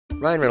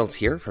Ryan Reynolds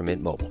here from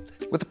Mint Mobile.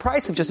 With the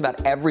price of just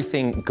about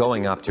everything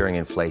going up during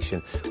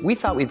inflation, we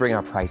thought we'd bring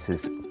our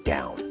prices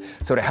down.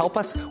 So to help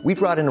us, we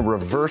brought in a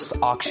reverse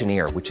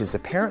auctioneer, which is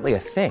apparently a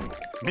thing.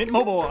 Mint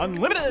Mobile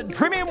Unlimited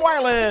Premium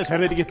Wireless. How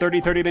to get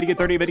 30, 30, bit to get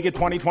 30, bit to get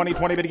 20, 20,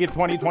 20, bit to get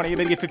 20, 20,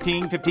 bit to get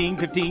 15, 15,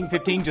 15,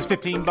 15, just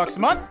 $15 a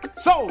month?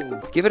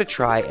 Sold! Give it a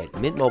try at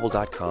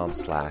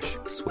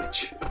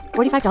mintmobile.com/switch.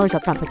 $45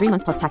 up front for 3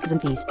 months plus taxes and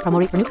fees. Promo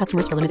rate for new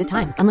customers for limited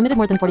time. Unlimited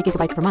more than 40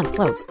 gigabytes per month.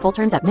 Slows full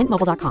terms at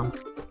mintmobile.com.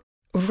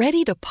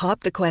 Ready to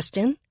pop the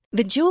question?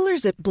 The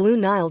jewelers at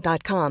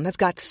BlueNile.com have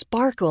got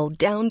sparkle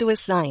down to a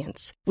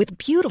science with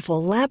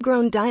beautiful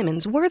lab-grown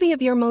diamonds worthy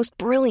of your most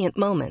brilliant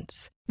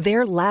moments.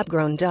 Their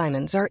lab-grown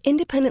diamonds are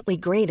independently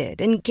graded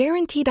and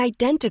guaranteed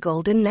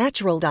identical to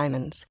natural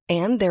diamonds,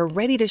 and they're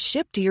ready to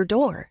ship to your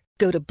door.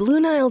 Go to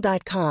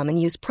BlueNile.com and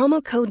use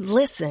promo code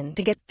LISTEN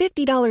to get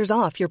 $50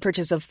 off your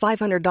purchase of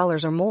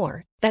 $500 or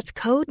more. That's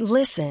code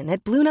LISTEN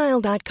at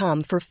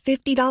BlueNile.com for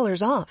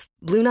 $50 off.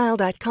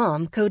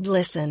 BlueNile.com, code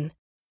LISTEN.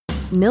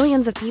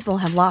 Millions of people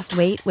have lost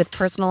weight with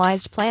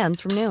personalized plans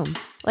from Noom.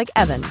 Like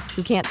Evan,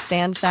 who can't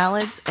stand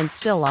salads and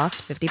still lost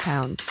 50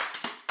 pounds.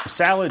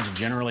 Salads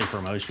generally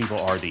for most people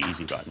are the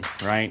easy button,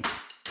 right?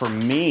 For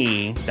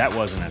me, that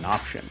wasn't an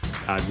option.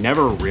 I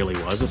never really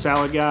was a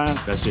salad guy.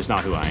 That's just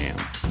not who I am.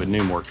 But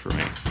Noom worked for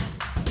me.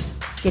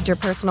 Get your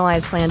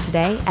personalized plan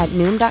today at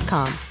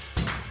Noom.com.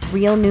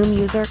 Real Noom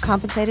user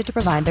compensated to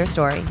provide their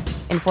story.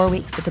 In 4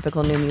 weeks, the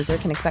typical Noom user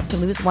can expect to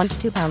lose 1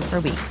 to 2 pounds per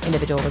week.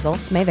 Individual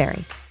results may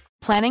vary.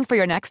 Planning for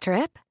your next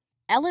trip?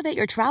 Elevate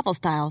your travel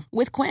style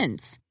with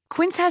Quince.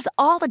 Quince has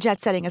all the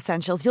jet-setting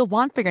essentials you'll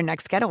want for your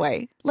next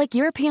getaway, like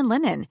European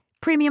linen,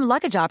 premium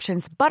luggage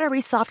options,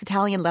 buttery soft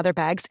Italian leather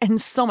bags,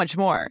 and so much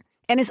more.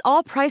 And is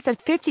all priced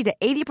at 50 to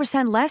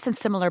 80% less than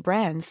similar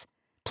brands.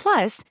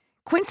 Plus,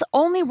 Quince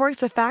only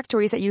works with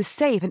factories that use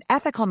safe and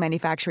ethical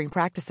manufacturing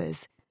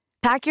practices.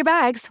 Pack your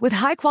bags with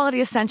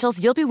high-quality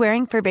essentials you'll be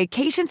wearing for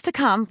vacations to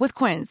come with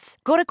Quince.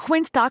 Go to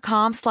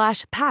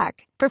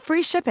quince.com/pack for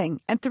free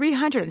shipping and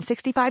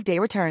 365-day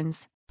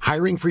returns.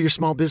 Hiring for your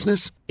small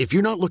business? If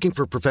you're not looking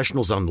for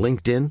professionals on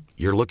LinkedIn,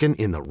 you're looking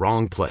in the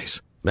wrong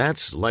place.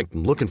 That's like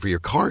looking for your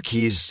car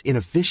keys in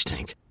a fish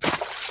tank.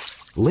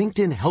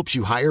 LinkedIn helps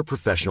you hire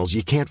professionals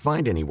you can't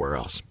find anywhere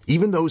else,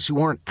 even those who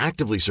aren't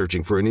actively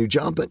searching for a new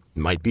job but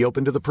might be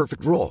open to the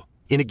perfect role.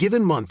 In a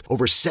given month,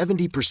 over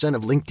 70%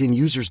 of LinkedIn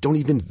users don't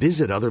even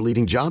visit other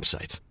leading job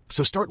sites.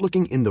 So start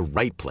looking in the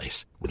right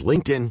place. With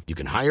LinkedIn, you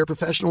can hire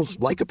professionals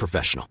like a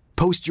professional.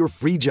 Post your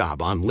free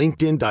job on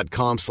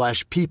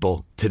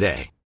linkedin.com/people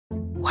today.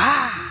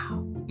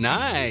 Wow.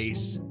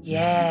 Nice.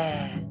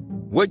 Yeah.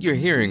 What you're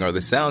hearing are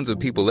the sounds of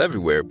people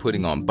everywhere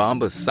putting on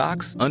Bombas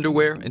socks,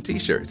 underwear, and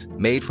T-shirts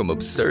made from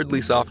absurdly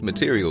soft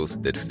materials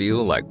that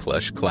feel like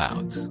plush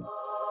clouds.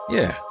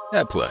 Yeah,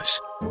 that plush.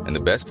 And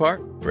the best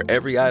part? For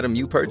every item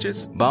you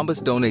purchase,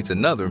 Bombas donates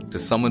another to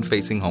someone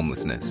facing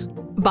homelessness.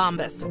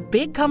 Bombas.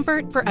 Big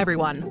comfort for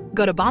everyone.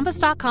 Go to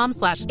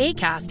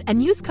bombas.com/ACAST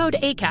and use code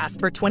ACAST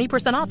for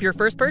 20% off your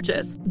first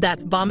purchase.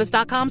 That's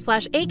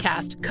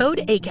bombas.com/ACAST.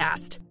 Code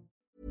ACAST.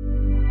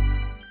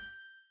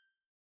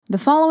 The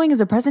following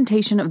is a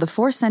presentation of the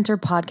Force Center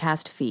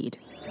podcast feed.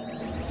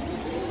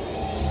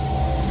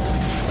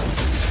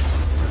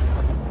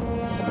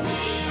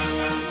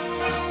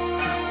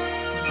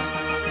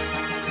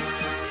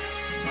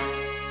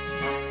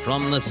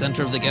 From the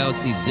center of the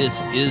galaxy,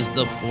 this is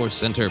the Force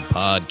Center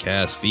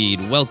podcast feed.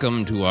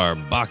 Welcome to our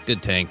Bacta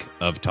tank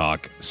of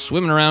talk.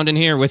 Swimming around in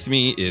here with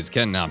me is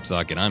Ken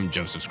Knopsock, and I'm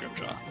Joseph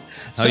Scripshaw.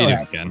 How you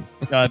doing, Ken?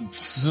 I'm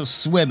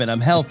swimming.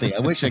 I'm healthy. I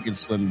wish I could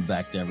swim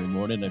back there every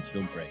morning. I'd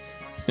feel great.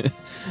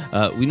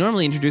 We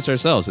normally introduce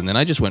ourselves, and then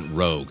I just went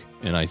rogue,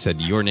 and I said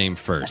your name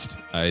first.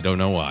 I don't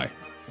know why.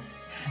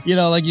 You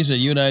know, like you said,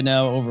 you and I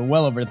now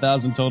well over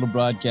 1,000 total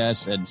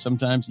broadcasts, and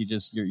sometimes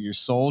your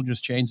soul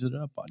just changes it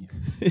up on you.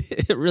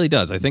 It really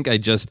does. I think I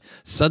just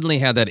suddenly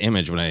had that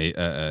image when I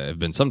have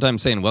been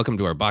sometimes saying, welcome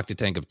to our Bacta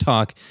tank of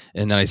talk,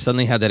 and then I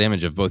suddenly had that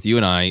image of both you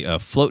and I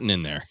floating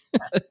in there.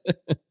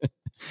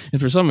 And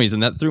for some reason,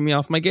 that threw me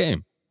off my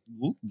game.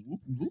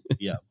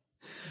 Yeah.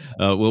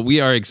 Well, we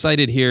are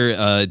excited here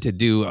to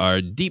do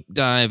our deep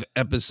dive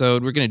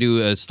episode. We're going to do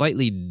a slight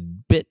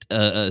bit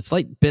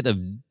of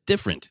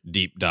different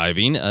deep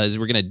diving, as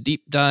we're going to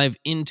deep dive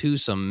into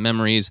some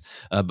memories.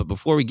 But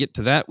before we get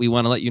to that, we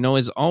want to let you know,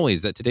 as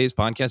always, that today's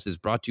podcast is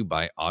brought to you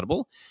by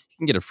Audible. You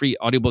can get a free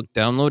audiobook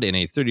download and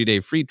a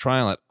 30-day free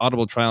trial at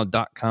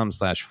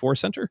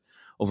audibletrial.com/forcecenter.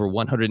 Over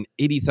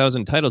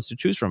 180,000 titles to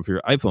choose from for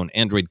your iPhone,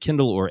 Android,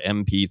 Kindle, or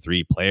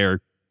MP3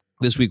 player.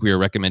 This week, we are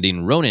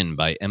recommending Ronin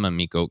by Emma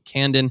Miko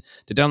Candon.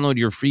 To download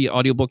your free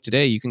audiobook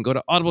today, you can go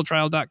to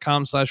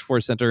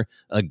audibletrial.com/forcecenter.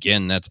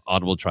 Again, that's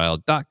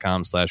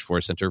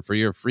audibletrial.com/forcecenter for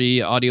your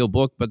free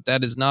audiobook. But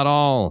that is not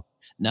all.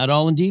 Not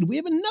all indeed. We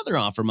have another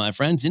offer, my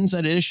friends.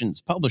 Inside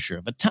Editions, publisher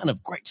of a ton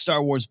of great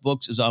Star Wars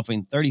books, is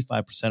offering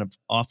 35%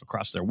 off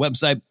across their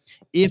website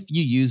if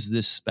you use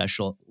this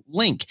special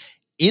link.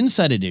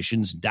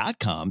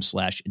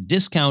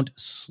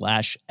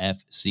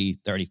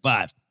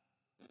 InsideEditions.com/discount/FC35.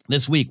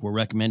 This week, we're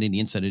recommending the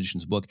Inside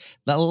Editions book,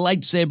 The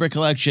Lightsaber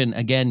Collection.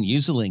 Again,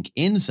 use the link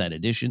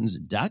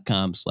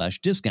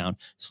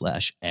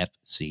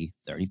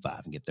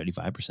insideeditions.com/discount/FC35 and get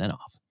 35%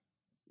 off.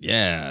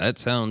 Yeah, that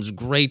sounds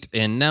great.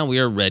 And now we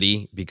are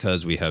ready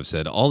because we have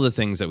said all the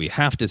things that we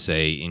have to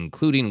say,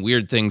 including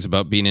weird things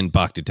about being in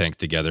Bacta Tank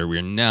together.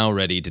 We're now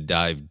ready to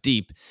dive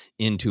deep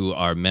into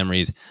our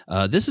memories.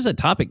 This is a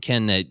topic,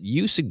 Ken, that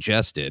you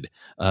suggested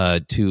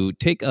to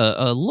take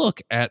a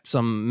look at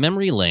some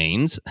memory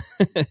lanes.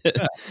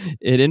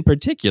 And in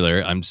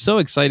particular, I'm so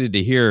excited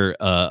to hear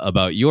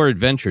about your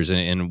adventures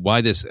and why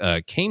this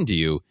came to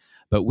you.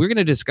 But we're going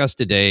to discuss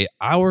today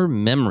our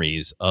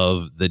memories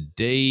of the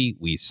day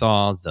we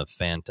saw The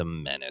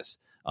Phantom Menace.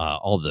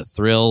 All the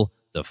thrill,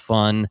 the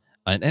fun,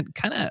 and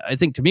kind of, I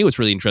think to me what's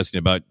really interesting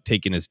about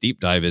taking this deep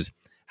dive is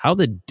how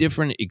the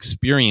different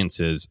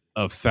experiences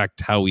affect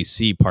how we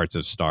see parts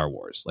of Star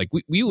Wars. Like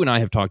you and I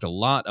have talked a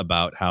lot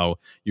about how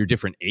your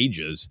different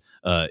ages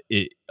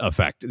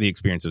affect the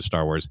experience of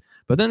Star Wars.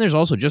 But then there's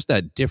also just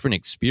that different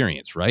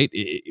experience, right?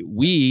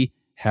 We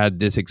had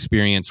this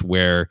experience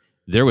where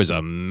there was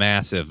a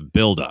massive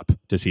buildup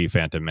to see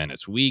Phantom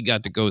Menace. We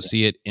got to go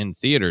see it in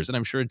theaters, and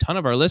I'm sure a ton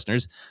of our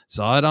listeners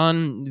saw it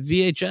on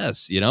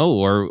VHS,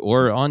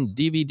 or on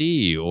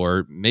DVD,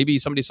 or maybe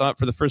somebody saw it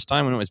for the first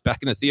time when it was back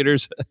in the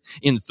theaters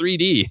in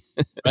 3D,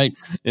 right,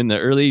 in the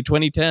early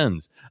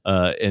 2010s.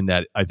 And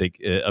that, I think,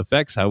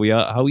 affects how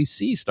we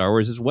see Star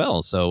Wars as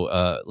well.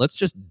 So let's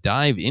just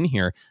dive in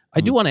here.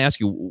 I do want to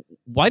ask you,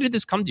 why did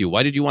this come to you?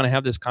 Why did you want to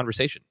have this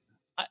conversation?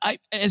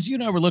 As you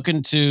and I were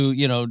looking to,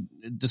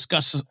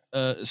 discuss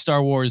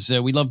Star Wars,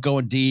 we love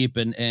going deep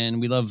and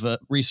we love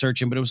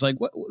researching, but it was like,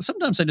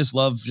 sometimes I just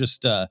love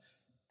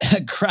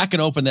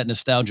cracking open that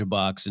nostalgia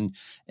box and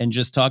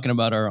just talking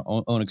about our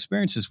own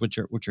experiences, which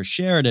are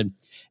shared. And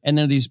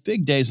there are these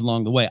big days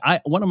along the way.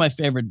 One of my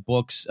favorite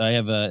books, I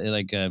have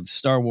a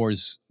Star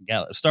Wars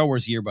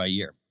Year by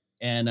Year.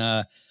 And,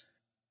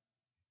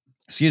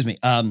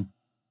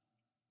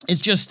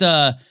 it's just,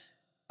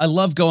 I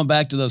love going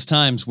back to those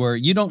times where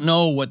you don't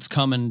know what's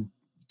coming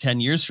 10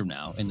 years from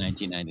now in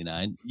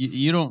 1999.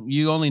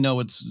 You only know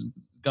what's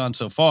gone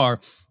so far.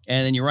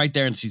 And then you're right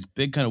there in these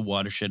big kind of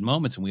watershed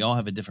moments, and we all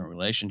have a different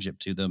relationship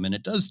to them. And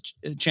it does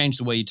change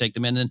the way you take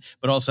them in.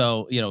 But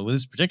also, with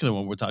this particular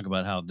one, we're talking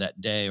about how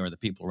that day or the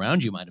people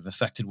around you might have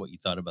affected what you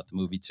thought about the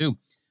movie too.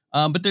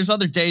 But there's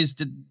other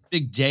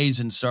big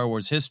days in Star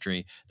Wars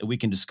history that we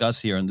can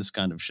discuss here on this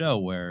kind of show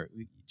where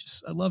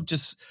I love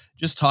just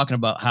talking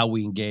about how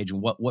we engage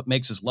and what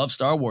makes us love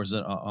Star Wars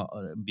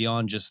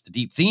beyond just the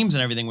deep themes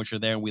and everything which are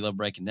there and we love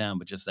breaking down,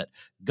 but just that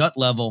gut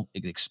level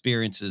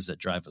experiences that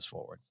drive us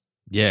forward.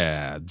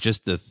 Yeah,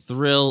 just the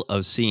thrill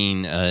of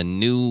seeing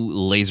new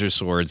laser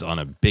swords on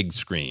a big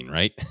screen,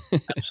 right?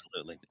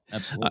 Absolutely.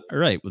 Absolutely. All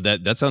right. Well,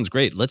 that sounds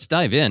great. Let's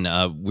dive in.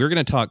 We're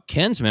going to talk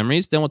Ken's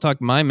memories, then we'll talk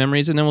my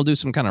memories, and then we'll do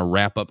some kind of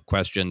wrap-up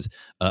questions,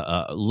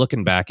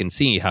 looking back and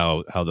see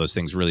how those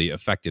things really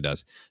affected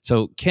us.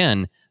 So,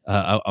 Ken,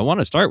 I want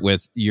to start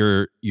with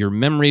your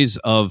memories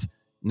of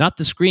not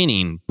the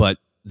screening, but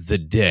the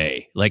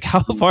day. Like,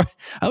 how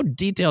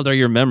detailed are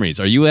your memories?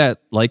 Are you at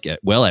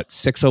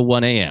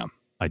 6:01 a.m.?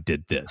 I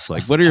did this.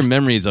 Like, what are your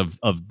memories of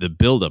the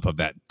buildup of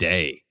that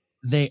day?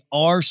 They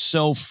are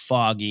so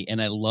foggy, and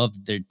I love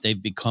that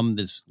they've become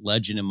this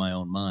legend in my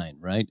own mind,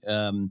 right?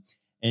 And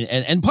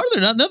part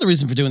of another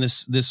reason for doing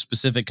this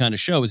specific kind of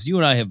show is you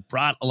and I have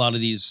brought a lot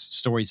of these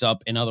stories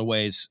up in other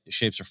ways,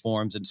 shapes or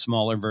forms, in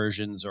smaller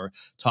versions, or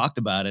talked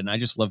about it. And I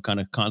just love kind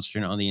of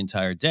concentrating on the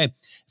entire day.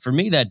 For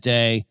me, that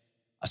day,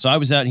 so I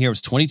was out here. I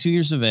was 22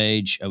 years of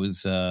age. I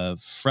was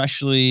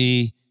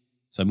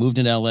So I moved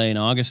into LA in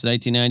August of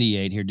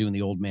 1998 here doing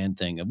the old man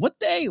thing. What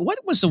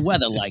was the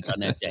weather like on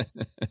that day?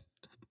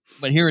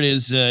 But here it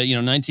is,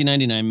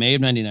 1999, May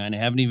of 99. I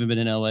haven't even been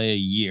in LA a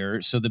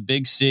year. So the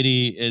big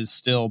city is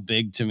still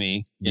big to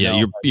me.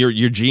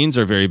 Your jeans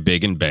are very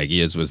big and baggy,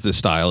 as was the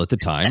style at the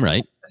time,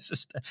 right?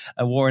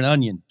 I wore an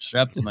onion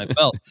strapped to my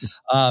belt.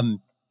 But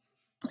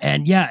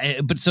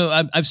so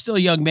I'm still a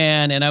young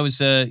man, and I was,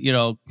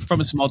 from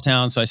a small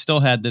town. So I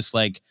still had this,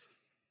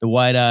 the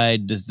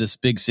wide-eyed, this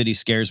big city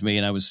scares me.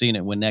 And I was seeing it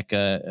in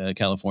Winnetka,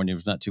 California. It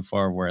was not too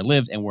far where I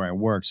lived and where I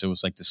worked. So it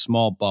was like the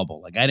small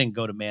bubble. Like I didn't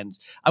go to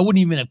I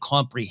wouldn't even have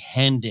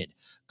comprehended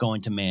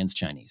going to Mann's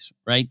Chinese,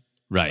 right?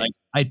 Right. Like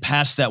I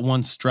passed that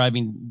once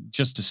driving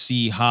just to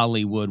see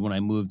Hollywood when I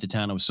moved to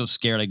town. I was so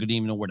scared I couldn't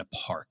even know where to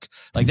park.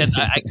 Like that's,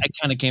 I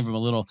kind of came from a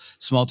little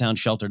small town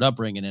sheltered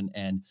upbringing.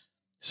 And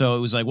so it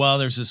was like, well,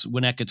 there's this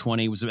Winnetka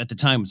 20. At the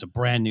time, it was a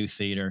brand new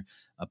theater.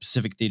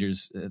 Pacific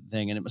Theaters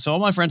thing. And so all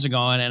my friends are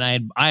going, and I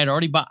had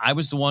already bought, I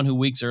was the one who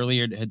weeks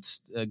earlier had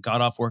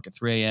got off work at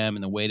 3 a.m.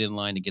 and then waited in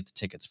line to get the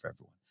tickets for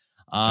everyone.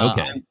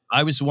 Okay.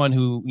 I was the one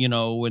who,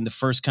 when the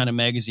first kind of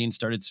magazine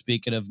started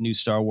speaking of new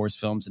Star Wars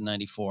films in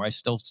 94, I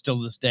still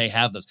to this day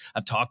have those.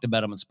 I've talked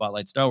about them in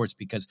Spotlight Star Wars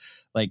because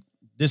I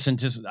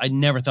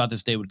never thought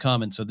this day would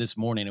come. And so this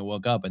morning I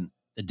woke up and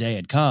the day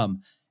had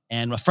come,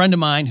 and a friend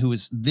of mine who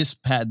was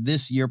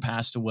this year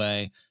passed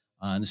away.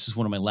 And this is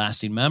one of my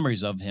lasting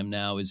memories of him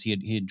now is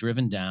he had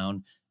driven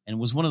down and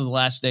was one of the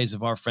last days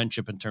of our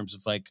friendship in terms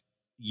of like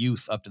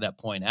youth up to that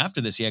point. After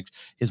this,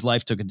 his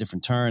life took a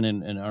different turn,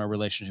 and our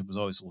relationship was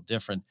always a little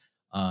different.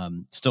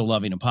 Still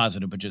loving and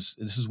positive, but just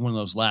this is one of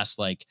those last,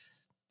 like,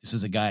 this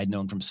is a guy I'd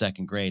known from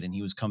second grade, and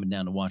he was coming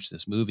down to watch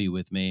this movie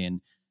with me,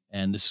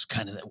 and this is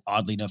kind of,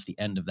 oddly enough, the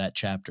end of that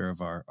chapter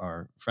of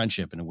our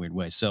friendship in a weird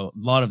way. So a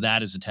lot of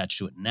that is attached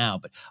to it now,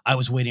 but I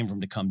was waiting for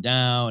him to come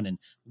down, and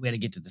we had to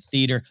get to the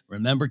theater.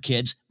 Remember,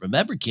 kids,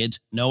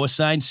 no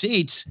assigned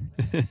seats.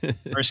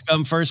 First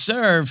come, first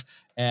serve.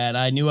 And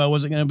I knew I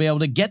wasn't going to be able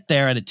to get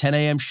there at a 10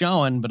 a.m.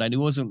 showing, but I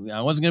knew I wasn't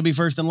going to be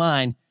first in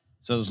line.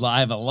 So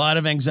I have a lot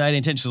of anxiety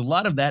and tension. So a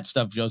lot of that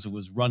stuff, Joseph,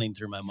 was running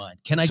through my mind.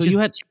 Can I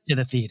get to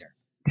the theater?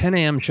 10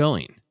 a.m.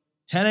 showing.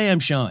 10 a.m.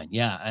 showing,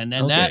 yeah. And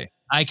that,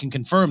 I can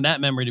confirm that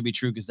memory to be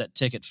true because that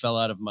ticket fell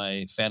out of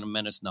my Phantom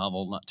Menace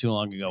novel not too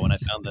long ago when I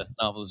found the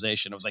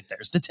novelization. I was like,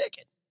 there's the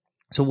ticket.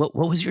 So what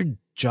was your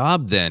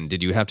job then?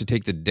 Did you have to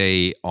take the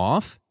day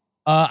off?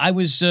 I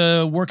was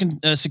working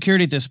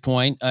security at this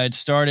point. I had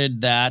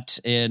started that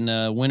in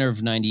winter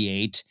of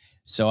 98.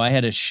 So I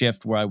had a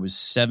shift where I was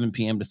 7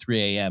 p.m. to 3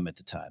 a.m. at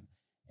the time.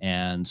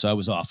 And so I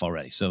was off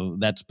already. So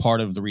that's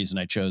part of the reason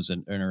I chose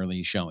an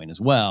early showing as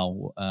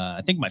well.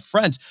 I think my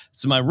friends,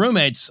 so my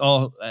roommates,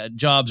 all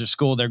jobs or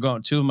school, they're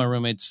going. Two of my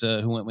roommates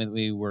who went with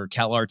me were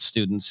Cal Arts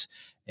students,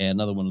 and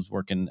another one was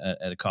working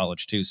at a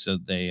college too. So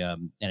they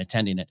and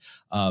attending it.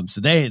 So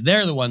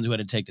they're the ones who had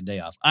to take the day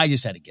off. I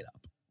just had to get up.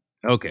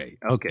 Okay,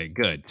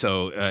 good.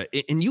 So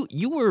and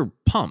you were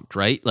pumped,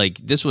 right? Like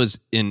this was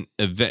an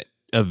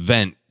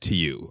event to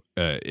you.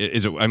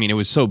 Is it? I mean, it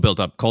was so built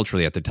up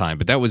culturally at the time,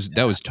 but that was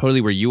totally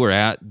where you were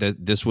at.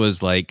 That this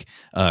was like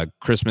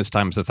Christmas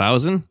times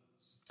 1,000.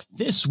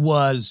 This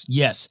was,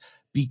 yes,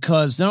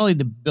 because not only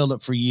the build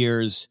up for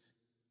years,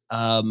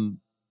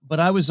 but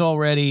I was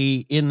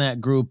already in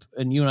that group,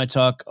 and you and I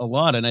talk a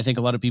lot, and I think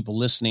a lot of people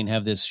listening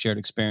have this shared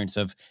experience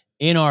of,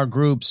 in our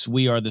groups,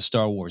 we are the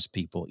Star Wars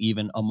people,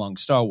 even among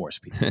Star Wars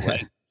people,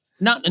 right?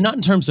 not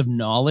in terms of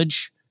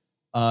knowledge,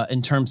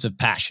 in terms of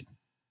passion.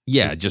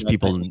 Yeah, just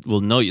people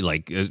will know you,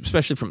 like,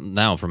 especially from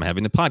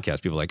having the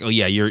podcast. People are like, oh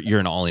yeah, you're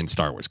an all-in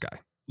Star Wars guy.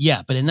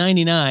 Yeah, but in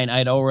 '99,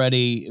 I'd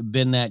already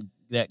been that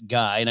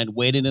guy, and I'd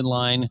waited in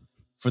line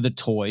for the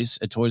toys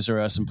at Toys R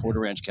Us in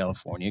Porter Ranch,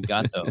 California.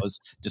 Got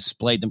those,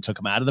 displayed them, took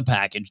them out of the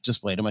package,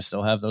 displayed them. I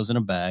still have those in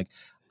a bag.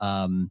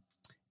 And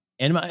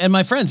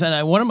my friends,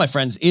 and one of my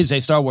friends is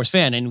a Star Wars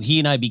fan, and he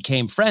and I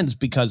became friends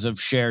because of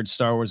shared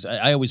Star Wars.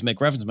 I always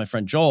make reference to my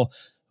friend Joel,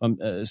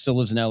 still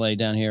lives in LA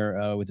down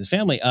here with his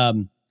family.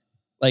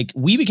 Like,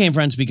 we became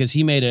friends because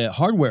he made a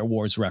Hardware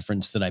Wars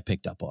reference that I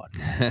picked up on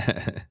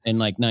in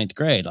like 9th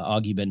grade,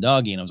 Augie Ben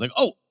Doggy. And I was like,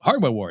 oh,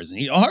 Hardware Wars.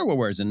 And Hardware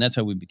Wars. And that's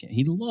how we became.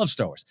 He loved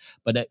Star Wars.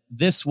 But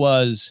this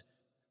was,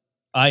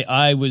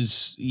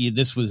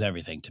 this was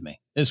everything to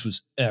me. This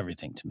was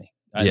everything to me.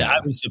 I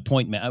was the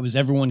appointment. I was,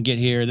 everyone get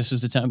here. This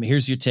is the time.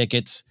 Here's your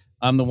tickets.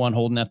 I'm the one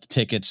holding out the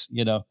tickets,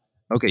 you know.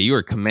 Okay, you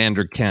were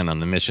Commander Ken on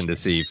the mission to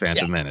see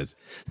Phantom Menace.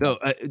 So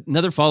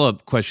another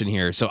follow-up question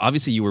here. So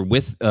obviously you were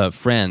with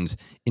friends.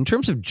 In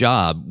terms of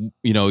job,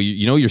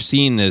 you're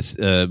seeing this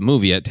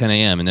movie at 10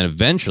 a.m. and then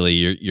eventually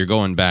you're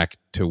going back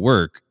to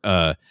work.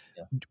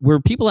 Were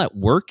people at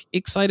work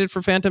excited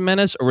for Phantom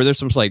Menace, or were there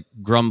some like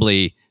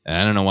grumbly,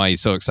 I don't know why he's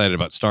so excited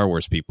about Star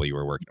Wars people you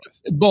were working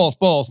with? Both.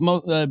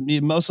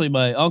 Mostly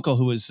my uncle,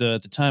 who was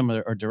at the time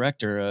our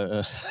director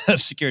of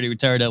security,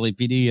 retired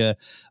LAPD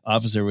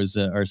officer, was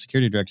our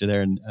security director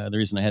there, and the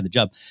reason I had the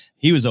job.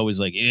 He was always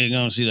like, "You're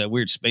going to see that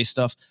weird space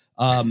stuff."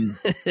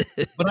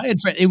 But I had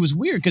it was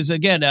weird because,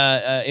 again,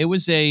 it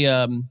was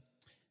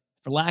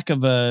for lack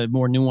of a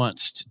more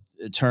nuanced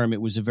term, it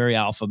was a very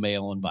alpha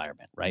male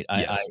environment, right?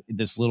 Yes.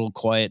 This little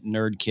quiet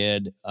nerd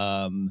kid.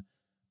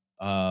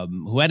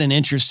 Who had an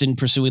interest in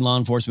pursuing law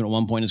enforcement at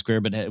one point in his career,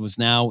 but it was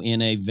now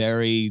in a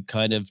very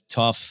kind of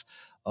tough,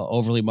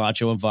 overly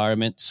macho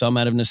environment, some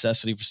out of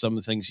necessity for some of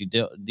the things you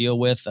deal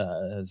with.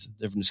 It's a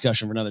different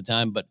discussion for another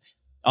time. But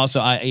also,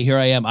 here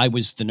I am. I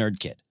was the nerd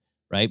kid,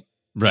 right?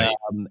 Right.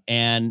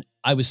 And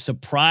I was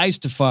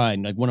surprised to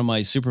find, like, one of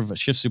my shift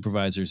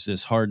supervisors,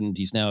 this hardened,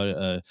 he's now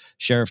a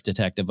sheriff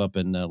detective up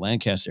in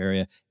Lancaster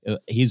area.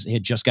 He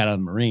had just got out of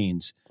the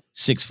Marines,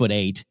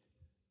 6'8".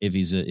 If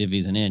he's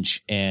an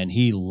inch, and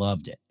he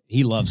loved it.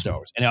 He loved Star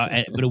Wars,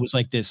 but it was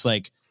like this,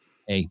 like,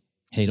 hey,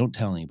 don't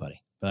tell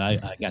anybody.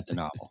 But I got the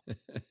novel,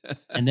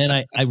 and then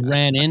I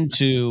ran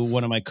into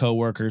one of my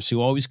coworkers who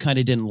always kind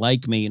of didn't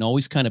like me and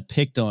always kind of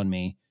picked on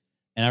me,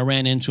 and I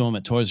ran into him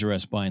at Toys R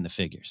Us buying the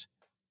figures,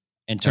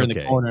 and turned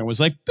the corner and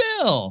was like,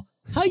 "Bill,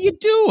 how you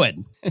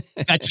doing?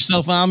 Got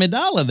yourself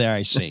Amidala there,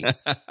 I see."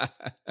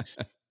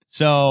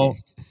 So,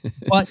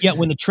 but yet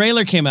when the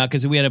trailer came out,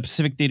 because we had a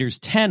Pacific Theaters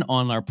 10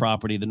 on our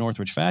property, the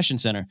Northridge Fashion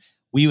Center,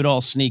 we would all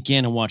sneak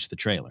in and watch the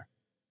trailer.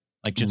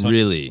 Like, just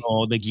really,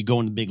 like you go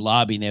in the big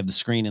lobby and they have the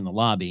screen in the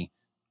lobby,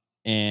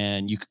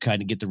 and you could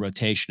kind of get the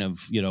rotation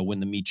of,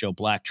 when the Meet Joe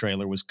Black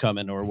trailer was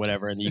coming or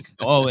whatever, and you could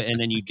go, and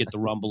then you'd get the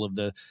rumble of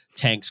the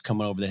tanks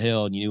coming over the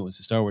hill, and you knew it was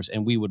the Star Wars,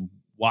 and we would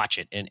watch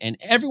it, and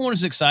everyone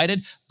was excited.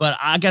 But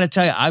I got to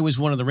tell you, I was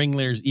one of the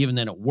ringleaders even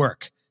then at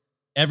work.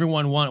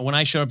 everyone when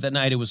I showed up that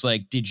night, it was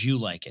like, did you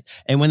like it?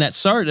 And when that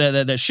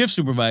that shift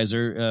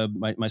supervisor,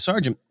 my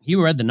sergeant, he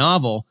read the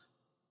novel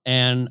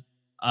and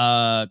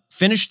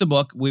finished the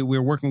book. We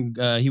were working.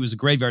 He was a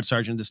graveyard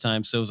sergeant this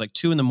time, so it was like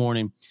 2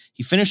 a.m.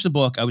 He finished the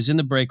book. I was in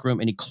the break room,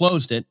 and he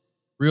closed it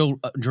real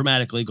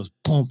dramatically. He goes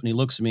boom, and he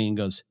looks at me and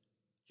goes,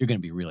 "You're going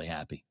to be really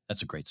happy.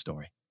 That's a great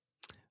story."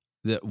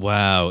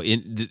 Wow!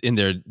 In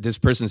there, this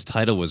person's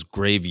title was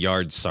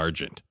Graveyard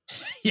Sergeant.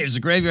 Yeah, he's a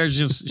graveyard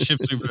shift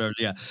supervisor.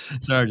 Yeah,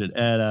 sergeant.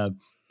 And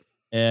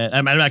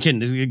I'm not kidding.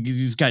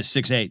 This guy's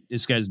 6'8".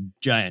 This guy's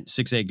giant,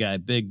 6'8" guy,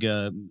 big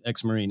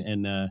ex-Marine,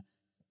 and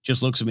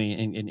just looks at me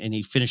and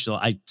he finished it.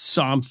 I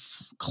saw him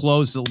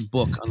close the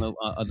book on the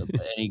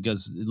and he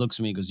looks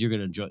at me and goes, "You're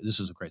going to enjoy.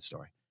 This is a great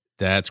story."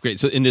 That's great.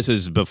 So, and this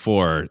is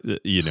before,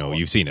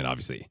 you've seen it,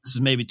 obviously. This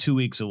is maybe 2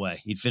 weeks away.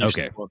 He'd finished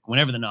the book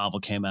whenever the novel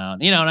came out.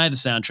 And I had the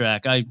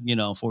soundtrack. I,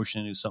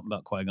 unfortunately knew something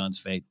about Qui-Gon's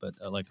fate, but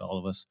like all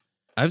of us.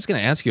 I was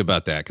going to ask you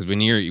about that because when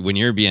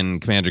you're being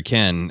Commander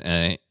Ken,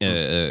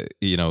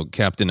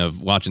 captain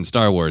of watching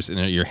Star Wars,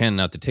 and you're handing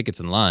out the tickets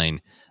in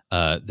line,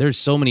 there's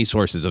so many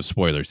sources of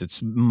spoilers.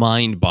 It's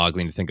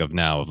mind-boggling to think of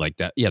now of like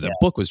that. Yeah, the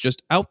book was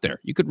just out there.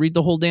 You could read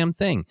the whole damn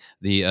thing.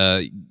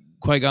 The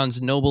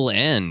Qui-Gon's noble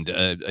end.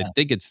 I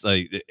think it's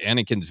like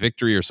Anakin's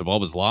victory or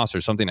Sebulba's loss or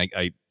something.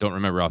 I don't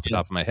remember off the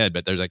top of my head,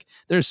 but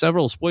there's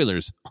several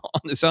spoilers on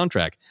the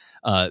soundtrack.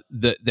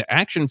 The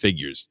action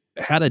figures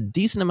had a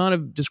decent amount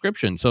of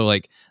description. So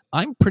like,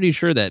 I'm pretty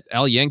sure that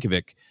Al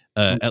Yankovic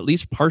at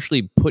least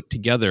partially put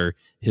together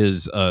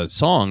his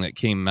song that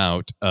came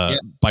out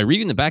by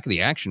reading the back of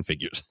the action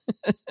figures.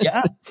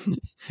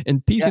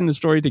 And piecing the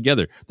story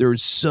together. There are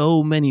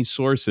so many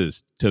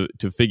sources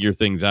to figure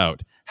things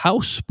out. How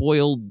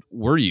spoiled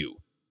were you?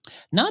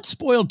 Not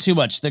spoiled too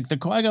much. The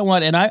Qui-Gon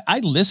one, and I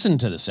listened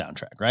to the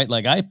soundtrack, right?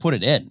 Like I put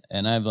it in,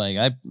 and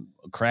I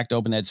cracked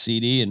open that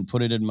CD and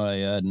put it in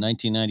my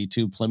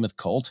 1992 Plymouth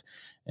Colt,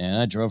 and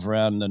I drove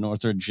around the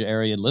Northridge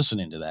area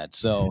listening to that.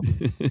 So,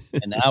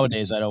 and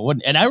nowadays I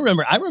wouldn't. And I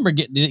remember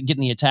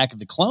getting the Attack of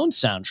the Clones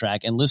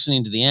soundtrack and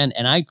listening to the end,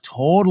 and I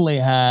totally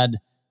had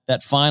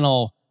that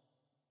final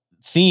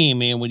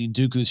theme, and when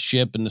Dooku's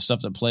ship and the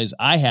stuff that plays,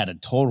 I had a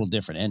total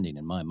different ending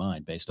in my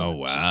mind based on. Oh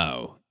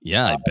wow,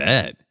 yeah, I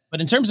bet. But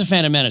in terms of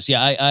Phantom Menace,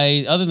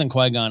 I other than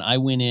Qui-Gon, I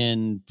went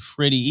in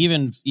pretty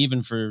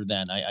even for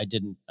then. I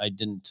didn't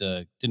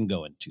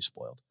go in too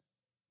spoiled.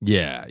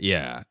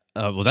 Yeah.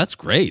 Well, that's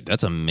great.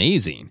 That's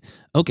amazing.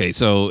 Okay,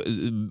 so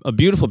a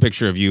beautiful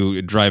picture of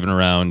you driving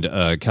around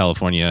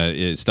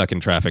California, stuck in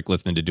traffic,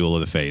 listening to Duel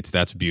of the Fates.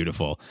 That's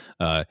beautiful.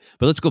 But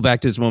let's go back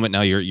to this moment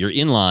now. You're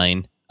in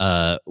line.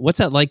 What's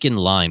that like in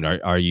line?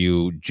 Are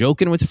you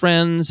joking with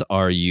friends?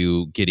 Are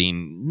you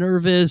getting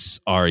nervous?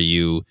 Are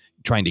you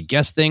trying to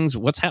guess things?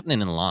 What's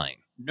happening in line?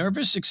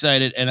 Nervous,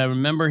 excited. And I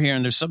remember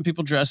hearing there's some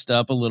people dressed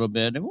up a little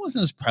bit. It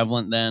wasn't as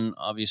prevalent then,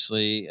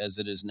 obviously, as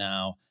it is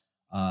now.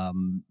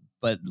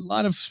 But a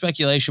lot of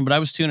speculation, but I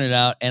was tuning it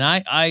out. And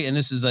and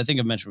this is, I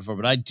think I've mentioned before,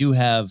 but I don't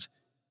have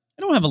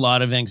a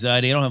lot of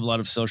anxiety. I don't have a lot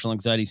of social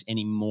anxieties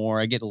anymore.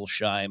 I get a little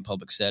shy in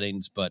public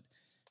settings, but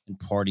in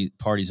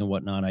parties and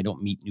whatnot, I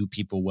don't meet new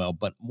people well.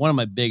 But one of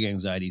my big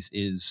anxieties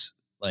is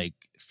like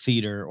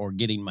theater or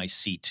getting my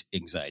seat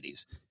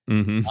anxieties.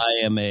 Mm-hmm.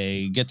 I am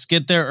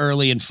get there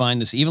early and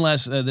find this. Even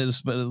last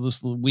this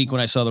week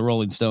when I saw the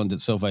Rolling Stones at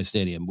SoFi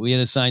Stadium, we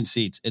had assigned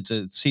seats. It's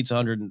a seats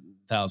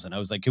 100,000. I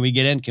was like, "Can we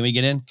get in? Can we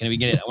get in? Can we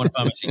get in? I want to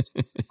find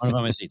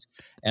my seats.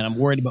 And I'm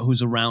worried about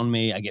who's around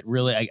me. I get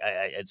really,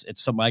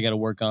 it's something I got to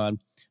work on.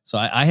 So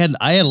I had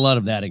a lot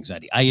of that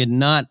anxiety. I had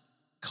not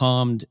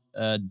calmed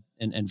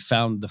and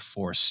found the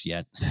force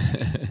yet.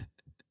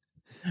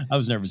 I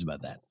was nervous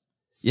about that.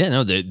 Yeah,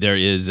 no, there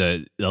is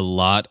a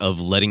lot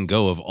of letting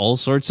go of all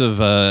sorts of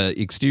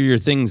exterior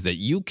things that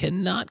you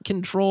cannot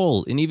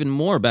control, and even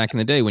more back in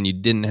the day when you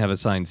didn't have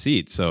assigned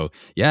seats. So,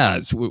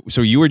 yeah,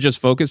 so you were just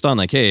focused on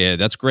like, hey,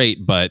 that's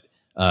great, but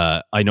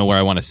I know where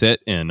I want to sit,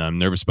 and I'm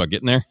nervous about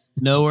getting there.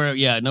 Nowhere,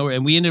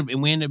 and we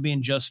ended up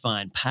being just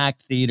fine.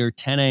 Packed theater,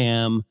 10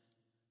 a.m.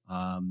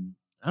 I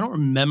don't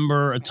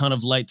remember a ton of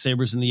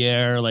lightsabers in the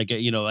air. Like,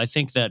 I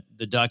think that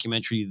the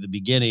documentary, the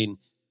beginning.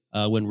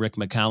 When Rick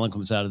McCallum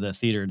comes out of the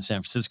theater in San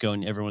Francisco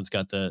and everyone's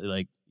got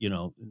the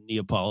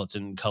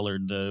Neapolitan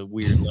colored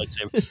weird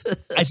lightsaber.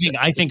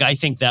 I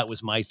think that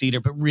was my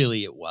theater, but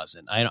really it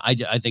wasn't. I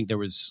think there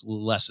was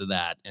less of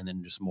that and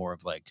then just more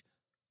of like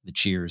the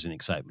cheers and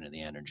excitement and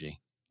the energy.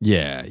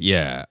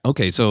 Yeah.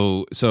 Okay,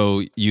 so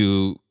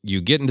you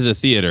get into the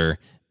theater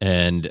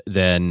and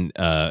then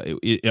do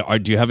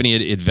you have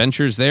any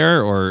adventures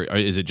there, or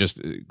is it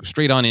just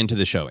straight on into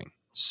the showing?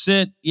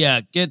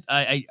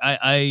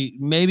 I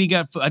maybe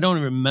got food. I don't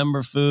even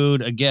remember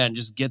food. Again,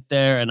 just get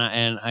there, and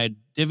I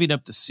divvied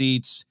up the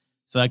seats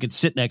so I could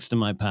sit next to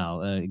my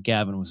pal.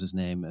 Gavin was his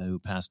name, who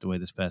passed away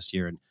this past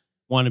year, and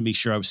wanted to be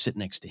sure I was sitting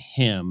next to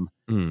him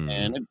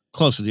and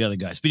close with the other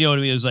guys. But you know what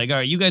I mean? It was like, all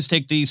right, you guys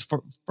take these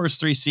first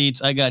three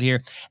seats. I got here,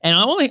 and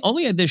I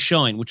only had this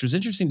showing, which was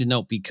interesting to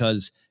note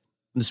because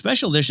when the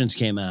special editions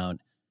came out,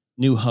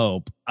 New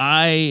Hope,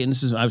 I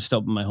was still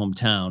in my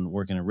hometown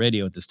working at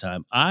radio at this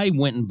time. I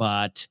went and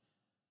bought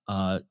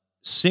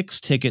 6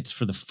 tickets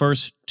for the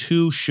first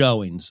 2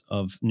 showings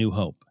of New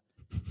Hope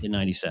in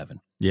 97.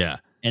 Yeah.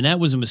 And that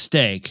was a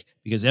mistake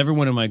because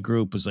everyone in my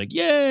group was like,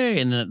 yay.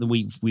 And then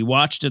we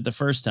watched it the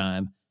first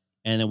time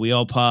and then we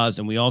all paused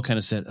and we all kind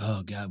of said,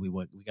 oh God, we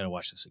got to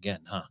watch this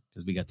again, huh?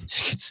 Because we got the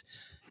tickets.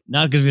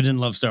 Not because we didn't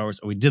love Star Wars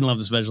or we didn't love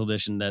the special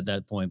edition at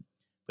that point,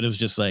 but it was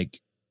just like.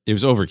 It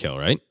was overkill,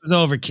 right? It was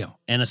overkill.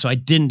 And so I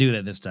didn't do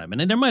that this time.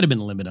 And there might have been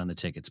a limit on the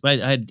tickets,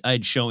 but I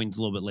had showings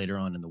a little bit later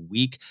on in the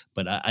week,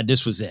 but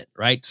this was it,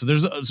 right? So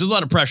there's a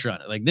lot of pressure on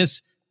it. Like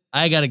this,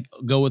 I got to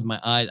go with my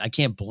eyes. I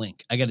can't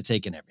blink. I got to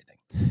take in everything.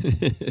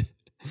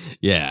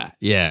 Yeah,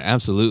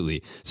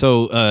 absolutely.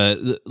 So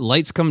the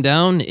lights come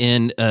down,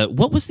 and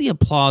what was the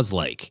applause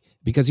like?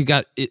 Because you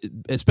got,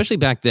 especially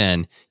back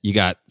then, you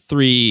got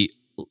three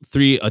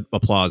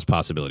applause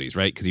possibilities,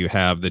 right? Because you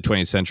have the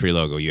 20th Century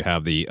logo, you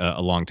have the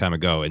a long time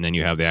ago, and then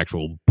you have the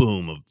actual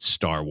boom of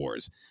Star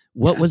Wars.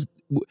 What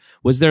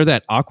was there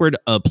that awkward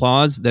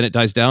applause, then it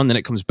dies down, then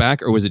it comes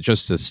back, or was it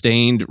just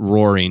sustained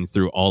roaring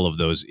through all of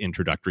those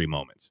introductory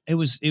moments? It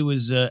was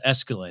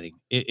escalating.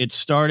 It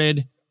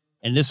started.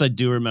 And this I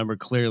do remember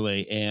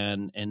clearly,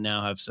 and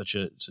now have such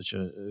a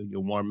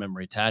warm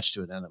memory attached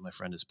to it now that my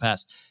friend has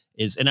passed.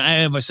 And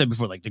I said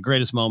before, like the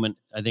greatest moment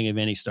I think of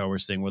any Star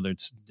Wars thing, whether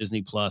it's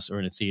Disney Plus or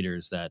in a theater,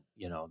 is that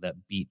that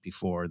beat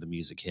before the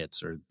music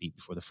hits or beat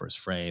before the first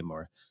frame,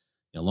 or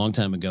a long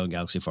time ago in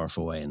Galaxy Far,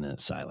 Far Away, and then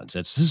silence.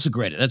 That's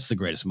the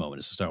greatest moment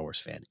as a Star Wars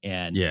fan.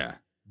 And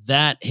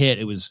that hit.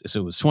 It was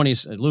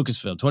 20th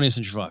Lucasfilm, 20th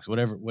Century Fox,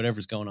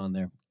 whatever's going on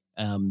there.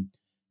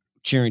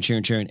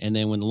 Cheering. And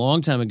then when the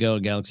long time ago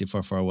Galaxy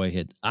Far, Far Away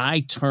hit,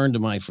 I turned to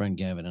my friend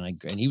Gavin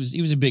and he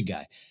was a big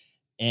guy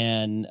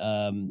and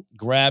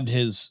grabbed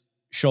his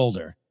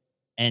shoulder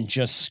and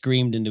just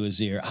screamed into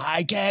his ear,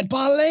 I can't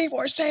believe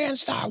we're saying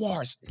Star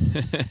Wars.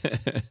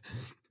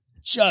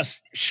 Just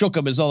shook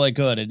him as all I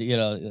could. And,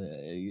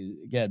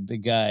 again,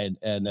 big guy.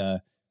 And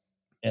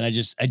I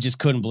just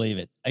couldn't believe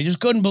it. I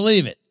just couldn't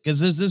believe it because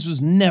this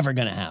was never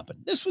going to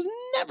happen. This was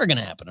never going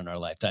to happen in our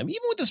lifetime.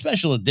 Even with the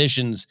special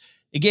editions,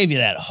 it gave you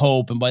that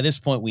hope. And by this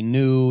point, we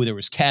knew there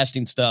was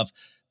casting stuff,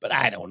 but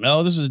I don't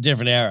know. This was a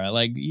different era.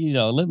 Like,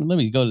 let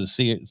me go to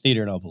the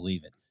theater and I'll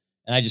believe it.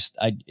 And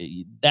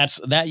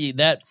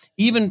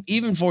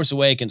even Force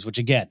Awakens, which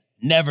again,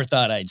 never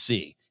thought I'd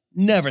see,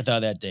 never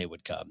thought that day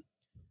would come.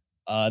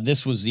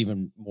 This was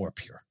even more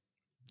pure.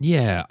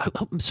 Yeah,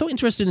 I'm so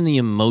interested in the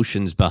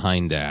emotions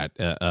behind that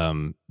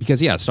because,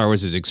 Star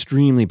Wars is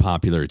extremely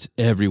popular. It's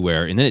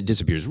everywhere. And then it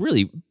disappears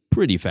really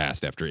pretty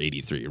fast after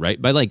 83,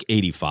 right? By like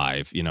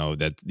 85,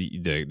 that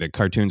the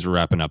cartoons were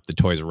wrapping up, the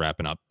toys were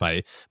wrapping up.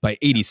 By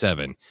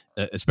 87,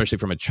 especially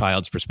from a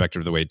child's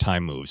perspective, the way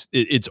time moves,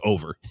 it's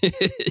over,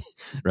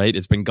 right?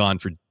 It's been gone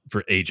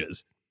for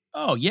ages.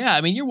 Oh, yeah.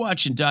 I mean, you're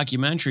watching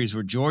documentaries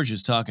where George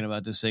is talking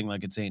about this thing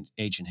like it's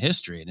ancient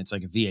history, and it's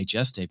like a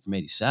VHS tape from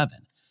 87.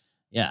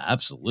 Yeah,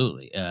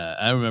 absolutely.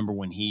 I remember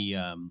when he,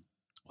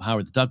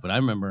 Howard the Duck, but I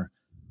remember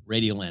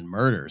Radioland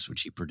Murders,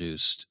 which he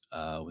produced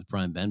with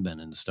Brian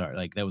Benben in the start.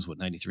 Like that was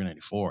 93,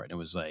 94. And it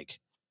was like,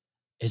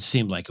 it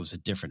seemed like it was a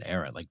different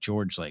era. Like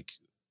George, like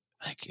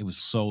it was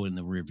so in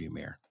the rearview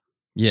mirror.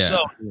 Yeah.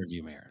 So in the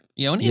rearview mirror.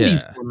 And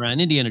Indy's going around.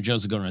 Indiana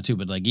Jones is going around too.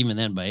 But like even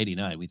then by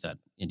 89, we thought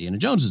Indiana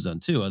Jones was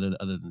done too, other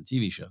than the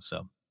TV show.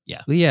 So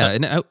yeah. Well, yeah.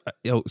 And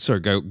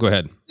sorry, go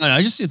ahead. No,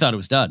 I just thought it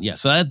was done. Yeah.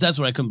 So that's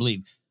what I couldn't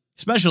believe.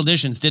 Special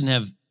editions didn't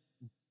have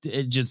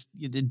just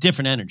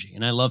different energy.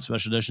 And I love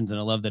special editions and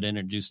I love that it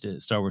introduced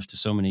Star Wars to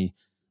so many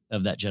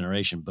of that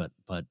generation. But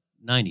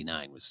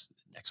 99 was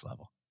next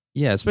level.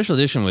 Yeah, special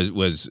edition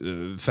was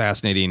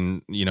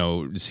fascinating.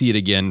 To see it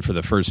again for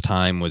the first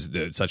time was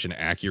such an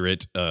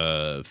accurate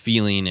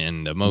feeling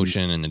and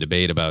emotion, and the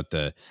debate about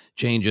the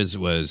changes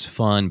was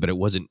fun, but it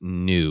wasn't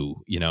new.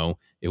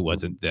 It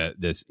wasn't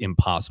this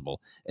impossible.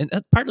 And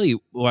that's partly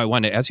why I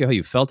wanted to ask you how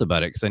you felt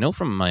about it, because I know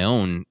from my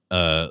own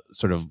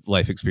sort of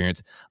life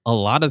experience, a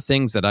lot of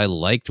things that I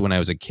liked when I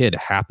was a kid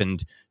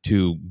happened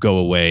to go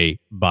away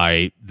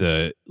by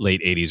the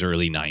late 80s,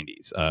 early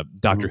 90s.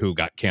 Doctor Who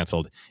got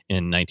canceled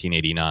in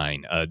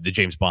 1989. The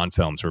James Bond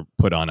films were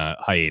put on a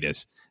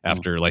hiatus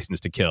after License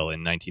to Kill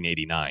in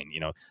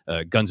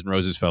 1989. Guns N'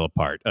 Roses fell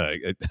apart.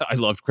 I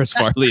loved Chris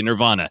Farley and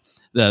Nirvana.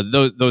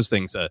 Those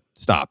things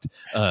stopped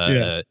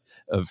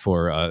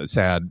for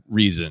sad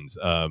reasons.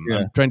 I'm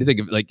trying to think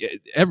of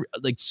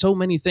like so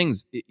many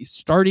things.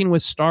 Starting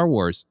with Star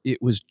Wars, it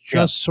was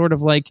just sort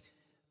of like,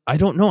 I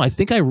don't know. I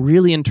think I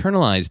really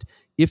internalized,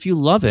 if you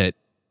love it,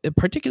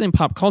 particularly in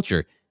pop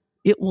culture,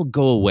 it will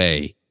go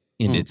away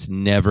and it's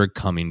never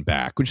coming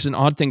back, which is an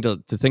odd thing to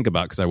think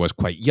about because I was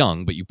quite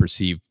young, but you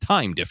perceive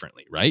time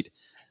differently, right?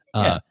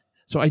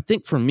 So I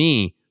think for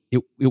me,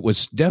 it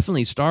was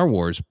definitely Star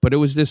Wars, but it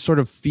was this sort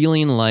of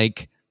feeling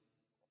like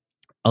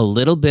a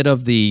little bit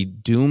of the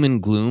doom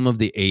and gloom of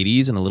the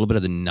 80s and a little bit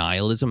of the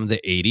nihilism of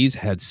the 80s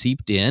had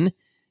seeped in.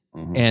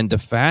 And the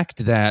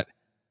fact that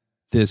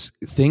this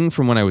thing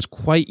from when I was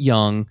quite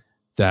young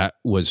that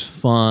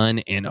was fun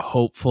and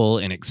hopeful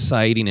and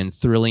exciting and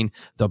thrilling.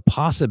 The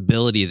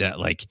possibility that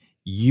like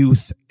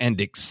youth and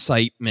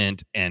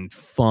excitement and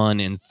fun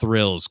and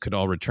thrills could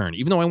all return.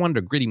 Even though I wanted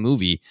a gritty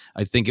movie,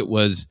 I think it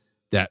was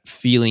that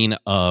feeling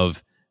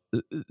of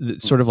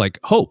sort of like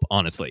hope,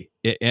 honestly.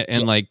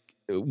 And like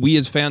we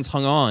as fans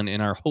hung on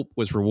and our hope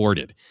was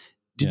rewarded.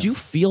 Did you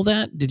feel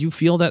that? Did you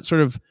feel that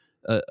sort of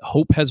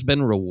hope has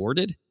been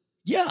rewarded?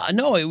 Yeah,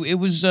 no, it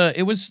was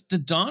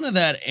the dawn of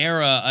that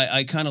era.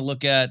 I kind of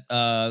look at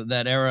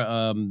that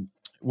era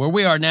where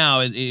we are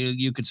now.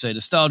 You could say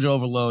nostalgia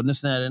overload and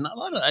this and that, and a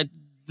lot of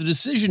the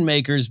decision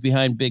makers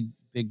behind big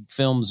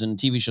films and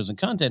TV shows and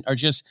content are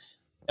just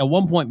at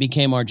one point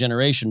became our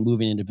generation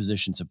moving into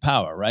positions of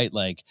power, right?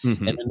 Like,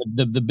 and then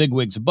the big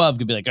wigs above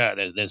could be like,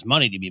 there's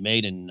money to be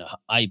made in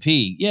IP.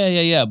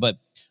 Yeah. But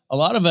a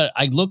lot of it,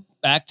 I look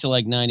back to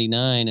like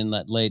 99 and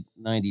that late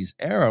 90s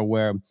era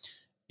where,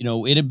 you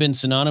know, it had been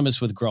synonymous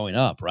with growing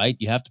up, right?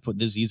 You have to put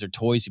these are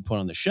toys you put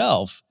on the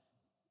shelf.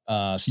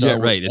 Yeah,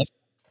 right. It's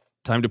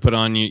time to put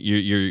on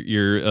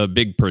your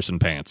big person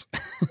pants.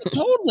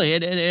 Totally.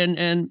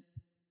 And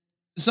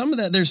some of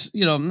that, there's,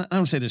 you know, I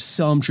don't say there's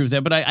some truth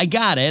there, but I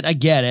got it. I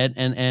get it.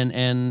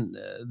 And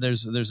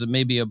there's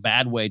maybe a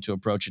bad way to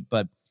approach it,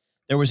 but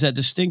there was that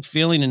distinct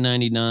feeling in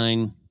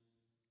 99.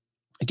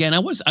 Again, I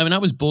was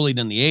bullied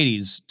in the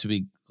 80s, to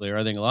be clear.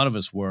 I think a lot of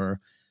us were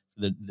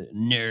the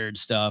nerd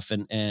stuff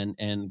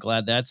and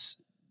glad that's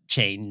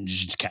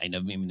changed kind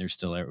of. I mean, there's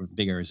still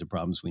big areas of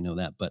problems. We know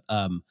that, but,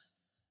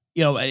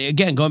 you know,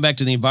 again, going back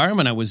to the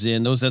environment I was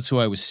in, that's who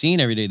I was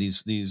seeing every day.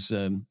 These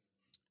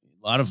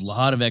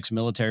lot of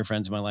ex-military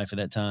friends in my life at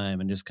that time,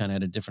 and just kind of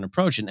had a different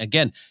approach. And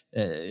again,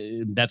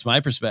 that's my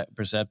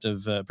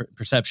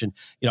perception.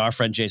 You know, our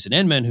friend Jason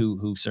Inman,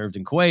 who served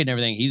in Kuwait and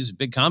everything, he's a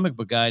big comic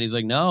book guy. And he's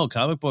like, no,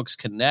 comic books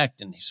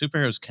connect and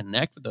superheroes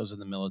connect with those in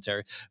the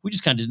military. We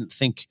just kind of didn't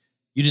think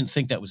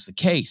that was the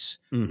case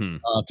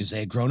because they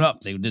had grown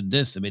up. They did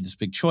this. They made this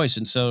big choice.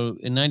 And so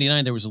in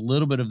 99, there was a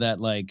little bit of that,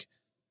 like,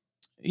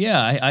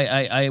 yeah,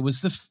 I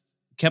was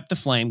kept the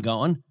flame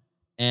going.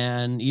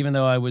 And even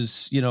though I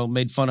was, you know,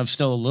 made fun of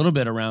still a little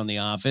bit around the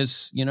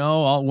office, you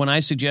know, when I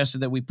suggested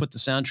that we put the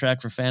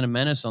soundtrack for Phantom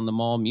Menace on the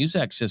mall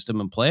music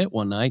system and play it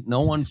one night,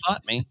 no one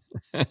fought me.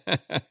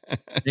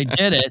 They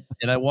did it.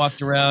 And I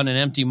walked around an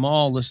empty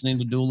mall listening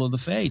to Duel of the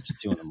Fates at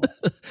 2 a.m.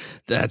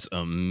 That's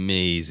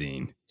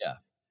amazing.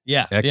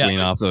 Yeah. Echoing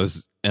off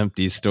those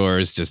empty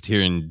stores, just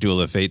hearing Duel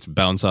of Fates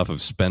bounce off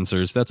of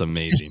Spencer's. That's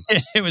amazing.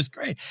 It was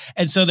great.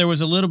 And so there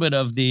was a little bit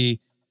of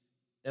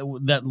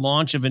that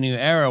launch of a new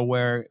era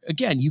where,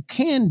 again, you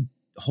can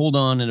hold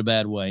on in a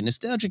bad way.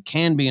 Nostalgia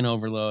can be an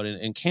overload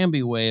and can be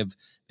a way of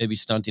maybe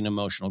stunting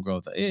emotional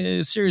growth.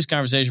 A serious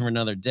conversation for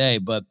another day,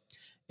 but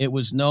it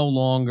was no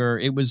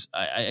longer,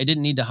 I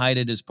didn't need to hide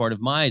it as part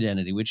of my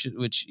identity, which,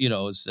 you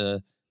know, is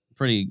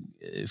pretty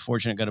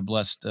fortunate, got a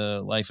blessed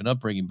life and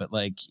upbringing. But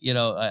like, you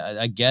know,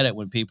 I get it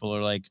when people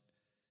are like,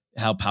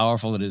 how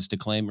powerful it is to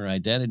claim your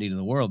identity to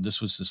the world. This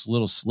was this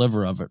little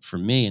sliver of it for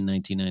me in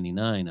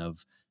 1999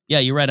 of, yeah,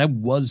 you're right. I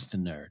was the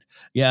nerd.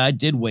 Yeah, I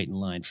did wait in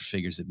line for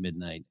figures at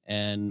midnight,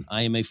 and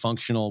I am a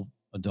functional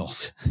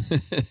adult.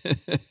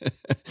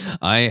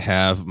 I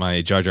have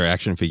my Jar Jar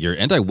action figure,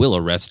 and I will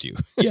arrest you.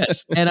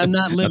 Yes, and I'm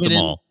not living at the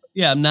mall.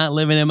 I'm not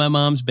living in my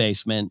mom's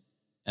basement.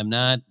 I'm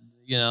not,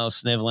 you know,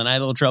 sniveling. I had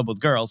a little trouble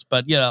with girls,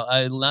 but you know,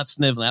 I'm not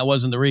sniveling. That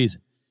wasn't the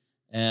reason.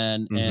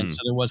 And so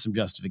there was some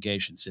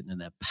justification sitting in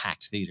that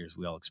packed theater as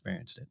we all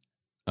experienced it.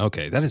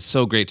 Okay, that is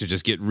so great to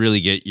just get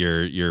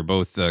your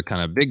both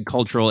kind of big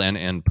cultural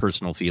and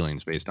personal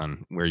feelings based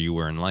on where you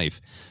were in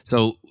life.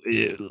 So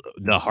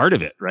the heart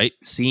of it, right?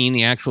 Seeing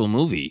the actual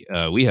movie.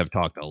 We have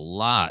talked a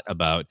lot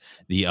about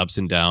the ups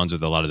and downs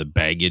of a lot of the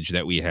baggage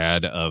that we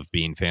had of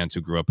being fans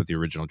who grew up with the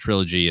original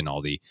trilogy and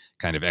all the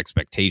kind of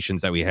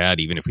expectations that we had,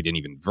 even if we didn't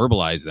even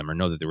verbalize them or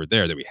know that they were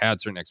there, that we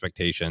had certain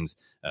expectations,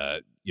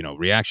 you know,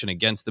 reaction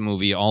against the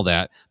movie, all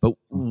that. But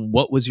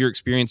what was your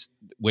experience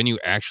when you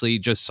actually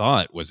just saw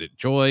it? Was it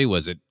joy?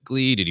 Was it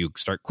glee? Did you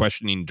start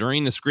questioning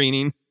during the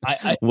screening?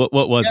 What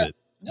was it?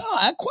 No,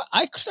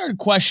 I started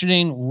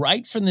questioning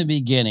right from the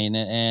beginning,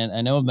 and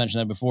I know I've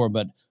mentioned that before,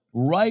 but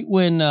right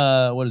when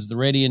the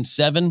Radiant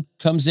 7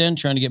 comes in,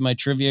 trying to get my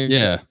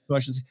trivia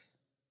questions,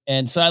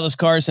 and Silas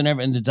Carson,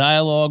 and the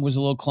dialogue was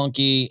a little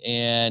clunky,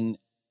 and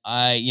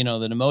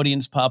the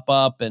Nemodians pop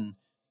up, and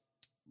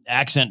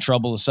accent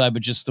trouble aside,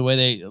 but just the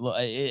way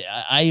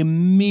I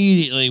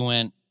immediately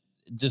went,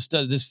 this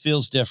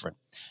feels different.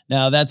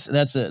 Now that's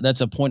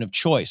a point of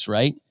choice,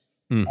 right?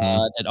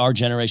 That our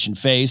generation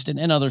faced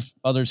and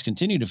others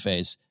continue to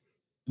face.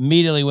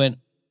 Immediately went,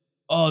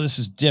 oh, this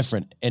is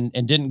different, and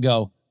didn't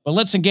go, but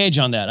let's engage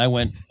on that. I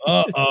went,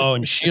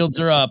 and shields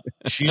are up.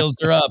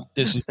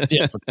 This is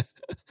different.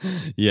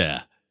 Yeah.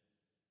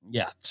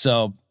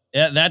 So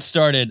that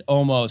started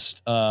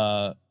almost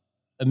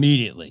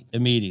immediately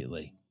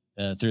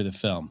through the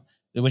film,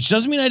 which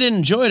doesn't mean I didn't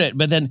enjoy it.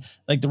 But then,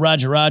 like, the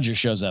Roger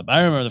shows up.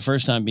 I remember the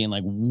first time being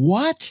like,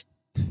 "What?"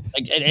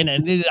 Like, and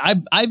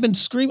I've been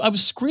screaming. I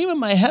was screaming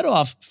my head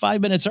off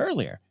 5 minutes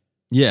earlier.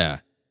 Yeah.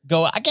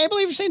 go, I can't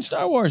believe you're saying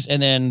Star Wars.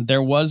 And then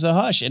there was a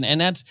hush. And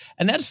that's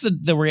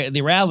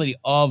the reality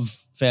of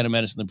Phantom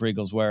Menace and the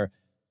prequels, where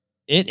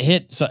it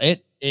hit. So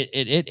it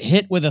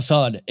hit with a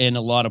thud in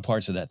a lot of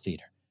parts of that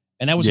theater.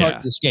 And that was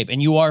hard to escape.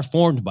 And you are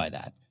formed by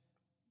that.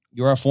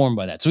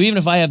 So even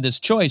if I have this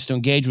choice to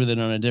engage with it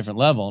on a different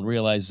level and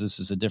realize this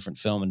is a different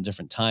film and a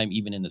different time,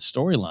 even in the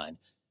storyline,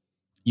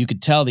 you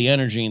could tell the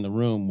energy in the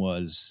room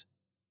was,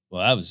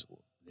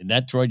 did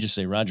that droid just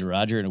say Roger,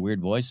 Roger in a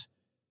weird voice?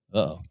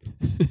 Uh-oh.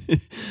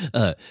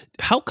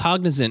 How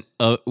cognizant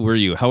were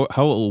you? How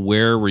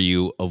aware were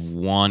you of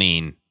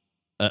wanting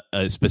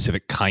a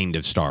specific kind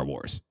of Star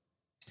Wars?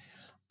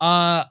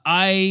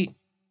 I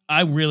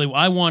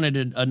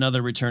wanted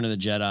another Return of the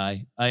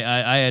Jedi.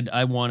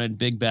 I wanted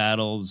big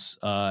battles.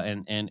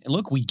 And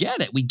look, we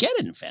get it. We get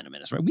it in Phantom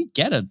Menace, right? We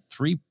get a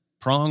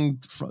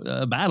 3-pronged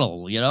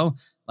battle,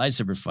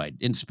 lightsaber fight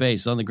in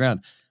space on the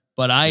ground.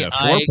 But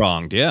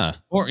 4-pronged, yeah.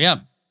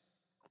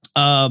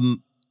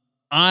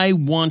 I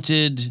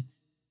wanted,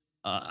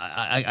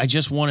 I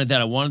just wanted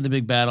that. I wanted the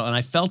big battle, and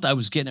I felt I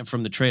was getting it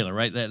from the trailer,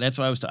 right? That's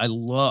why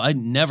I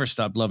never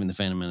stopped loving the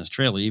Phantom Menace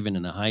trailer, even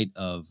in the height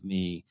of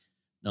me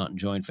not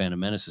enjoying Phantom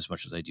Menace as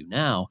much as I do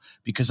now,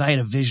 because I had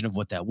a vision of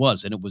what that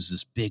was, and it was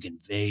this big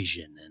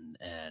invasion,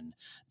 and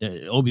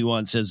the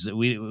Obi-Wan says that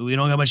we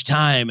don't have much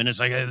time, and it's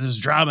like this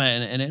drama,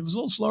 and it was a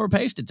little slower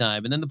paced at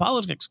time, and then the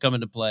politics come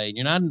into play, and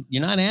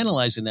you're not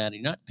analyzing that, and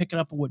you're not picking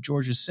up on what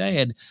George is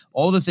saying,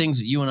 all the things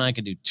that you and I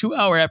can do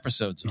 2-hour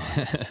episodes on.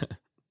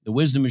 The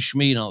wisdom of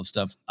Shmi and all that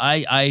stuff.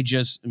 I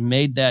just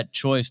made that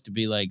choice to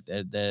be like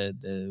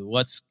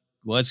the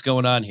what's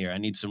going on here? I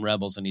need some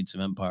rebels. I need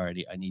some Empire.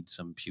 I need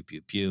some pew,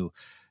 pew, pew,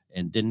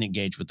 and didn't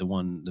engage with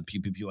the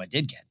pew, pew, pew I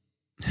did get.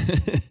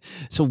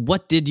 So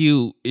what did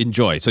you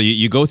enjoy? So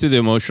you go through the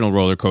emotional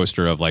roller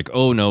coaster of like,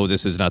 oh no,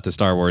 this is not the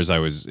Star Wars I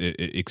was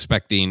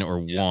expecting or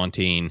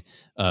wanting.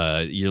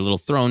 You're a little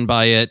thrown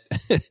by it,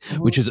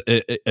 which is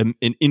an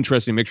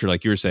interesting mixture,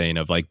 like you were saying,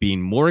 of like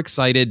being more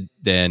excited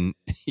than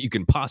you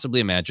can possibly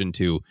imagine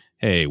to,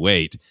 hey,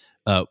 wait.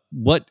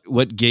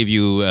 What gave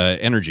you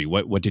energy?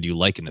 What did you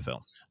like in the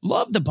film?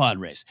 Love the pod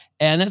race.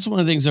 And that's one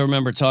of the things I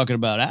remember talking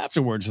about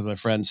afterwards with my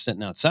friends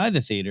sitting outside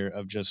the theater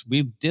of just,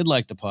 we did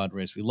like the pod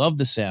race. We loved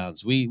the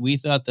sounds. We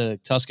thought the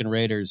Tusken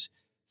Raiders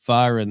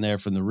firing there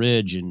from the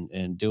ridge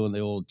and doing the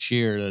old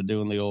cheer,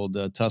 doing the old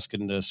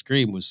Tusken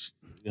scream was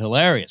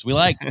hilarious. We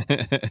liked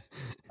it.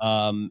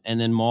 And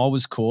then Maul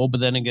was cool. But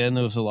then again,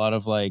 there was a lot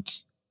of like,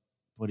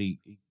 he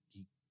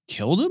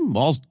killed him?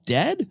 Maul's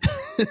dead?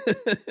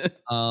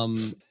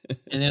 And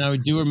then I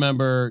do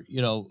remember,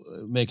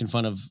 making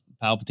fun of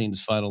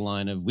Palpatine's final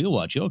line of "We'll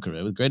watch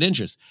Yoker" with great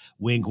interest.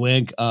 Wink,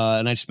 wink.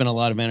 And I spent a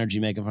lot of energy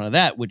making fun of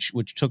that,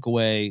 which took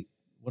away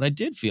what I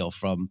did feel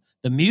from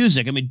the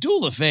music. I mean,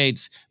 Duel of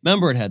Fates.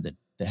 Remember, it had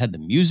the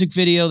music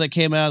video that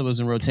came out. It was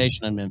in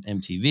rotation on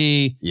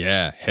MTV.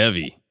 Yeah,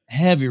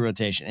 heavy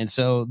rotation. And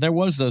so there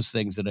was those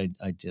things that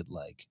I did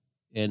like,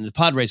 and the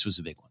pod race was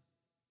a big one.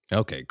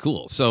 Okay,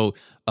 cool. So,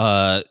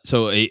 a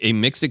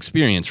mixed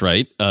experience,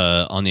 right?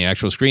 On the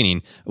actual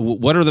screening.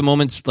 What are the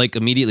moments like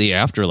immediately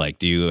after? Like,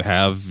 do you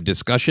have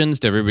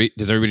discussions? Does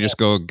everybody just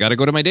go, "Got to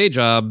go to my day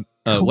job"?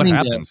 What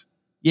happens?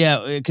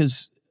 Yeah,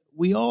 because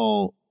we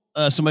all.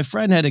 So my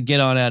friend had to get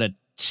on out of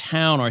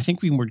town, or I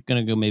think we were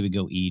going to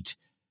go eat.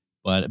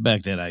 But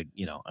back then, I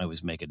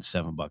was making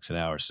 $7 an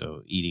hour,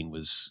 so eating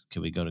was,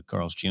 can we go to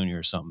Carl's Jr.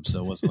 or something?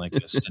 So it wasn't like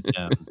a sit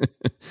down.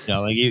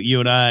 Like you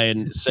and I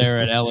and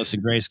Sarah and Ellis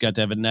and Grace got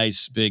to have a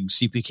nice big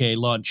CPK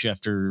lunch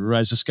after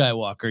Rise of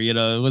Skywalker.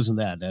 It wasn't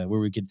that where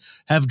we could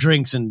have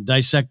drinks and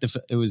dissect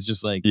it was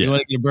just like, you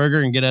want to get a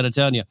burger and get out of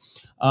town,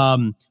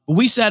 But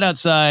we sat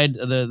outside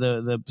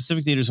the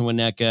Pacific Theaters in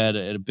Winnetka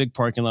at a big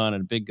parking lot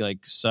and a big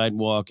like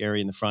sidewalk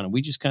area in the front, and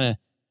we just kind of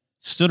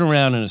stood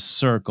around in a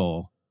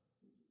circle.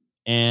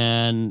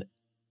 And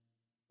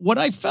what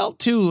I felt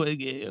too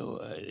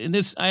in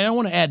this, I don't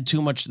want to add too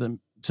much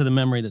to the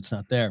memory that's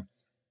not there.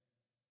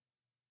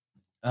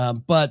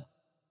 But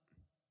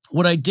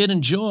what I did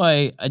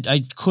enjoy,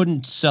 I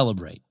couldn't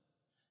celebrate,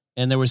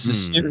 and there was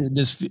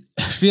this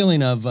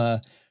feeling of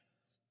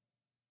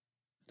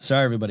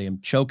sorry, everybody,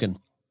 I'm choking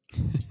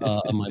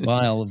on my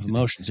vial of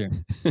emotions here.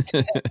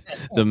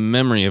 The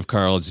memory of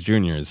Carl's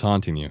Jr. is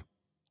haunting you.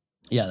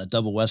 Yeah, that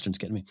double Western's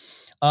getting me.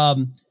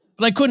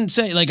 But I couldn't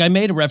say, like, I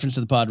made a reference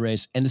to the pod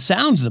race and the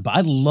sounds of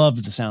I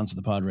loved the sounds of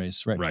the pod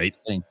race. Right.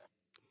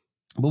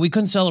 But we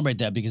couldn't celebrate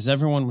that because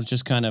everyone was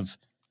just kind of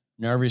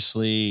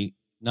nervously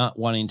not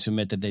wanting to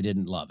admit that they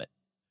didn't love it.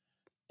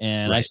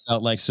 And I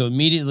felt like, so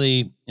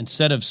immediately,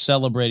 instead of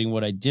celebrating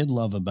what I did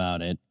love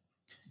about it,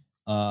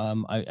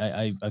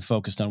 I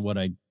focused on what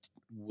I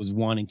was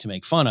wanting to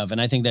make fun of.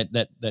 And I think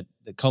that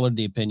colored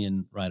the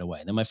opinion right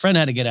away. Then my friend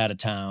had to get out of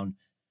town,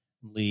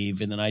 leave,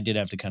 and then I did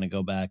have to kind of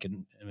go back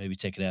and maybe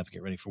take a nap and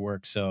get ready for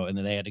work. So, and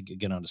then they had to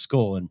get on to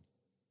school. And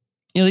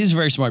these are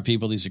very smart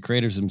people. These are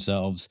creators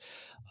themselves.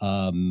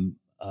 One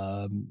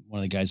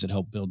of the guys that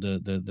helped build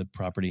the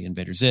property,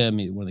 Invader Zim,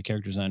 one of the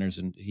character designers,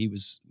 and he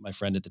was my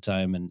friend at the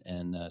time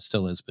and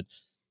still is. But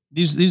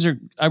these are,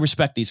 I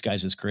respect these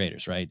guys as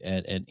creators, right?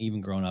 And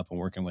even growing up and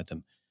working with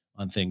them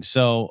on things.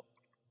 So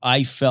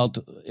I felt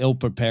ill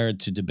prepared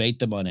to debate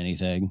them on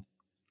anything.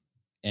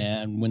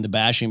 And when the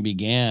bashing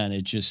began,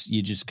 you're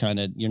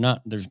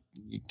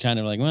kind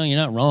of like, well, you're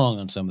not wrong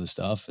on some of the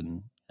stuff.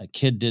 And a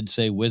kid did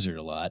say wizard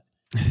a lot.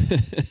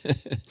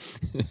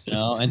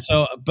 And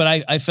so,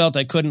 but I felt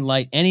I couldn't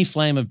light any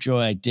flame of joy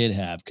I did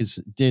have, because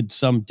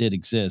some did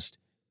exist.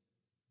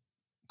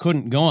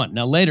 Couldn't go on.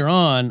 Now, later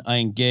on, I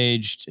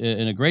engaged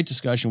in a great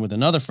discussion with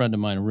another friend of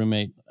mine, a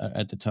roommate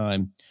at the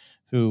time,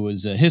 who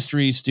was a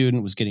history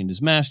student, was getting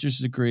his master's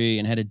degree,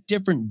 and had a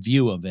different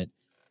view of it,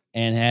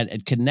 and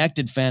had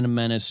connected Phantom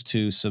Menace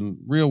to some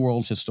real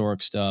world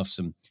historic stuff.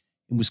 And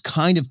was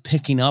kind of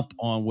picking up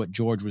on what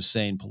George was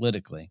saying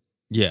politically.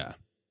 Yeah.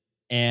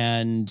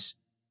 And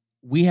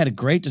we had a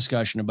great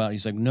discussion about it.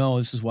 He's like, no,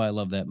 this is why I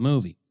love that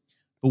movie.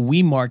 But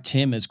we marked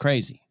him as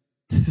crazy.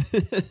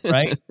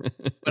 Right.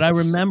 But I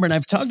remember, and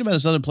I've talked about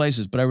this other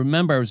places, but I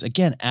remember I was,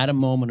 again, at a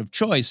moment of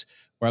choice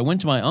where I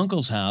went to my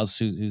uncle's house,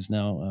 who's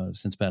now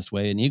since passed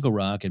away, in Eagle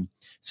Rock, and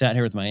sat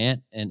here with my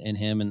aunt and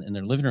him in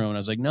their living room. And I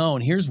was like, no,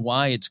 and here's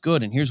why it's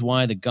good. And here's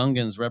why the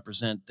Gungans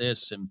represent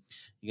this. And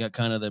you got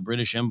kind of the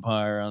British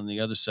Empire on the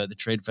other side, the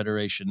Trade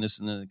Federation, this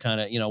and the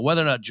kind of,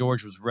 whether or not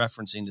George was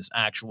referencing these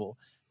actual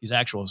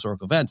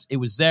historical events, it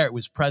was there, it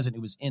was present,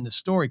 it was in the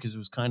story, because it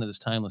was kind of this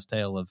timeless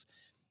tale of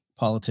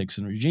politics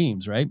and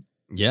regimes, right?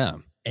 Yeah.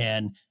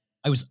 And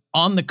I was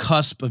on the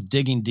cusp of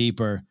digging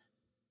deeper,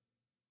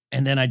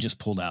 and then I just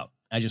pulled out.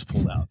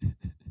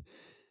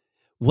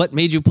 What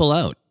made you pull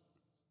out?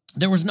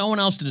 There was no one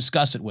else to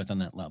discuss it with on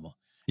that level.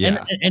 Yeah. And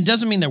it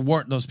doesn't mean there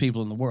weren't those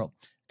people in the world.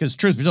 Because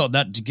truth be told,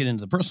 not to get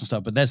into the personal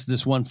stuff, but that's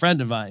this one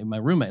friend of mine, my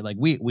roommate, like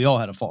we all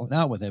had a falling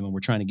out with him, and we're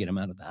trying to get him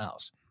out of the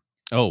house.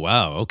 Oh,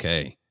 wow.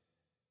 Okay.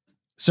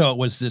 So it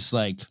was this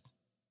like,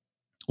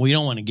 well, you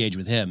don't want to engage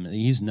with him.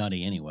 He's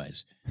nutty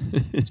anyways.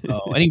 So,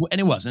 and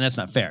it wasn't. That's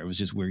not fair. It was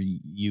just we're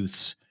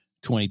youths,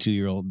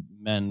 22-year-old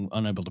men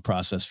unable to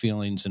process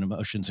feelings and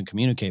emotions and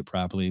communicate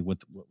properly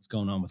with what was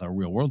going on with our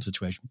real world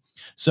situation.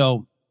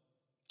 So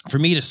for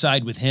me to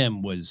side with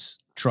him was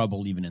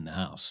trouble even in the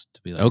house,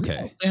 to be like,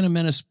 okay, Phantom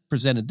Menace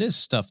presented this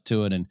stuff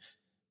to it.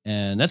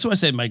 And that's why I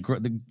said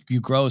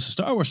you grow as a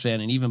Star Wars fan,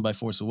 and even by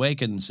Force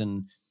Awakens.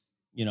 And,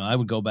 I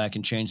would go back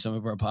and change some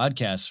of our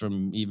podcasts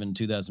from even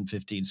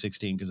 2015,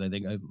 16, because I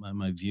think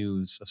my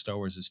views of Star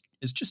Wars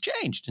is just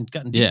changed and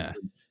gotten deeper. Yeah.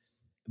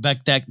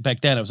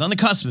 Back then, I was on the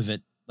cusp of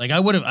it. Like I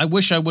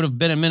wish I would have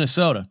been in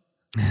Minnesota.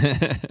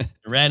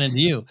 Ran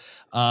into you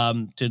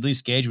to at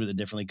least gauge with it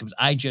differently, because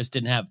I just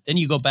didn't have. Then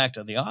you go back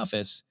to The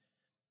Office,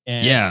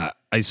 and yeah,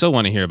 I still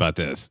want to hear about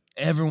this.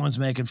 Everyone's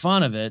making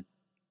fun of it.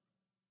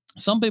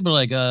 Some people are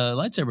like,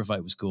 lightsaber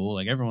fight was cool.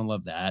 Like everyone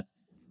loved that.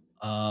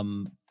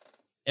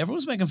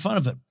 Everyone's making fun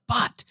of it,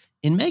 but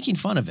in making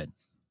fun of it,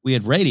 we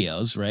had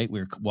radios, right?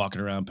 We were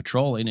walking around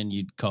patrolling, and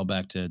you'd call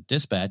back to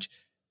dispatch,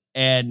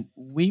 and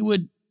we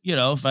would,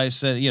 if I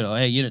said,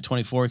 hey, Unit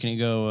 24, can you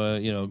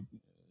go,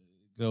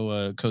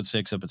 go code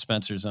 6 up at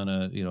Spencer's on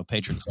a,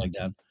 Patriot flag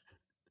down.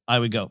 I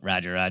would go,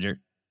 Roger, Roger.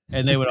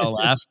 And they would all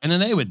laugh, and then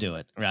they would do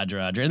it, Roger,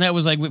 Roger. And that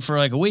was like for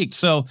like a week.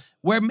 So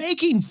we're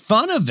making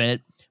fun of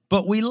it,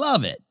 but we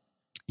love it.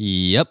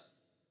 Yep.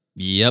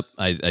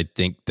 I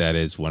think that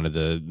is one of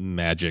the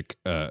magic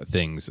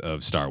things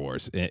of Star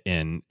Wars.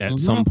 And at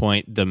some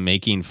point, the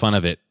making fun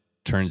of it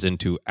turns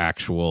into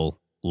actual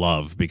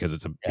love, because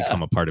it's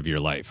become a part of your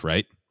life,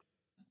 right?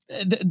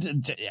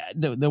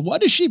 The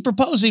what is she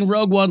proposing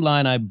Rogue One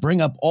line I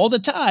bring up all the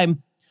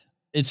time.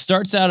 It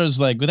starts out as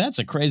like, well, that's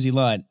a crazy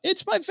line.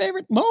 It's my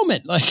favorite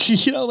moment. Like,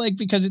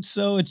 because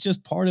it's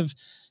just part of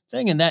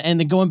thing. And then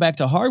going back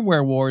to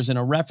Hardware Wars and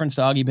a reference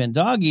to Augie Ben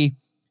Doggy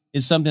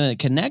is something that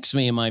connects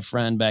me and my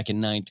friend back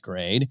in 9th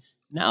grade.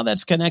 Now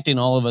that's connecting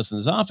all of us in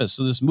this office.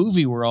 So this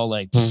movie, we're all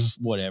like,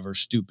 whatever,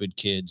 stupid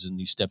kids. And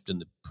he stepped in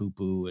the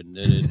poo-poo and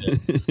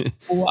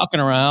we're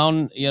walking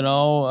around,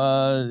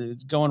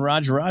 going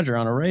Roger, Roger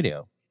on a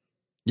radio.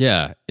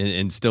 Yeah,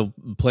 and still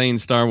playing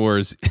Star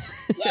Wars.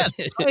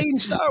 Yes, playing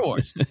Star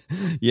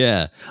Wars.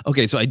 Yeah.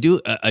 Okay, so I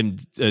do.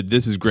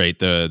 This is great,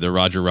 the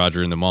Roger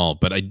Roger in the mall.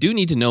 But I do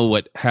need to know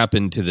what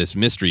happened to this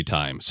mystery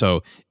time.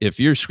 So if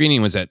your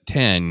screening was at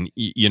 10, and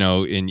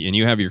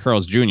you have your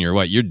Carl's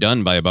Jr., you're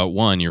done by about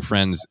 1. Your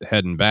friend's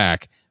heading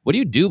back. What do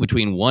you do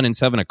between 1 and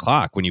 7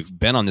 o'clock when you've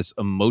been on this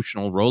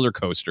emotional roller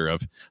coaster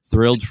of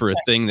thrilled for a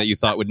thing that you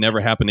thought would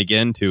never happen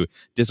again, to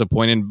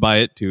disappointed by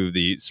it, to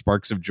the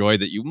sparks of joy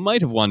that you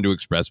might have wanted to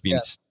express being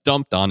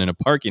stumped on in a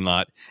parking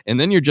lot, and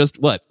then you're just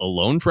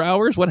alone for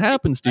hours? What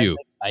happens to you?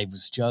 I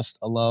was just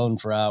alone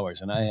for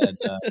hours, and I had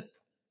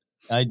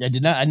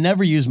I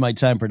never used my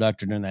time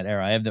productor during that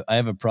era. I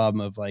have a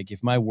problem of like,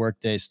 if my work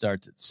day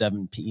starts at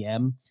 7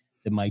 p.m.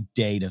 then my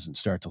day doesn't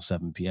start till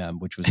 7 p.m.,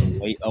 which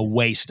was a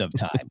waste of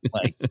time.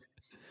 Like,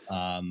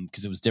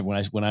 because it was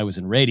different. When I was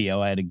in radio,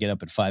 I had to get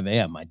up at 5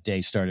 a.m. My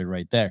day started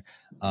right there.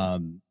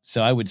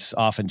 So I would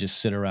often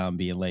just sit around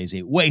being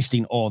lazy,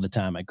 wasting all the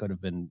time I could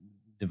have been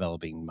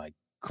developing my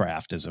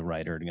craft as a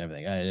writer and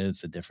everything.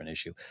 It's a different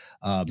issue.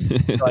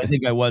 So I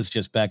think I was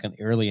just back in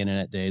the early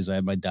internet days. I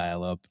had my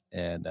dial-up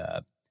and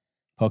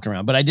poking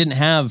around, but I didn't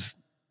have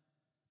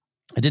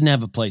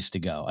a place to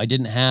go. I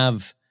didn't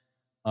have.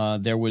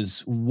 There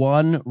was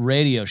one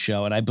radio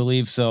show, and I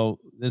believe so.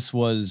 This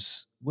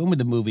was, when would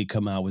the movie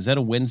come out? Was that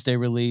a Wednesday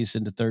release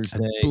into Thursday?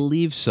 I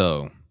believe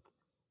so.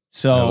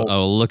 So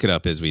I'll look it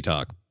up as we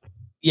talk.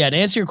 Yeah, to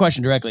answer your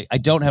question directly, I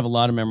don't have a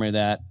lot of memory of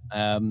that.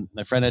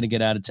 My friend had to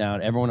get out of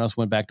town. Everyone else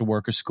went back to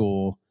work or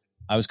school.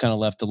 I was kind of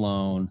left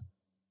alone,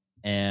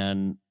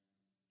 and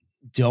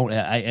don't.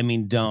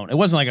 It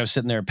wasn't like I was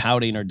sitting there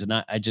pouting or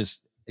denying. I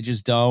just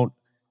don't.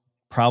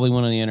 Probably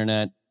went on the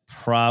internet.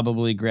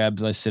 Probably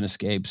grabbed my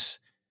Cinescapes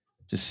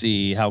to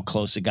see how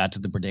close it got to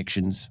the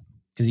predictions,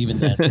 because even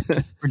then,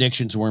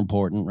 predictions were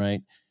important, right?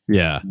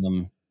 Yeah,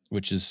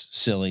 which is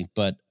silly,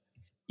 but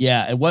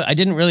yeah, I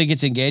didn't really get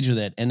to engage with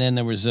it. And then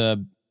there was a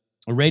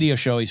radio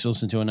show I used to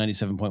listen to on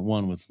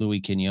 97.1 with Louis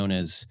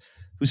Quinones,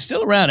 who's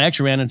still around. I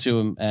actually ran into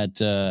him at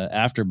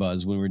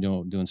AfterBuzz when we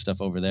were doing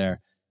stuff over there.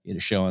 He had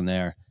a show on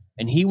there,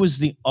 and he was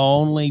the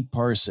only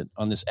person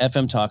on this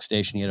FM talk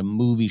station. He had a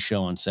movie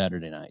show on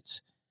Saturday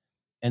nights.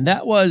 And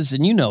that was,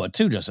 and you know it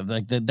too, Joseph,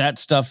 like that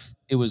stuff,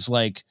 it was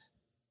like,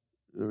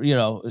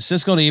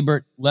 Siskel and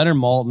Ebert, Leonard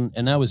Maltin,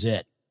 and that was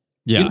it.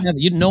 Yeah.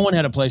 No one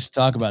had a place to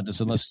talk about this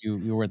unless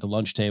you were at the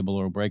lunch table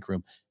or a break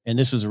room. And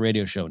this was a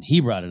radio show, and he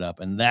brought it up,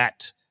 and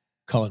that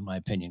colored my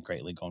opinion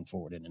greatly going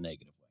forward in a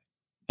negative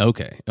way.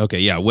 Okay.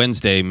 Yeah.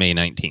 Wednesday, May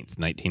 19th,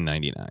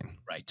 1999.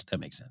 Right. That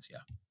makes sense.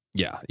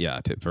 Yeah.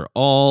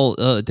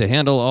 To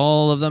handle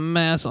all of the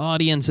mass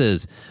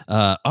audiences.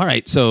 All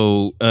right.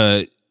 So,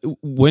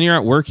 when you're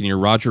at work and you're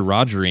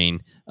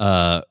Rogering,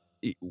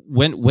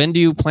 when do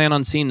you plan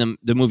on seeing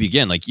the movie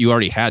again? Like, you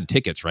already had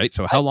tickets, right?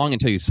 So how long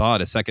until you saw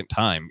it a second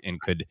time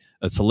and could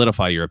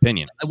solidify your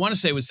opinion? I want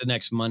to say it was the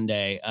next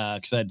Monday,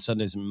 because I had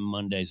Sundays and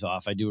Mondays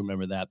off. I do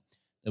remember that.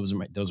 Those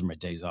are my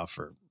days off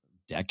for a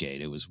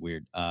decade. It was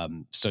weird.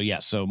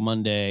 So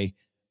Monday,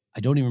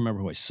 I don't even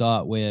remember who I saw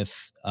it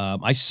with.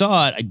 I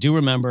saw it. I do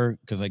remember,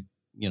 because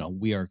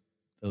we are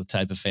the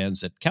type of fans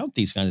that count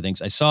these kind of things.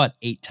 I saw it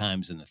 8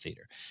 times in the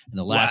theater. And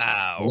the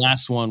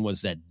last one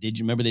was that, did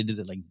you remember they did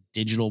that like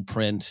digital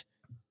print?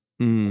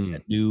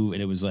 And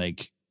it was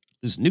like,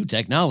 this new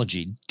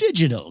technology,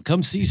 digital,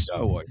 come see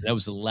Star Wars. That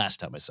was the last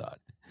time I saw it.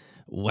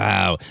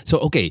 Wow. So,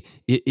 okay,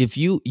 if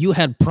you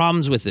had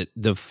problems with it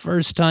the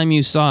first time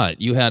you saw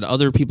it, you had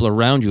other people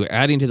around you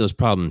adding to those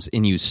problems,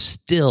 and you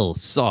still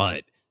saw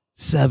it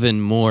 7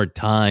 more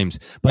times.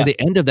 By the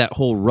end of that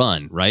whole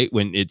run, right?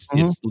 When it's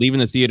leaving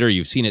the theater,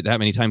 you've seen it that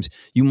many times,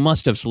 you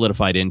must have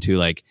solidified into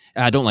like,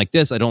 I don't like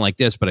this,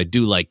 but I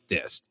do like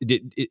this.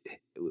 Did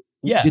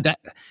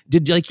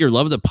like your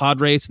love of the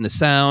pod race and the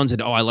sounds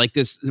and, I like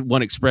this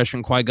one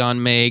expression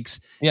Qui-Gon makes.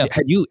 Yeah.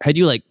 Had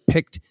you like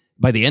picked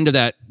by the end of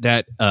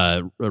that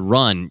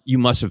run, you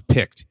must have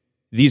picked,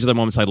 these are the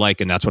moments I like,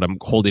 and that's what I'm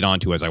holding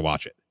on to as I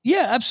watch it.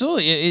 Yeah,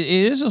 absolutely.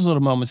 It is those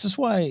little moments. That's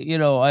why,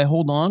 I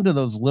hold on to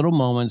those little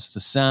moments, the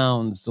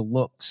sounds, the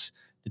looks,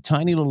 the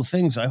tiny little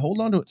things. I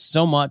hold on to it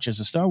so much as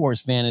a Star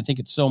Wars fan. I think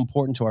it's so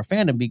important to our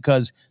fandom,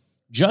 because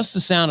just the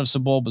sound of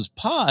Sebulba's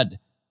pod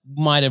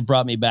might have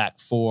brought me back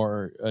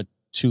for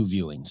 2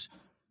 viewings,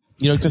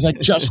 because I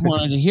just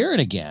wanted to hear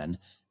it again.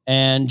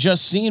 And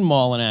just seeing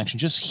Maul in action,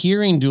 just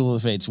hearing Duel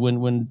of the Fates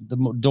when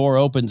the door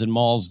opens and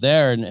Maul's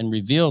there and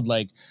revealed,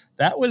 like,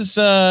 that was,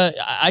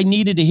 I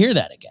needed to hear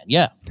that again.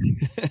 Yeah.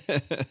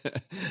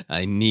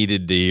 I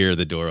needed to hear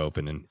the door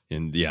open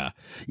and yeah.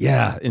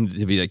 And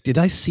to be like, did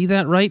I see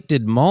that right?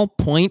 Did Maul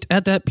point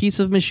at that piece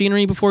of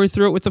machinery before he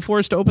threw it with the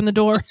Force to open the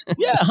door?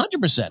 Yeah,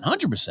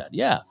 100%.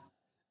 Yeah.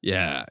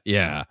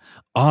 Yeah.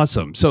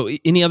 Awesome. So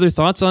any other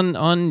thoughts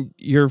on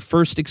your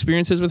first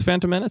experiences with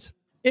Phantom Menace?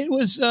 It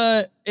was,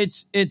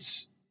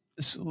 it's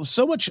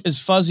so much is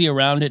fuzzy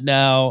around it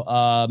now.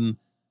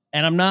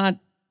 And I'm not,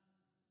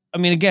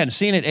 again,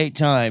 seeing it 8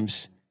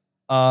 times,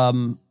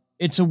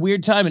 it's a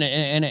weird time, and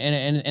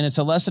it's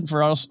a lesson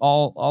for us,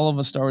 all of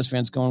us Star Wars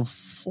fans going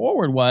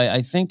forward. Why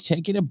I think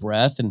taking a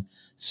breath and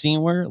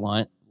seeing where it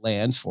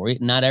lands for you.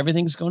 Not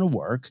everything's going to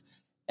work.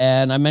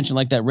 And I mentioned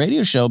like that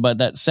radio show, but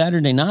that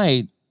Saturday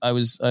night, I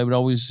would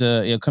always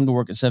come to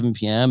work at 7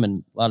 p.m.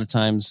 and a lot of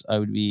times I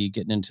would be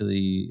getting into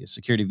the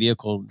security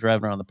vehicle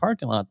driving around the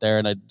parking lot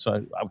there,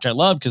 which I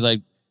love because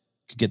I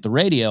could get the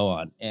radio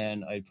on,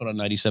 and I put on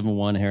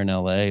 97.1 here in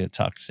LA, a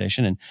talk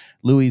station, and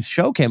Louis'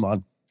 show came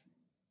on,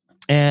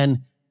 and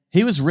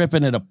he was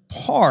ripping it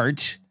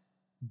apart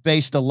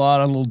based a lot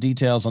on little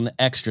details on the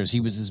extras. He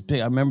was this big.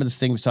 I remember this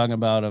thing he was talking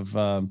about of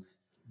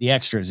the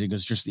extras. He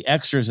goes, just the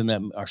extras in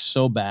them are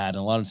so bad,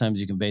 and a lot of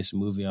times you can base a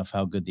movie off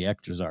how good the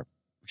extras are,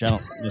 which I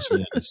don't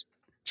necessarily think is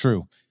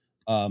true.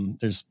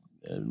 There's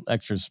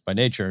extras by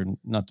nature,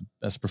 not the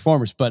best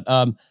performers, but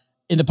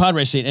in the pod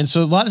race scene. And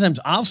so a lot of times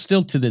I'll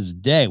still to this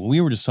day, when we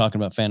were just talking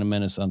about Phantom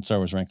Menace on Star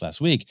Wars Ranked last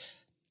week,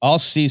 I'll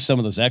see some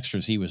of those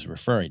extras he was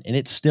referring, and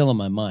it's still in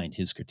my mind,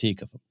 his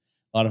critique of them.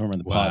 A lot of them are in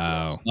the pod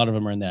Wow. race. A lot of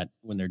them are in that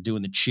when they're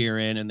doing the cheer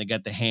in and they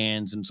got the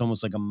hands, and it's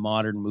almost like a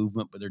modern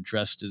movement, but they're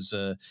dressed as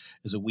a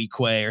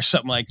Weequay or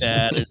something like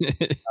that.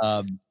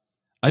 And,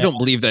 I don't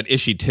believe that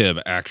Ishii Tib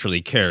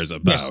actually cares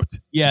about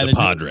the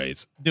pod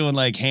race. Doing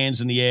like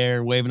hands in the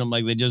air, waving them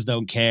like they just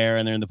don't care,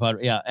 and they're in the pod.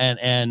 Yeah, I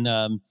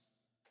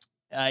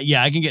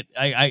can get.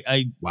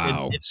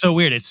 Wow, it's so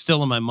weird. It's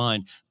still in my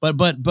mind, but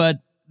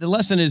the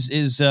lesson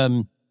is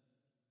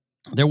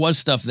there was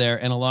stuff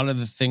there, and a lot of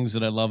the things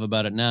that I love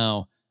about it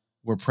now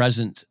were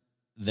present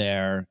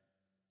there.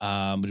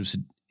 But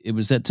it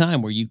was that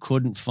time where you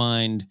couldn't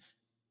find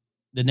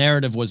the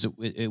narrative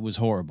it was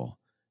horrible.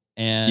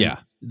 And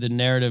the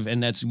narrative,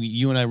 and that's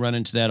you and I run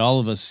into that.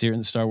 All of us here in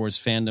the Star Wars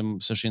fandom,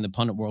 especially in the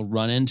pundit world,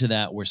 run into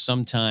that where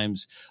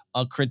sometimes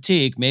a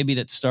critique, maybe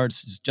that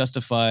starts as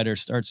justified or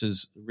starts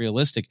as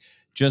realistic,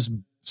 just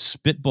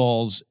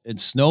spitballs and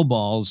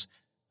snowballs,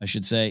 I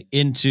should say,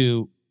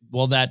 into,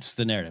 well, that's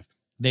the narrative.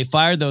 They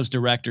fired those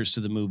directors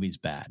to the movies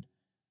bad.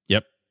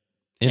 Yep.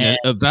 And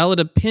a valid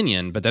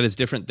opinion, but that is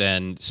different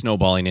than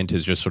snowballing into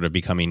just sort of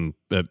becoming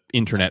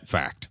internet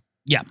fact.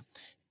 Yeah.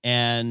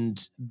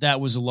 And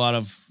that was a lot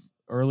of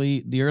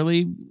the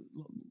early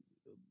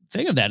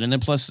thing of that. And then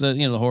plus the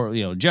horror,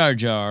 Jar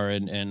Jar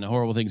and the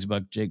horrible things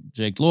about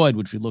Jake Lloyd,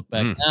 which we look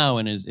back now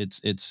and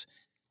it's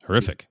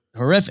horrific.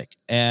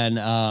 And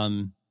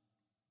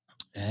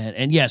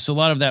yes, a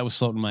lot of that was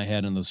floating in my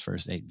head in those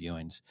first 8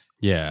 viewings.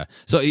 Yeah.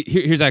 So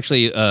here's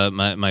actually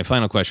my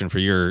final question for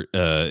your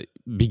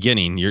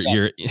beginning.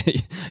 Your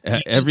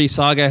every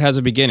saga has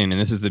a beginning, and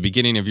this is the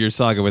beginning of your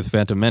saga with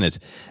Phantom Menace.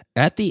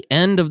 At the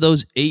end of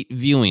those 8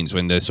 viewings,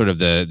 when the sort of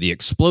the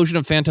explosion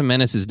of Phantom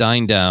Menace is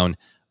dying down,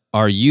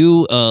 are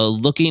you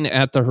looking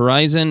at the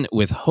horizon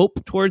with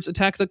hope towards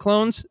Attack of the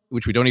Clones,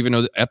 which we don't even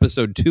know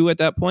episode 2 at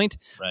that point,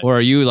 or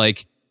are you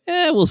like,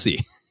 we'll see?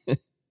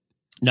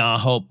 No,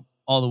 hope.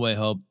 All the way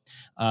hope.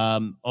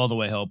 All the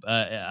way hope.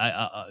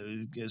 I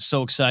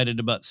so excited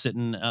about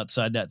sitting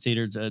outside that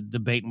theater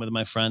debating with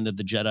my friend that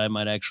the Jedi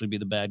might actually be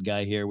the bad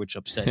guy here, which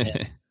upset him,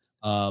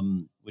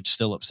 which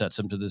still upsets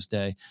him to this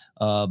day.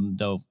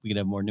 Though we could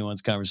have more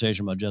nuanced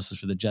conversation about justice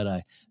for the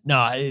Jedi.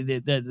 No,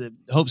 the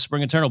hope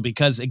spring eternal,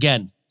 because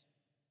again,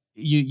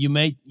 you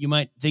might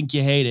think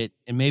you hate it,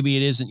 and maybe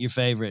it isn't your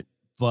favorite,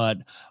 but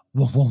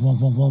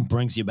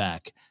brings you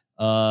back.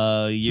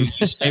 You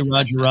say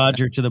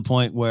Roger to the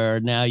point where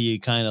now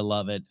you kind of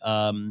love it.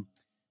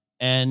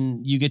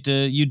 And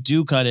you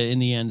do kind of in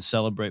the end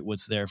celebrate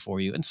what's there for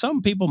you. And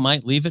some people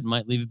might leave it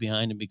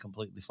behind and be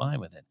completely fine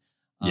with it.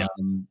 Yeah.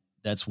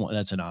 That's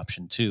an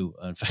option too.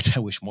 In fact,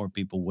 I wish more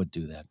people would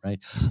do that. Right.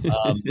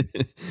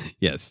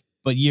 Yes.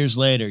 But years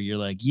later, you're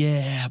like,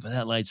 yeah, but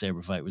that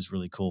lightsaber fight was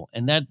really cool.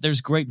 And that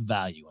there's great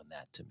value in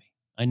that to me.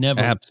 I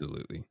never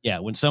absolutely. Yeah,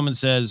 when someone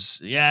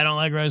says, "Yeah, I don't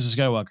like Rise of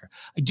Skywalker,"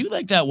 I do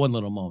like that one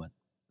little moment.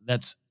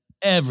 That's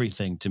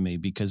everything to me,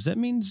 because that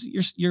means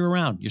you're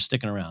around, you're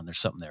sticking around. There's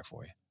something there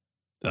for you.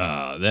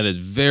 That is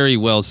very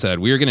well said.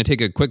 We are going to take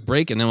a quick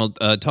break, and then we'll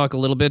talk a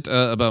little bit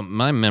about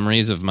my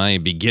memories of my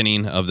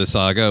beginning of the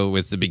saga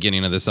with the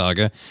beginning of the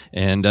saga,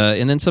 and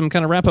then some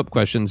kind of wrap up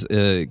questions.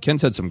 Ken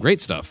said some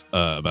great stuff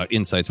about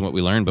insights and what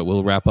we learned, but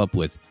we'll wrap up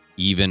with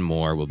even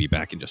more. We'll be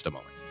back in just a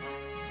moment.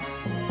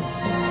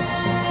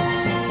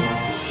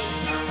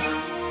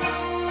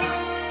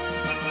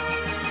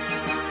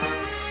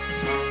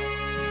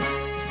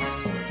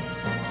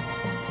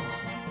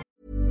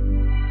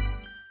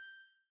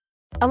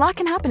 A lot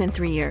can happen in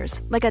 3 years,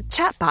 like a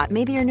chatbot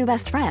may be your new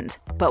best friend.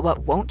 But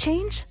what won't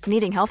change?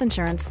 Needing health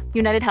insurance.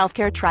 United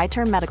Healthcare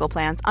Tri-Term Medical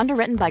Plans,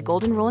 underwritten by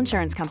Golden Rule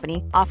Insurance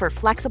Company, offer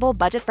flexible,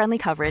 budget-friendly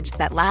coverage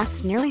that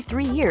lasts nearly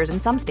 3 years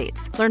in some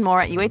states. Learn more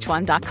at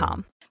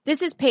UH1.com.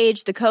 This is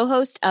Paige, the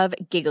co-host of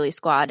Giggly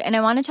Squad, and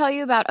I want to tell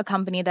you about a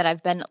company that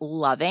I've been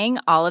loving,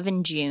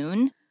 Olive &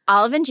 June.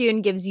 Olive &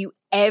 June gives you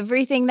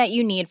everything that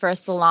you need for a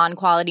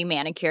salon-quality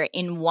manicure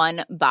in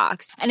one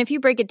box. And if you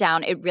break it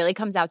down, it really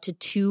comes out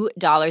to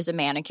 $2 a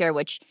manicure,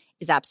 which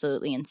is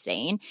absolutely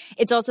insane.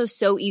 It's also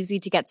so easy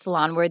to get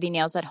salon-worthy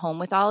nails at home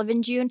with Olive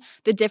 & June.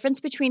 The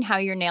difference between how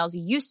your nails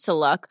used to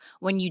look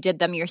when you did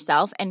them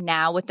yourself and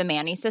now with the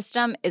Mani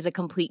system is a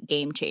complete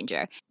game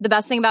changer. The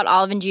best thing about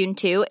Olive & June,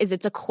 too, is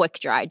it's a quick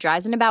dry.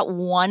 Dries in about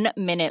 1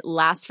 minute,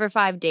 lasts for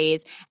 5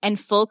 days, and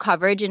full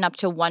coverage in up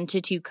to 1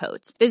 to 2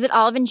 coats. Visit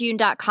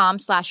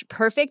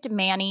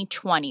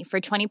oliveandjune.com/perfectmani20 for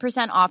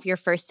 20% off your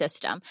first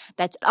system.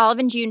 That's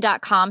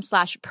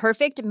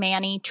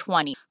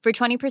oliveandjune.com/perfectmani20 for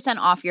 20%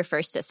 off your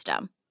first system.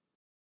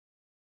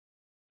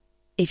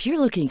 If you're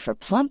looking for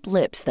plump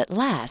lips that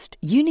last,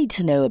 you need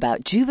to know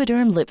about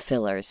Juvederm lip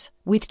fillers.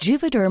 With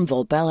Juvederm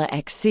Volbella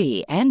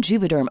XC and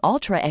Juvederm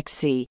Ultra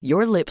XC,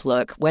 your lip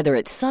look, whether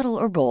it's subtle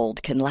or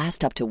bold, can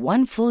last up to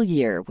 1 full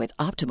year with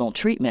optimal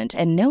treatment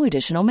and no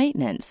additional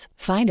maintenance.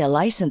 Find a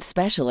licensed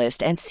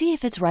specialist and see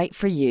if it's right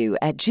for you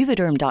at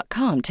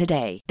Juvederm.com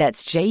today.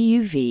 That's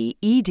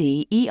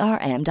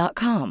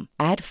JUVEDERM.com.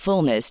 Add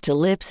fullness to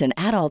lips in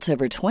adults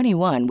over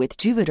 21 with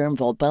Juvederm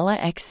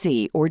Volbella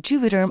XC or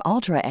Juvederm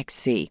Ultra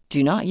XC.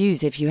 Do not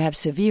use if you have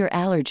severe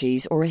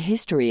allergies or a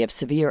history of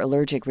severe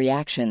allergic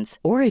reactions,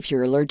 or if if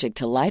you're allergic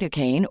to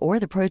lidocaine or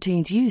the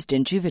proteins used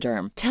in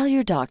Juvederm. Tell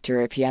your doctor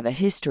if you have a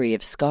history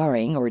of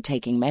scarring or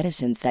taking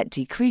medicines that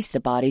decrease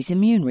the body's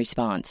immune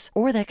response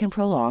or that can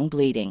prolong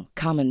bleeding.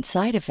 Common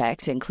side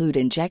effects include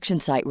injection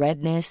site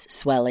redness,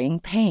 swelling,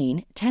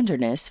 pain,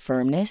 tenderness,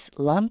 firmness,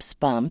 lumps,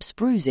 bumps,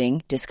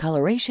 bruising,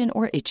 discoloration,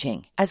 or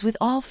itching. As with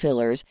all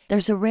fillers,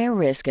 there's a rare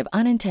risk of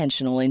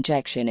unintentional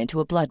injection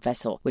into a blood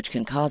vessel, which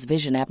can cause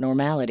vision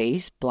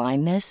abnormalities,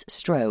 blindness,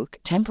 stroke,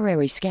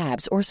 temporary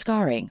scabs, or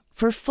scarring.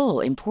 For full,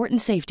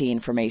 important safety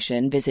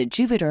information, visit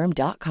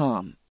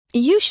Juvederm.com.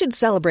 You should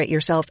celebrate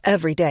yourself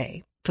every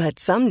day, but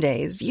some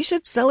days you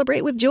should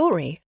celebrate with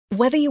jewelry.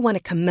 Whether you want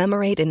to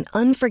commemorate an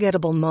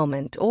unforgettable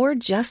moment or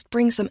just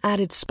bring some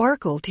added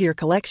sparkle to your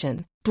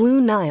collection, Blue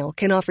Nile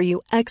can offer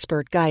you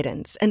expert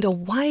guidance and a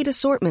wide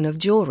assortment of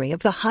jewelry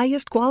of the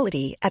highest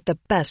quality at the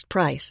best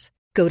price.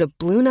 Go to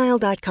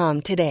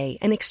BlueNile.com today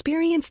and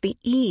experience the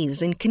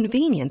ease and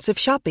convenience of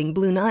shopping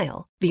Blue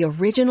Nile, the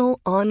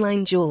original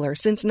online jeweler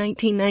since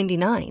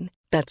 1999.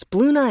 That's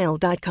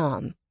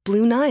BlueNile.com.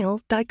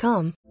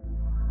 BlueNile.com.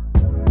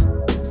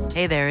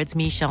 Hey there, it's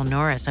Michelle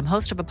Norris. I'm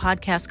host of a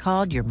podcast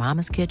called Your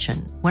Mama's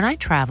Kitchen. When I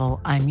travel,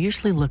 I'm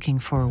usually looking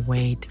for a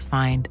way to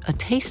find a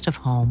taste of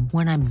home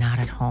when I'm not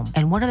at home.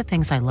 And one of the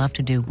things I love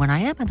to do when I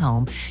am at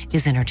home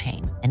is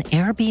entertain. And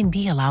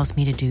Airbnb allows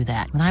me to do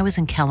that. When I was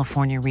in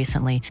California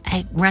recently,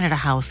 I rented a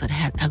house that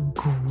had a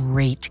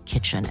great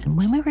kitchen. And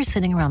when we were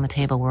sitting around the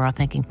table, we were all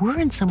thinking, we're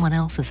in someone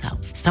else's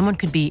house. Someone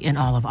could be in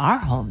all of our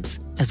homes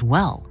as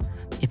well.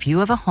 If you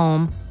have a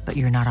home, but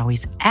you're not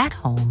always at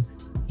home,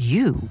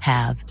 you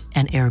have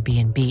an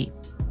Airbnb.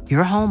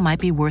 Your home might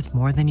be worth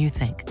more than you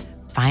think.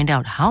 Find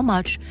out how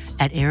much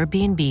at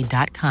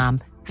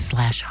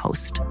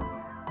airbnb.com/host.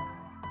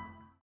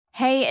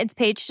 Hey, it's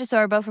Paige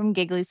DeSorbo from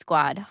Giggly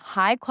Squad.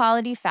 High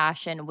quality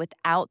fashion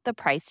without the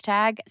price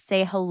tag.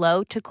 Say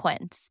hello to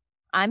Quince.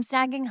 I'm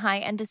snagging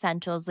high-end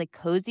essentials like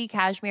cozy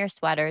cashmere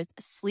sweaters,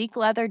 sleek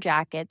leather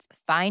jackets,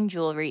 fine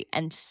jewelry,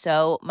 and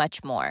so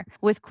much more.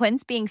 With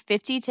Quince being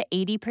 50 to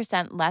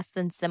 80% less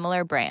than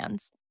similar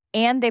brands.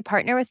 And they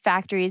partner with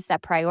factories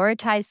that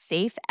prioritize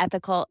safe,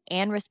 ethical,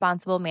 and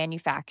responsible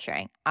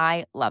manufacturing.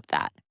 I love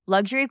that.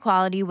 Luxury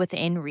quality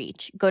within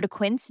reach. Go to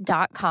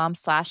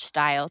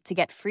quince.com/style to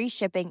get free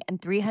shipping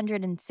and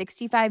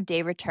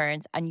 365-day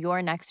returns on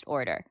your next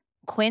order.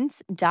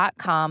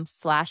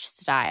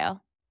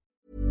 Quince.com/style.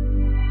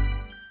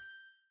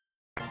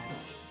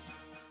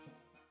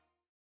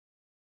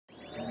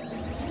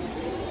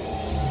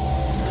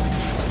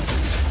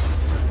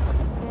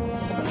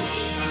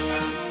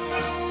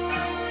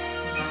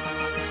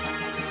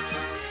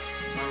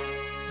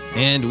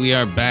 And we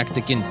are back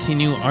to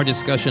continue our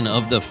discussion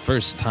of the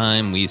first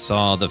time we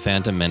saw The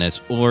Phantom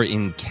Menace, or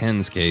in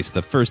Ken's case,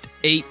 the first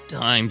 8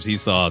 times he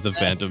saw The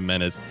Phantom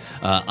Menace.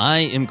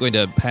 I am going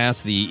to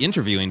pass the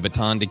interviewing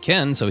baton to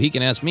Ken so he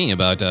can ask me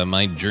about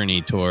my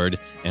journey toward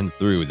and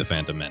through The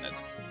Phantom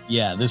Menace.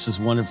 Yeah, this is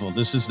wonderful.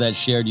 This is that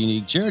shared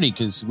unique journey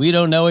because we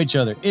don't know each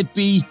other. It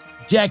be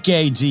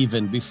decades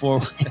even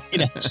before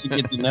we actually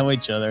get to know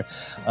each other.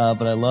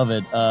 But I love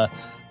it.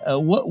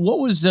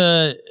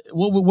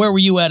 Where were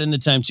you at in the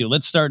time too?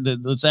 Let's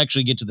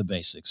actually get to the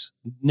basics.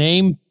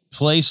 Name,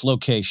 place,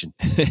 location.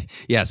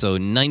 Yeah. So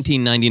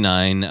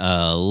 1999,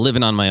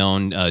 living on my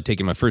own,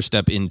 taking my first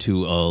step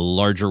into a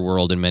larger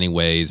world in many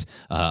ways.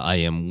 I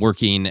am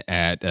working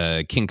at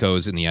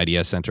Kinko's in the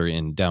IDS Center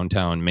in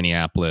downtown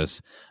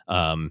Minneapolis.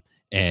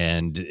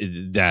 And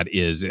that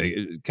is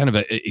kind of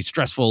a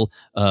stressful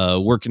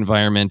work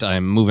environment.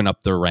 I'm moving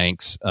up the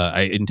ranks.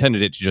 I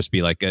intended it to just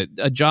be like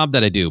a job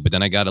that I do, but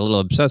then I got a little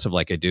obsessive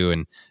like I do.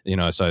 And,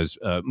 so I was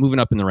moving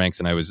up in the ranks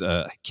and I was,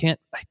 I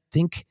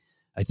think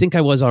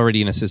I was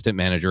already an assistant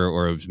manager,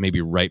 or it was maybe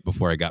right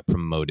before I got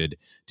promoted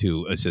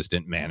to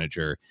assistant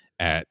manager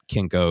at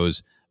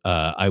Kinko's.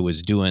 I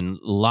was doing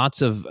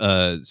lots of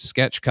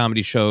sketch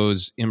comedy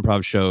shows,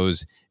 improv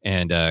shows,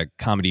 and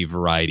comedy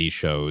variety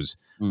shows.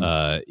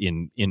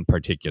 In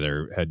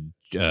particular, had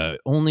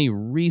only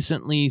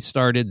recently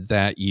started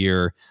that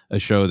year a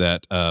show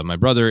that my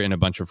brother and a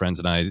bunch of friends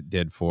and I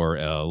did for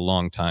a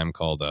long time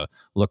called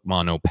Look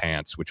Mono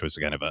Pants, which was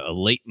kind of a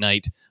late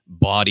night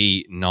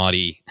body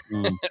naughty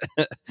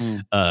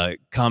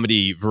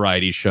comedy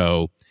variety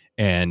show.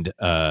 And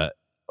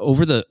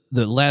over the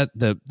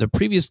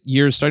previous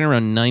years, starting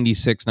around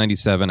 96,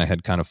 97, I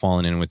had kind of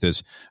fallen in with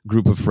this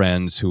group of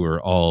friends who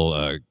were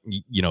all,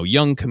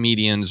 young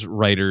comedians,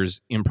 writers,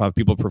 improv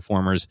people,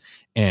 performers,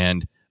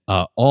 and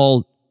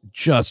all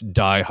just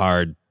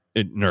diehard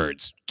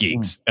nerds,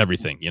 geeks,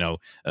 everything,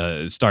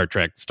 Star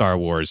Trek, Star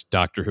Wars,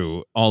 Doctor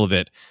Who, all of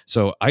it.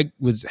 So I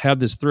have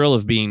this thrill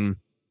of being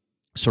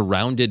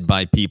surrounded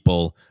by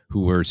people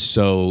who were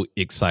so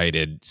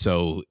excited,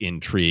 so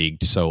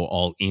intrigued, so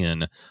all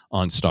in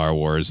on Star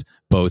Wars,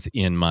 both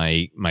in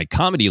my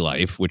comedy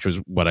life, which was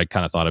what I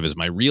kind of thought of as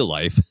my real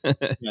life,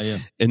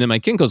 and then my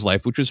Kinko's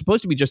life, which was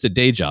supposed to be just a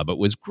day job, but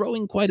was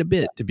growing quite a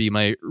bit to be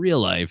my real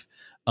life.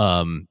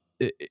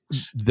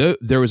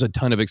 There was a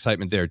ton of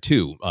excitement there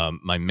too.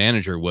 My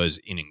manager was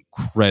an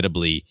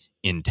incredibly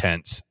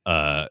intense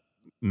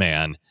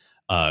man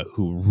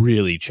who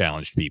really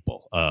challenged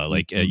people.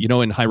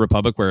 In High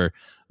Republic where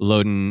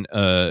Loden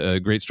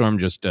Greatstorm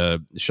just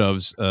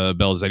shoves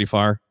Bel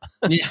Zettifar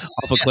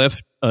off a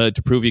cliff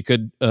to prove he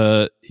could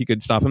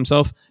stop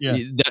himself. Yeah.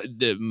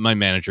 My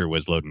manager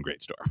was Loden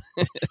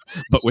Greatstorm,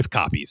 but with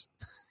copies.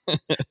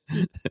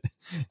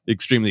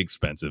 Extremely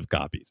expensive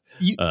copies.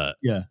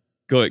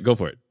 Go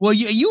for it. Well,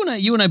 you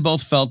and I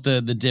both felt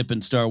the dip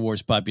in Star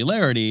Wars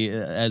popularity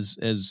as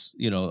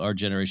our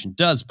generation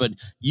does, but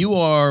you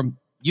are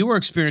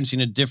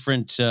experiencing a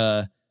different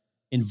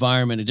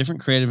environment, a different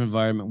creative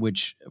environment,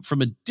 which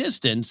from a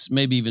distance,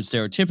 maybe even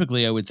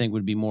stereotypically, I would think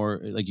would be more,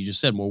 like you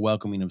just said, more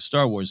welcoming of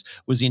Star Wars.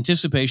 Was the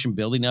anticipation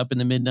building up in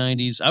the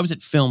mid-90s? I was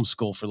at film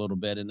school for a little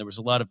bit, and there was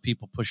a lot of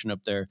people pushing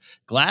up their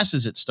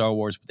glasses at Star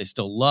Wars, but they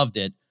still loved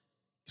it.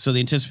 So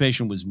the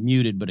anticipation was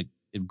muted, but it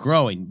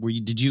growing.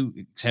 Did you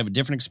have a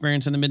different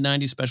experience in the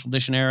mid-90s special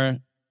edition era,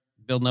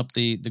 building up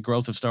the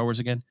growth of Star Wars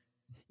again?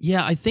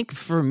 Yeah, I think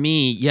for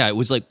me, it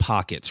was like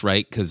pockets,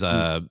 right? Because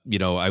I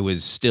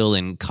was still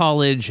in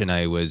college, and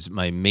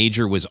my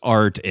major was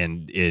art,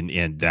 and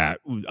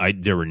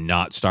there were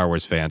not Star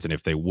Wars fans, and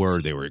if they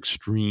were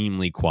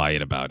extremely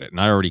quiet about it.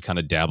 And I already kind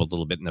of dabbled a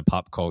little bit in the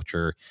pop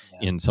culture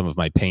in some of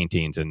my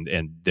paintings, and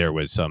there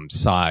was some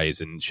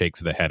sighs and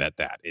shakes of the head at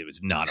that. It was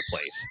not a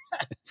place.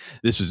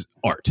 This was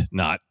art,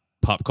 not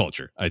pop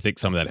culture. I think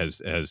some of that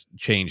has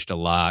changed a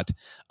lot.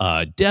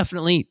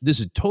 Definitely, this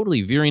is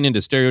totally veering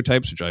into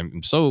stereotypes, which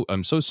I'm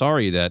so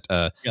sorry that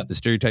the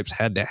stereotypes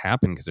had to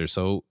happen because they're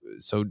so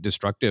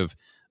destructive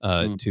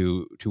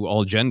to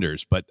all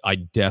genders. But I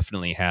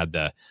definitely had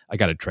I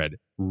got to tread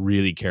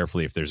really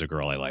carefully if there's a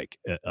girl I like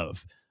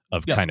of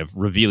kind of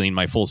revealing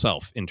my full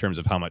self in terms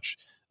of how much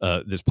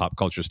this pop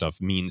culture stuff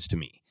means to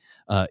me.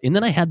 And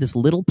then I had this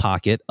little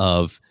pocket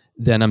of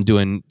then I'm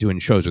doing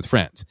shows with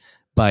friends.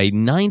 By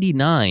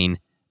 99,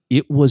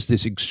 it was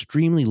this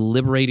extremely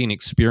liberating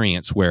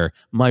experience where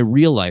my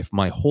real life,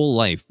 my whole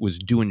life was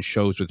doing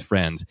shows with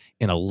friends,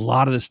 and a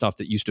lot of the stuff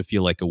that used to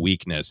feel like a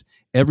weakness,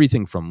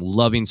 everything from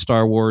loving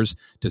Star Wars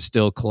to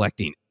still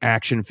collecting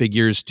action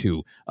figures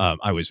to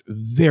I was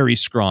very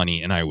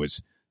scrawny, and I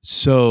was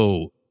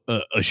so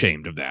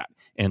ashamed of that.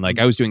 And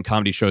I was doing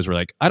comedy shows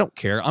where I don't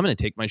care. I'm going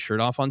to take my shirt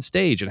off on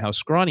stage, and how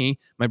scrawny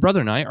my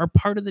brother and I are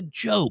part of the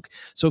joke.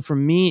 So for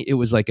me, it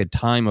was like a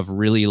time of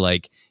really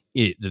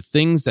the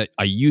things that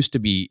I used to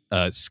be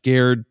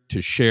scared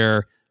to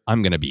share,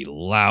 I'm going to be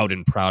loud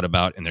and proud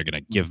about, and they're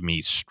going to give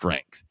me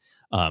strength.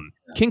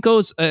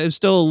 Kinko's is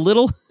still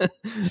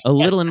a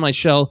little in my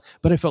shell,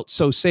 but I felt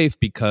so safe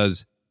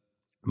because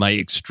my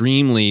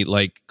extremely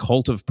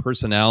cult of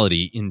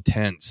personality,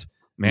 intense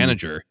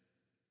manager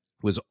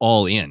was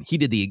all in. He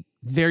did the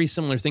very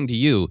similar thing to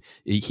you.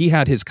 He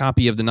had his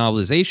copy of the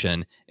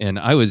novelization, and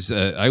I was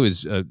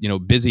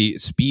busy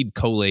speed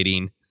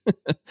collating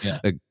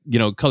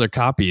color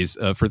copies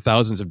for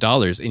thousands of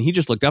dollars, and he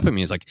just looked up at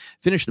me and was like,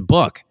 finish the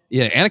book.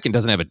 Anakin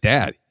doesn't have a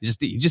dad.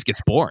 He just gets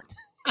born.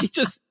 he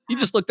just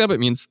looked up at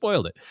me and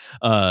spoiled it.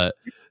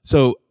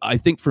 So I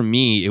think for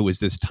me, it was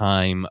this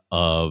time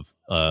of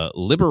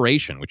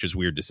liberation, which is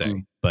weird to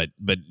say, but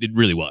it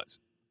really was.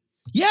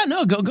 Yeah,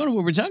 no, go to what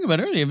we were talking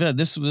about earlier.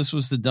 This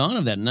was the dawn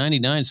of that.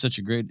 99 is such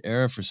a great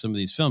era for some of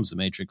these films. The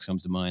Matrix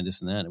comes to mind,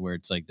 this and that, where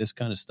it's this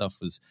kind of stuff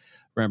was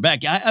running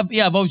back.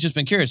 I've always just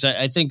been curious.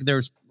 I think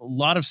there's a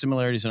lot of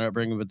similarities in our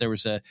upbringing, but there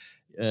was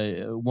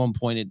one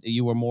point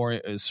you were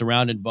more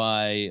surrounded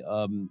by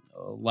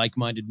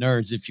like-minded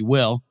nerds, if you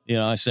will.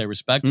 I say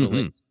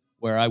respectfully,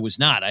 where I was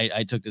not.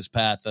 I took this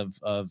path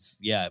of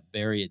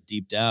bury it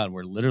deep down,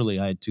 where literally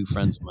I had two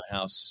friends in my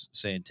house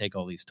saying, take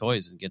all these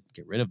toys and get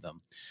rid of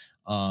them.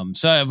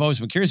 So I've always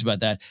been curious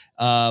about that.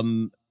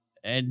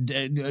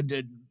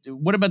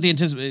 What about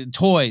the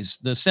toys,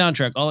 the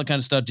soundtrack, all that kind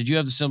of stuff? Did you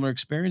have a similar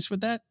experience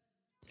with that?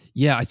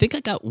 Yeah, I think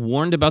I got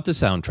warned about the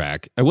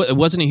soundtrack. I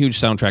wasn't a huge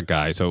soundtrack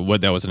guy, so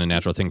that wasn't a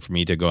natural thing for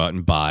me to go out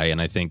and buy. And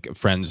I think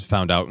friends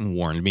found out and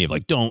warned me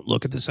of don't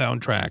look at the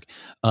soundtrack.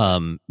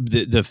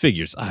 The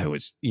figures,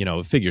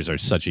 figures are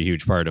such a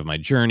huge part of my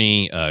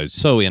journey.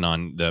 So in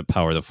on the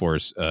Power of the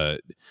Force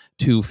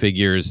 2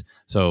 figures.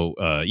 So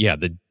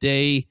the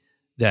day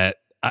that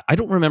I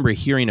don't remember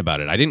hearing about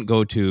it. I didn't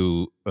go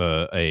to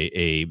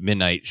a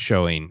midnight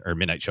showing,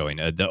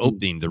 the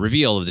opening, the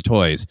reveal of the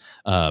toys.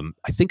 I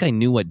think I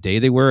knew what day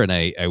they were, and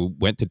I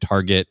went to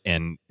Target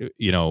and,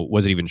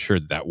 wasn't even sure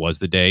that was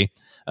the day.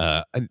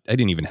 I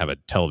didn't even have a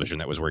television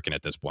that was working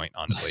at this point,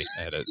 honestly.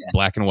 I had a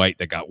black and white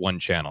that got one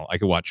channel. I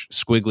could watch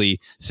squiggly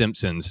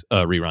Simpsons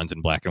reruns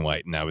in black and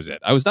white, and that was it.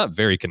 I was not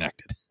very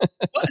connected.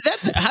 Well,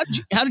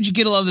 how did you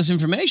get a lot of this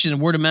information?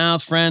 Word of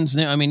mouth, friends?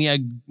 I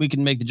mean, we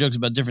can make the jokes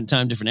about different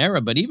time, different era,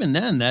 but even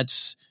then,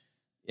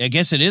 I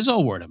guess it is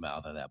all word of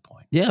mouth at that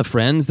point. Yeah,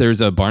 friends.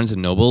 There's a Barnes &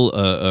 Noble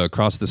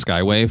across the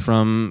Skyway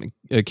from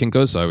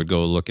Kinko's, so I would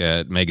go look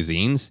at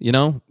magazines, we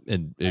ran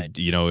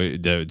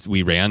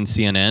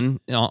CNN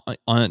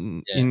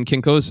in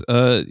Kinko's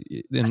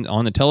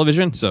on the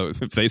television, so if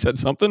they said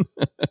something.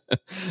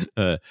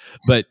 So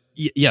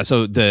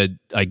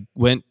I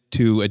went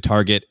to a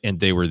Target and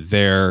they were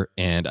there,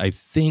 and I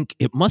think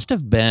it must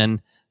have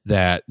been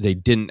that they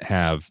didn't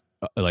have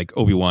like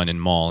Obi-Wan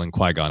and Maul and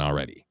Qui-Gon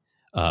already.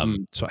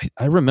 So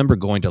I remember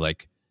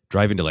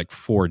driving to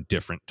 4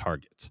 different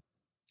Targets.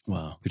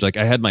 Wow. Which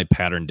I had my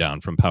pattern down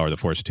from Power of the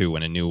Force 2.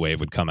 When a new wave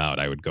would come out,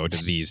 I would go to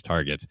these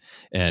Targets.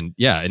 And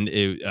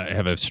I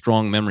have a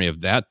strong memory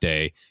of that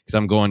day because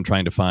I'm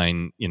trying to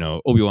find,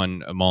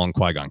 Obi-Wan, Maul, and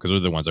Qui-Gon because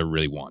those are the ones I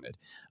really wanted.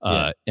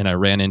 And I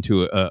ran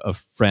into a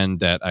friend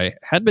that I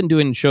had been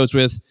doing shows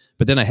with,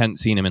 but then I hadn't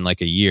seen him in a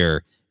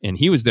year. And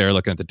he was there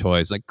looking at the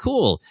toys like,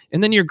 cool.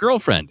 And then your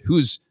girlfriend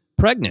who's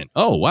pregnant.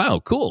 Oh, wow,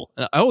 cool.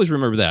 And I always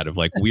remember that of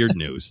weird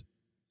news.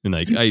 And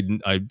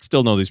I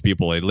still know these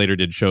people. I later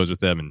did shows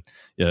with them and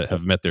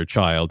have met their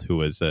child who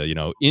was,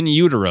 in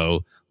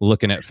utero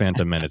looking at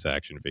Phantom Menace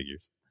action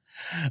figures.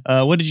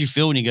 What did you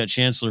feel when you got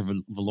Chancellor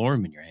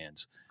Valorum in your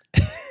hands?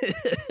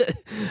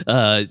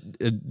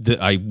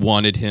 I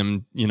wanted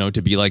him,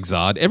 to be like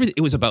Zod.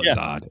 It was about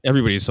Zod.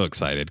 Everybody's so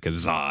excited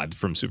because Zod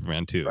from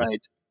Superman 2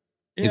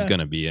 is going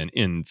to be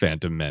in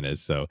Phantom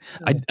Menace. So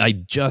I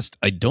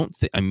don't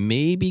think I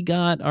maybe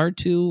got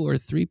R2 or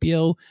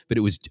 3PO, but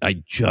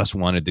I just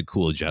wanted the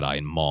cool Jedi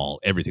and Maul.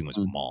 Everything was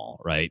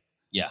Maul, right?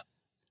 Yeah.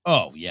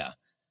 Oh yeah.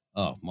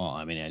 Oh, Maul.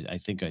 I mean, I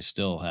think I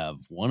still have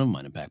one of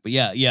mine in pack, but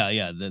yeah.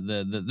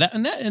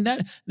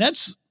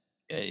 That's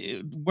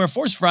where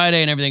Force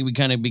Friday and everything we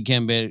kind of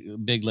became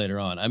big later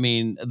on. I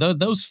mean,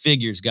 those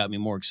figures got me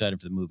more excited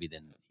for the movie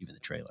than even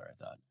the trailer, I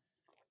thought.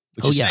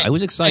 I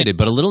was excited,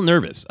 but a little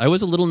nervous. I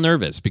was a little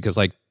nervous because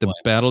the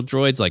battle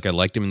droids, I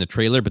liked them in the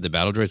trailer, but the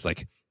battle droids,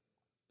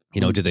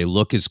 do they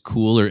look as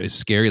cool or as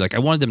scary? I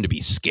wanted them to be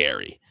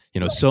scary.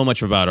 So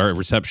much about our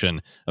reception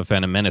of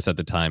Phantom Menace at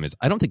the time is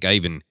I don't think I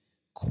even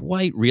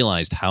quite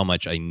realized how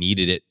much I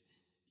needed it.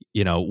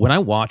 When I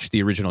watched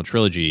the original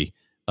trilogy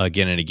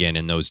again and again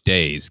in those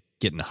days,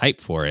 getting hyped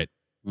for it,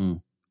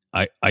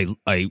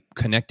 I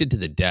connected to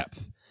the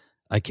depth.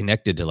 I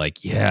connected to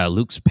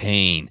Luke's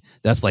pain.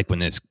 That's when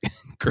this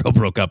girl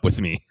broke up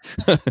with me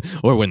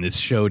or when this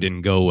show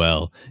didn't go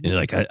well. And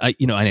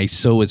I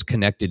so was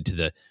connected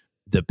to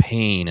the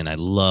pain. And I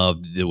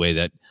loved the way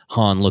that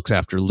Han looks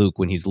after Luke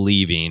when he's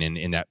leaving and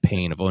in that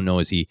pain of, oh no,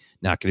 is he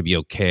not going to be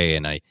okay?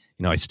 And I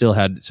still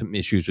had some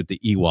issues with the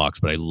Ewoks,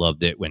 but I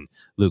loved it when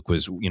Luke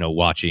was,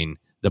 watching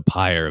the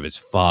pyre of his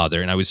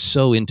father. And I was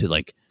so into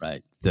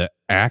the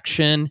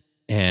action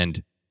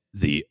and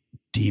the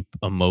deep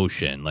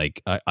emotion.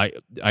 I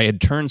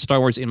had turned Star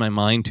Wars in my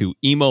mind to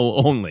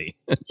emo only.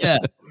 Yeah.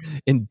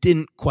 And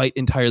didn't quite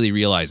entirely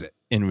realize it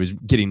and was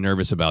getting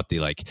nervous about the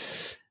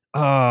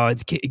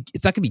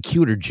it's not going to be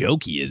cute or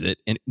jokey, is it?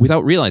 And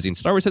without realizing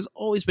Star Wars has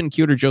always been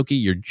cute or jokey.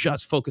 You're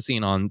just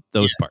focusing on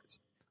those parts.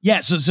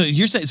 Yeah. So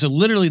you're saying,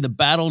 literally the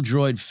battle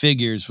droid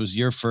figures was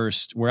your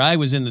first, where I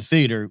was in the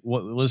theater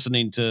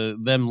listening to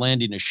them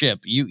landing a ship.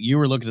 You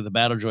were looking at the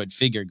battle droid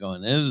figure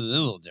going, this is a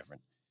little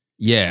different.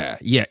 Yeah.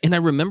 And I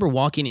remember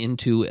walking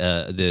into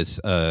this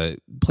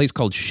place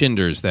called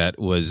Schindler's that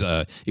was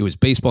it was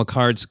baseball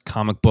cards,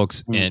 comic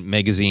books, and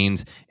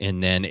magazines,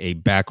 and then a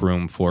back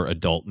room for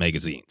adult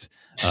magazines.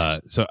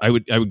 So I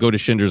would go to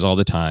Schindler's all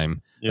the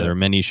time. Yeah. There are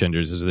many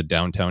Schindler's. This is the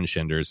downtown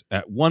Schindler's.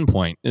 At one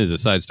point, this is a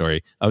side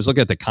story, I was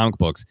looking at the comic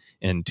books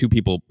and 2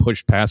 people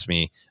pushed past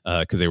me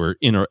because they were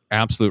in an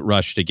absolute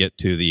rush to get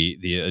to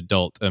the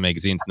adult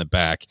magazines in the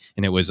back.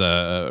 And it was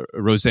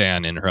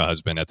Roseanne and her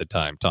husband at the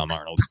time, Tom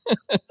Arnold.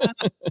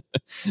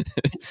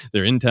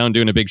 They're in town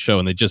doing a big show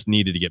and they just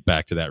needed to get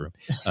back to that room.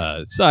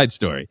 Side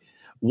story.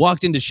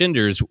 Walked into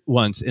Schindler's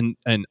once and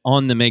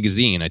on the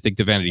magazine, I think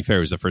the Vanity Fair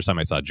was the first time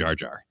I saw Jar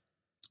Jar.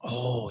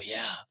 Oh,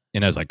 yeah.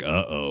 And I was like,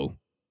 uh-oh.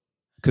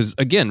 Because,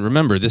 again,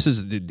 remember, this is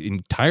an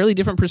entirely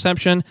different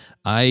perception.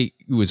 I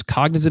was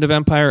cognizant of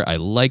Empire. I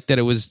liked that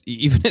it was,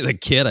 even as a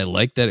kid, I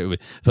liked that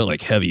it felt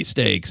like heavy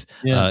stakes.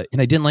 Yeah. And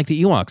I didn't like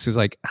the Ewoks. It's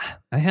like,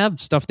 I have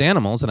stuffed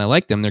animals and I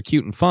like them. They're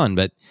cute and fun.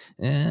 But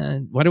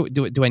why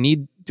do I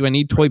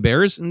need toy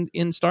bears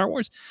in Star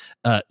Wars?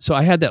 So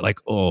I had that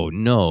oh,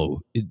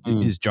 no.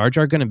 Is Jar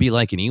Jar going to be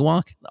like an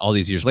Ewok? All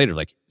these years later,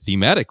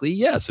 thematically,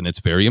 yes. And it's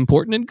very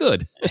important and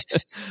good.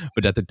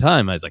 But at the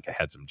time, I was I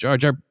had some Jar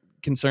Jar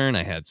concern.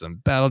 I had some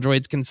battle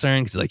droids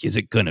concern because is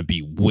it going to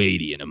be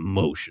weighty and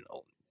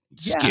emotional,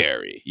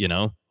 scary,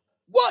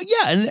 Well,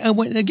 yeah. And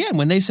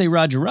when they say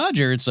Roger,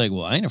 it's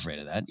well, I ain't afraid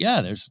of that. Yeah,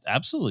 there's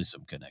absolutely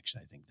some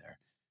connection, I think, there.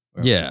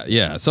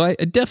 Yeah. So I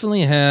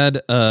definitely had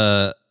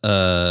a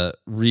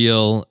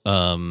real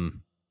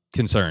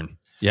concern.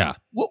 Yeah.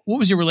 What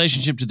was your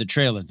relationship to the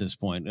trailer at this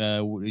point?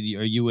 Are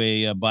you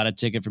a bought a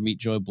ticket for Meet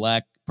Joy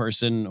Black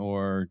person,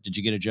 or did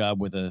you get a job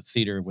with a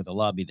theater with a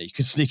lobby that you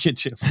could sneak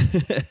into?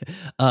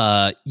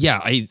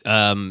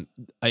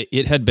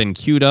 It had been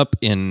queued up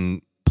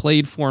and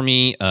played for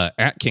me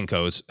at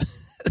Kinko's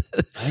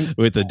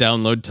with the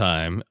download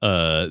time.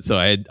 So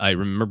I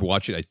remember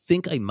watching it. I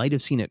think I might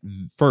have seen it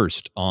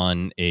first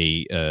on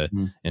a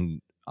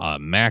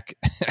Mac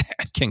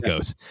at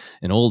Kinko's,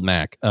 an old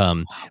Mac.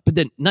 But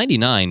then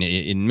 99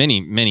 in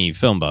many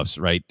film buffs,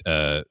 right?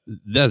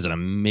 That's an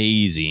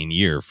amazing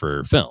year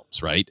for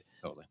films, right?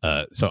 Totally.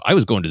 So I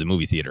was going to the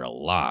movie theater a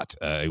lot.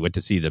 I went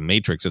to see The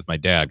Matrix with my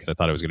dad because I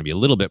thought it was going to be a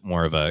little bit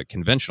more of a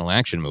conventional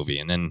action movie.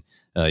 And then,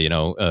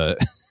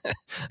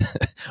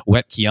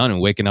 wet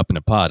Keanu waking up in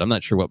a pod. I'm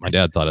not sure what my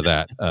dad thought of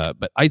that.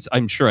 But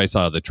I'm sure I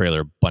saw the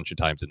trailer a bunch of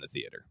times in the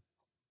theater.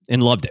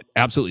 And loved it.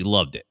 Absolutely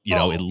loved it.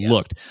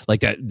 Looked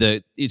like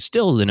that. It's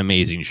still an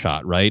amazing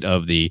shot, right?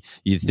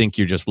 You think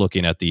you're just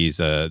looking at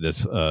these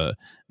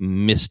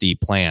misty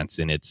plants,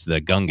 and it's the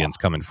Gungans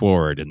coming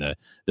forward, and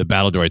the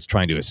battle droids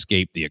trying to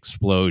escape the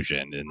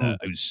explosion. And I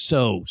was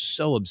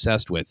so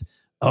obsessed with.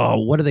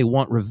 Oh, what do they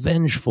want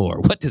revenge for?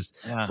 What did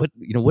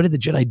the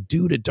Jedi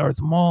do to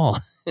Darth Maul?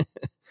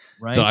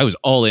 Right. So I was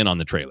all in on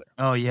the trailer.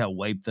 Oh yeah,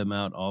 wipe them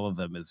out. All of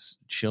them is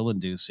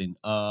chill-inducing.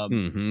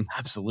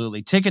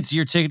 Absolutely. Tickets.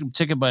 Your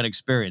ticket bite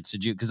experience.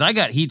 Did you? Because I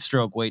got heat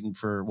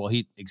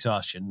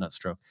exhaustion, not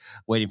stroke,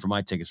 waiting for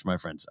my tickets for my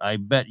friends. I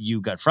bet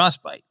you got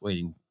frostbite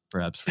waiting.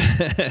 Perhaps.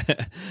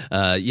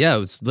 Yeah.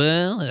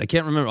 I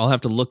can't remember. I'll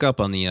have to look up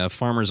on the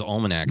Farmer's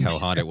Almanac how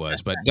hot it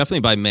was, but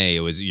definitely by May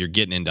you're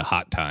getting into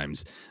hot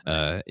times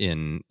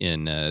in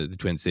the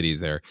Twin Cities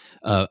there.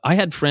 I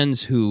had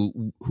friends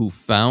who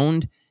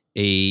found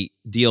a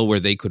deal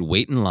where they could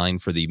wait in line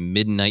for the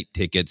midnight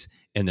tickets,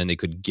 and then they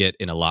could get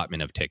an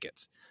allotment of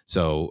tickets.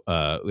 So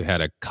we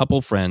had a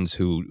couple friends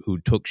who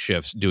took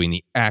shifts doing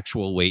the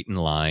actual wait in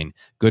line.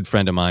 Good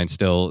friend of mine,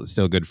 still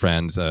good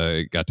friends.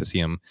 Got to see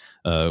him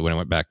when I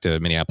went back to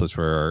Minneapolis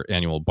for our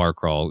annual bar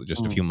crawl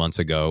just a few months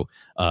ago.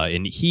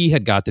 And he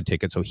had got the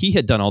ticket, so he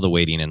had done all the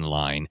waiting in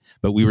line,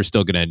 but we were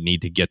still going to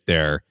need to get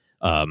there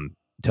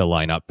to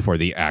line up for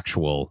the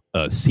actual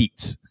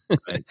seats.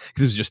 Because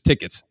it was just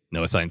tickets,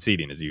 no assigned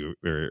seating, as you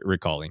were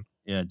recalling.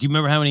 Yeah. Do you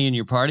remember how many in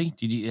your party?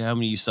 How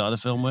many you saw the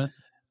film with?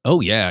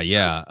 Oh yeah.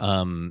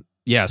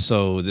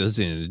 So this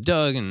is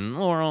Doug and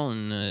Laurel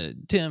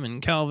and Tim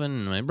and Calvin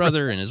and my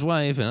brother and his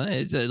wife, and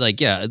it's there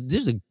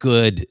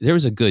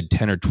was a good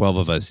 10 or 12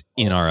 of us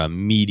in our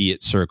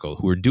immediate circle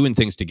who were doing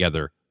things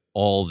together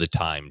all the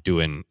time,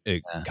 doing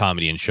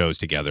comedy and shows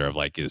together of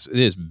like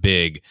this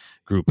big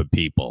group of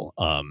people.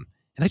 And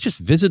I just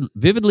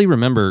vividly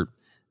remember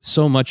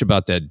so much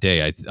about that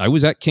day. I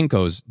was at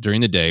Kinko's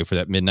during the day for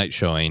that midnight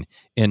showing,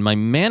 and my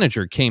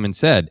manager came and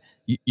said,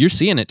 "You're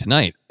seeing it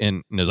tonight."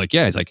 And I was like,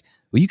 "Yeah." He's like,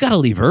 "Well, you got to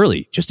leave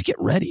early just to get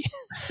ready."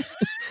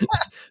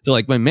 So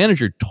like my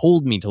manager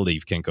told me to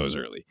leave Kinko's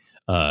early.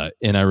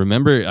 And I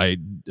remember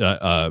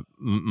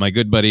my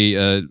good buddy,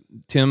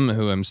 Tim,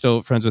 who I'm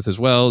still friends with as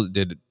well,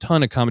 did a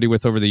ton of comedy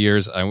with over the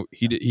years.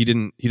 He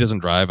doesn't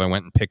drive. I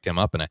went and picked him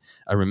up. And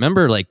I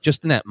remember like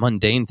just in that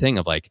mundane thing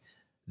of like,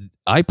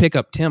 I pick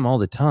up Tim all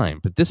the time,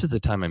 but this is the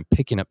time I'm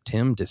picking up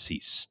Tim to see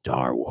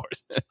Star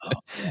Wars.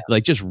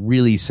 Like just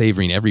really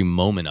savoring every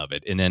moment of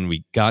it. And then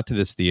we got to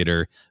this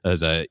theater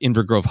as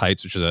Inver Grove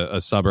Heights, which is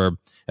a suburb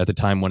at the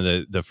time, one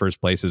of the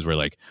first places where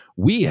like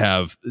we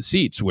have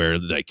seats where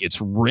like it's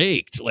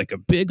raked like a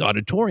big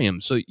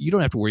auditorium, so you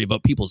don't have to worry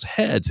about people's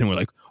heads. And we're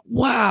like,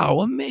 wow,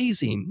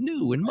 amazing,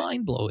 new and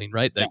mind blowing,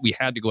 right? That we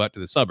had to go out to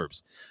the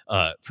suburbs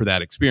for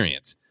that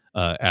experience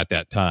at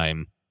that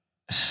time.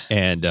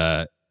 And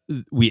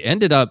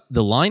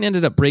the line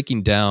ended up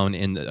breaking down,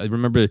 and I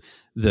remember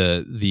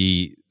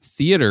the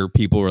theater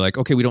people were like,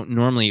 okay, we don't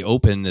normally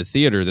open the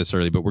theater this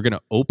early, but we're going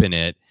to open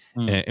it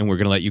and we're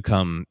going to let you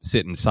come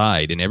sit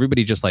inside. And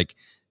everybody just like,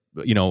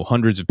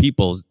 hundreds of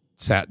people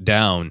sat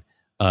down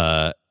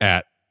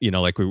at,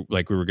 like we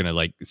were going to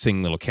like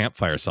sing little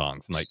campfire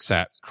songs, and like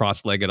sat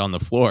cross-legged on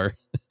the floor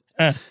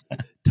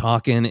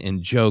talking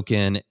and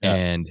joking. Yeah.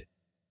 And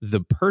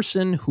the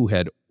person who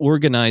had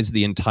organized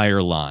the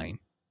entire line,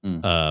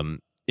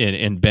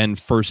 and been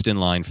first in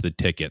line for the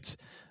tickets,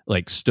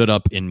 like stood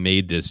up and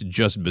made this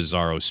just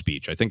bizarro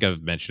speech. I think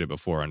I've mentioned it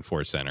before on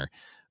Force Center,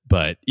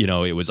 but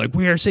it was like,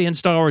 we are seeing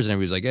Star Wars, and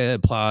everybody's like,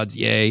 applauds,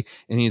 yay.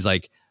 And he's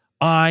like,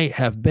 I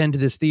have been to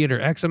this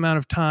theater X amount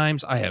of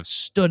times. I have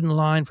stood in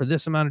line for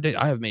this amount of days.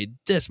 I have made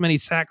this many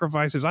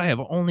sacrifices. I have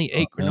only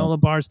ate granola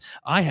bars.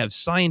 I have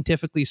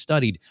scientifically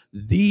studied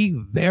the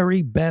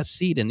very best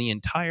seat in the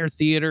entire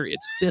theater.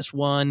 It's this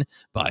one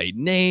by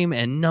name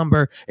and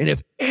number. And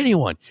if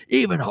anyone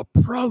even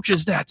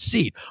approaches that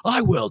seat,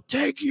 I will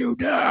take you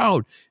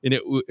down. And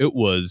it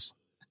was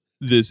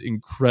this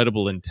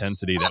incredible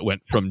intensity that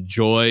went from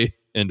joy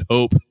and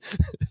hope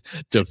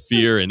to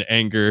fear and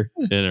anger.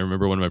 And I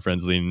remember one of my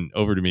friends leaning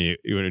over to me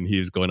when he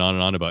was going on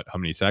and on about how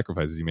many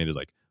sacrifices he made. Is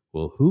like,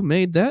 well, who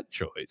made that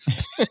choice?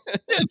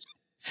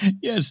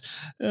 Yes.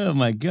 Oh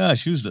my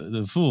gosh. Who's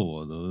the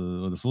fool?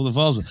 The fool that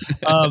falls.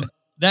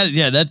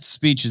 That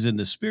speech is in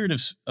the spirit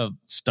of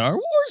Star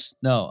Wars.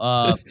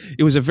 No,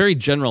 it was a very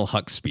General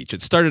Hux speech.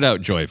 It started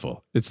out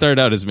joyful. It started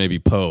out as maybe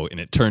Poe, and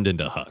it turned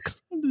into Hux.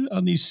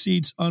 On these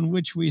seats on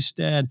which we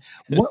stand.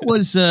 What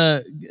was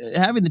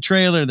having the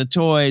trailer, the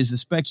toys, the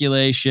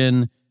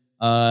speculation,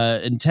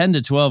 and 10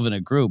 to 12 in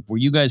a group? Were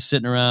you guys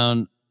sitting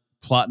around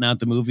plotting out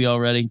the movie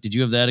already? Did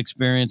you have that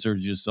experience, or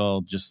just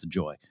the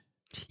joy?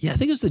 Yeah, I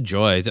think it was the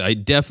joy. I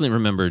definitely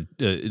remember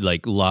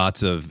like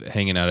lots of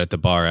hanging out at the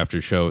bar after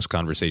shows,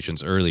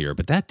 conversations earlier.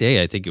 But that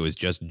day, I think it was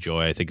just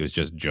joy. I think it was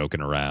just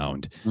joking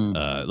around,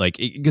 like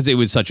because it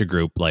was such a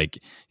group. Like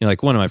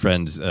like one of my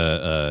friends,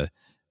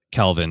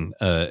 Calvin,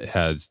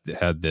 has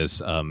had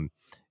this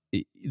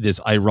this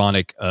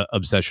ironic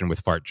obsession with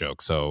fart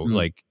jokes. So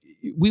like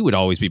we would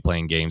always be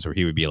playing games where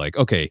he would be like,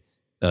 okay.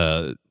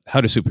 How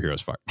do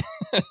superheroes fart?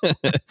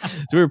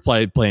 So we were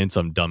playing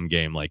some dumb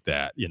game like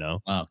that,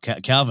 Wow,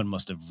 Calvin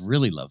must have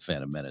really loved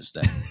Phantom Menace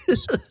then.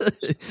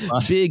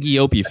 Big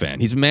Eopie fan.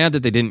 He's mad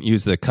that they didn't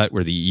use the cut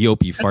where the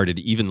Eopie farted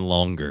even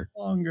longer.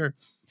 Longer.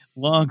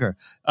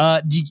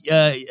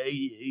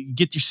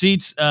 Get your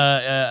seats.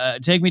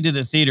 Take me to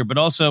the theater. But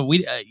also,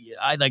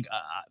 I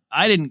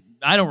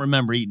don't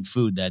remember eating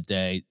food that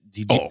day.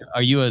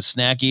 Are you a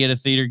snacky at a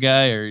theater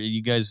guy, or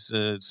you guys?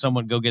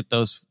 Someone go get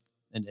those.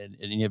 And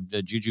you have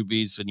the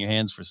jujubes in your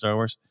hands for Star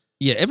Wars?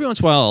 Yeah, every once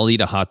in a while I'll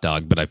eat a hot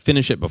dog, but I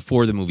finish it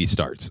before the movie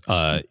starts.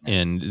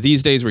 And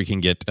these days where you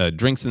can get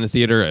drinks in the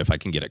theater, if I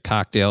can get a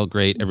cocktail,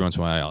 great. Every once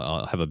in a while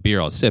I'll have a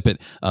beer, I'll sip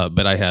it.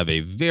 But I have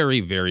a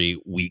very,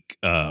 very weak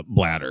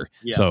bladder.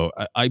 Yeah. So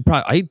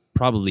I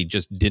probably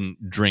just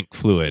didn't drink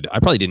fluid. I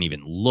probably didn't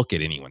even look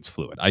at anyone's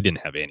fluid. I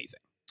didn't have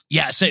anything.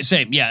 Yeah,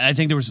 same. Yeah, I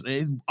think there was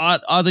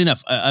oddly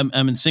enough,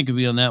 I'm in sync with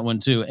you on that one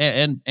too,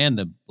 and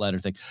the bladder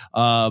thing.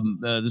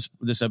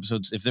 This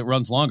episode, if it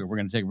runs longer, we're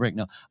going to take a break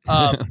now.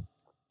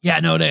 Yeah,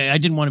 no, I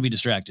didn't want to be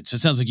distracted. So it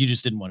sounds like you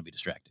just didn't want to be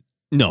distracted.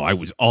 No, I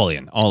was all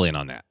in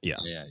on that. Yeah.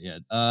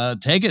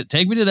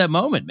 Take me to that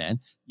moment, man.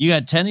 You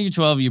got 10 of your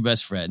 12 of your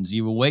best friends.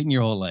 You've been waiting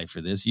your whole life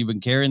for this. You've been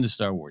carrying the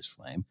Star Wars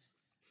flame.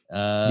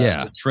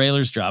 The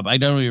trailers drop. I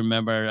don't even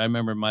remember. I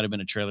remember it might have been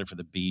a trailer for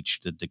The Beach,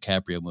 the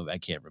DiCaprio movie. I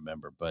can't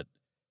remember, but.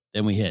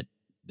 Then we hit.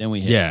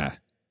 Yeah.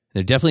 There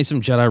are definitely some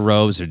Jedi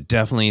robes. There are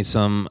definitely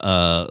some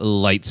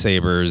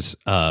lightsabers.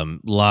 A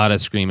lot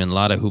of screaming, a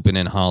lot of hooping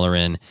and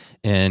hollering.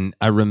 And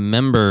I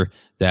remember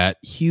that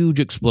huge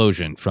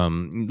explosion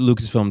from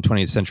Lucasfilm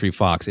 20th Century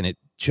Fox, and it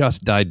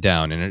just died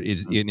down. And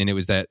it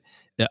was that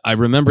I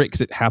remember it because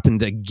it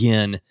happened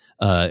again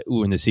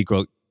when the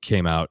sequel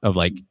came out. Of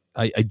like,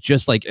 I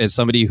just like as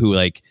somebody who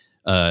like.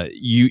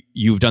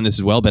 You've done this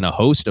as well, been a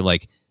host of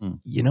like,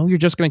 you're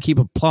just going to keep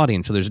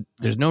applauding. So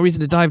there's no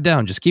reason to dive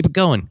down. Just keep it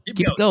going.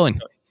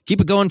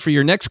 Keep it going for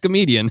your next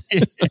comedian,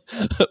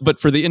 but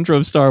for the intro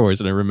of Star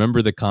Wars. And I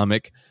remember the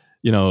comic,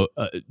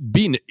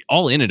 being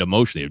all in it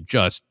emotionally of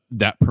just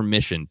that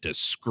permission to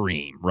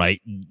scream,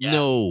 right?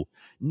 Yeah.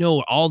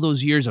 No, all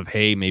those years of,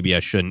 hey, maybe I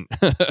shouldn't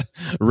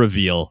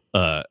reveal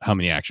how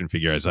many action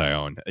figures I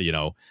own,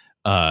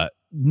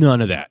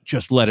 none of that.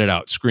 Just let it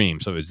out.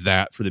 Scream. So it was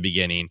that for the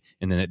beginning,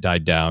 and then it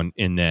died down,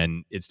 and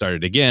then it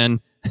started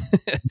again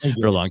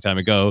for a long time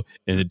ago,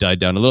 and it died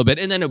down a little bit,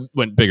 and then it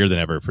went bigger than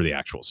ever for the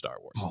actual Star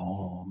Wars.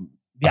 Oh,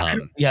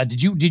 yeah.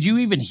 Did you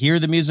even hear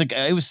the music?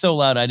 It was so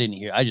loud I didn't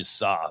hear. I just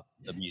saw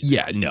the music.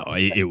 Yeah, no,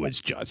 it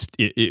was just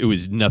it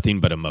was nothing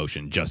but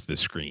emotion, just the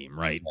scream,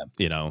 right?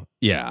 Yeah.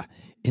 Yeah.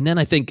 And then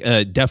I think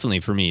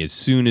definitely for me, as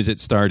soon as it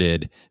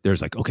started,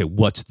 there's like, okay,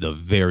 what's the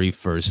very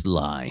first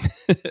line?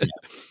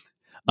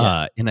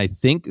 And I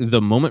think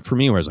the moment for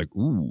me where I was like,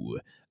 ooh,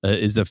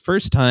 is the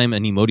first time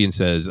an Emodian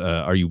says,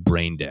 are you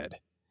brain dead?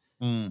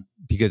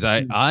 Because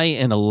I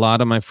and a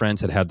lot of my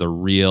friends had the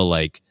real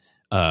like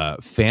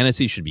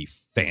fantasy should be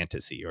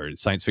fantasy or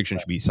science fiction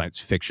should be science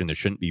fiction. There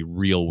shouldn't be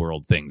real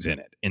world things in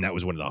it. And that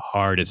was one of the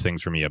hardest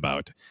things for me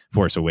about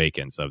Force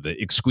Awakens of the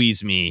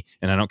squeeze me.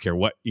 And I don't care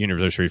what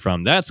universe you're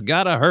from. That's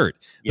gotta hurt.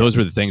 Yeah. Those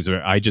were the things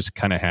where I just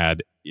kind of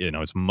had,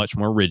 it's much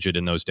more rigid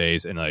in those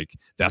days. And like,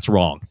 that's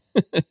wrong.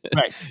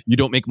 Right. You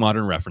don't make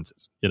modern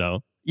references,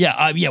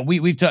 Yeah,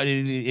 we've talked.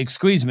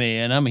 Excuse me,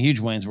 and I'm a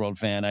huge Wayne's World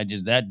fan. I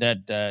just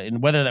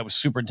and whether that was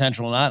super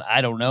intentional or not,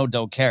 I don't know.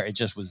 Don't care. It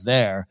just was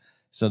there.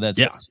 So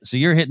so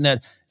you're hitting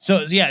that.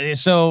 So yeah.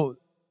 So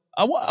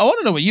I want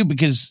to know what you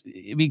because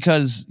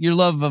your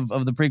love of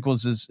the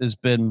prequels has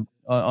been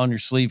on your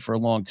sleeve for a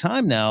long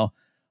time now.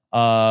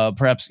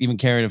 Perhaps even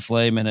carried a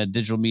flame in a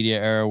digital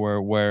media era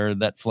where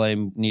that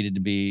flame needed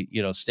to be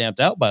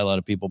stamped out by a lot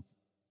of people.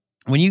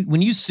 When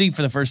you see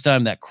for the first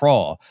time that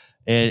crawl.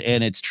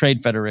 And it's Trade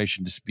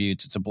Federation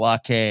disputes. It's a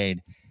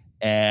blockade,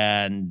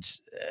 and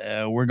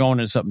we're going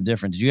into something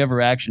different. Did you have a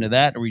reaction to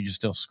that, or were you just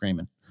still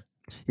screaming?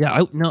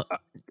 Yeah,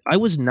 I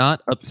was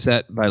not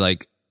upset by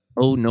like,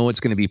 oh no, it's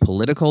going to be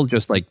political.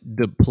 Just like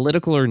the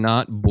political or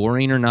not,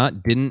 boring or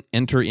not, didn't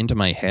enter into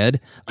my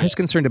head. I was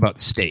concerned about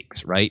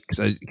stakes, right?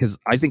 Because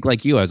I think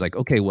like you, I was like,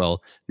 okay,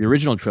 well, the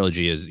original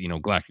trilogy is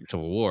Galactic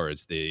Civil War.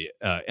 It's the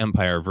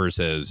Empire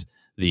versus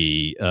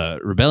the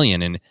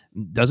rebellion, and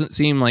it doesn't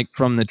seem like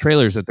from the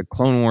trailers that the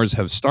Clone Wars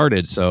have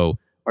started. So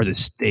are the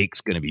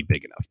stakes going to be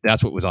big enough?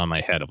 That's what was on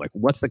my head of like,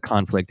 what's the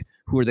conflict?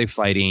 Who are they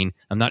fighting?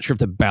 I'm not sure if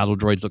the battle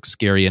droids look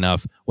scary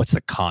enough. What's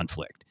the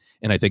conflict?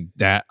 And I think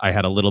that I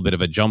had a little bit of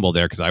a jumble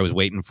there because I was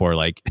waiting for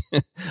like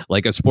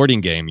like a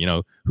sporting game,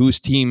 who's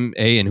team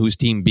A and who's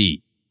team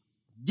B.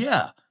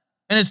 Yeah.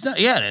 And it's not,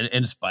 and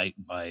it's by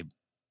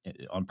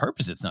on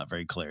purpose, it's not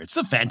very clear. It's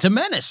the Phantom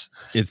Menace.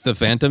 It's the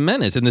Phantom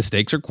Menace, and the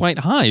stakes are quite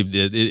high. And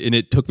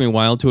it took me a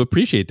while to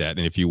appreciate that.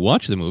 And if you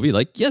watch the movie,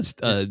 like, yes,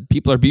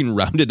 people are being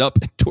rounded up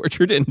and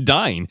tortured and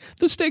dying.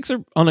 The stakes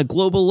are on a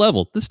global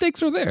level. The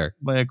stakes are there.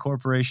 By a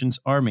corporation's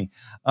army.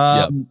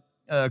 Who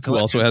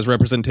also has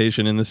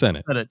representation in the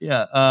Senate.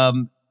 Yeah.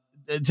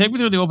 Take me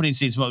through the opening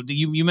scenes.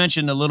 You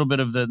mentioned a little bit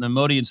of the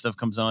Modian stuff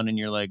comes on, and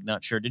you're like,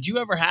 not sure. Did you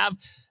ever have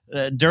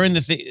during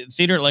the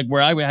theater, like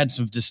where I had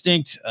some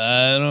distinct,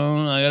 I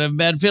got a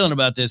bad feeling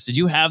about this. Did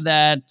you have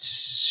that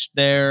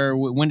there?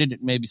 When did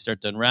it maybe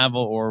start to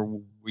unravel, or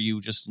were you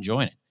just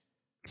enjoying it?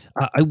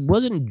 I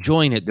wasn't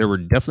enjoying it. There were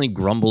definitely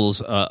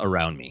grumbles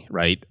around me,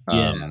 right?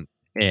 Yeah.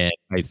 And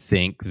I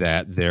think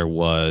that there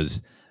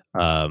was,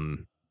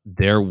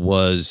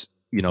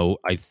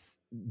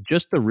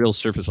 just the real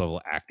surface level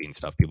acting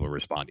stuff people are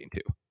responding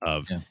to.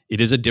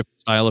 It is a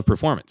different style of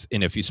performance,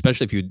 and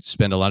especially if you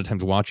spend a lot of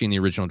times watching the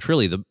original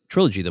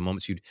trilogy, the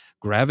moments you'd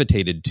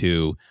gravitated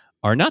to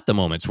are not the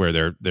moments where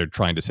they're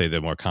trying to say the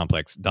more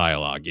complex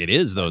dialogue. It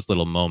is those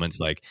little moments,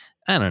 like,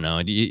 I don't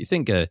know. Do you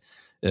think a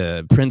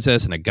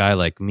princess and a guy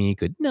like me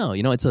could? No,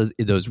 it's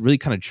those really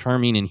kind of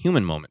charming and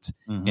human moments,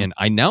 and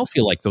I now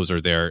feel like those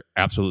are there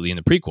absolutely in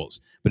the prequels,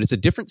 but it's a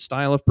different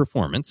style of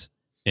performance.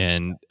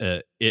 And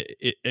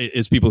it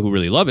is people who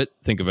really love it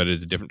think of it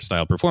as a different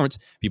style performance.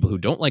 People who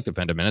don't like the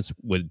Phantom Menace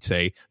would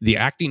say the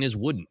acting is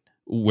wooden.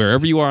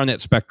 Wherever you are on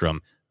that spectrum,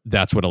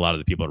 that's what a lot of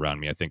the people around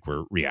me, I think,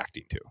 were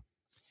reacting to.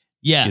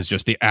 Yeah, is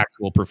just the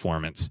actual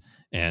performance.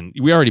 And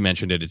we already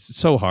mentioned it. It's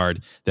so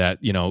hard that,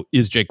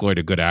 is Jake Lloyd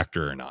a good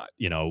actor or not?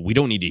 We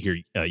don't need to hear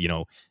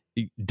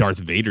Darth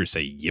Vader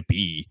say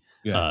yippee.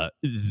 Yeah.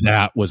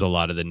 That was a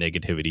lot of the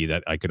negativity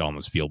that I could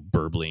almost feel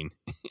burbling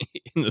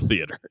in the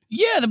theater.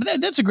 Yeah,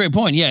 that's a great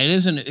point. Yeah, it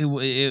isn't.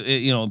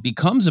 It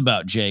becomes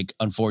about Jake,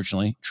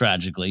 unfortunately,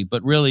 tragically,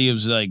 but really it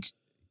was like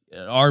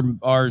our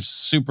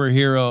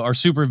superhero, our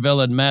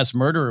supervillain, mass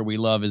murderer we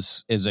love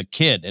is a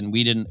kid, and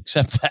we didn't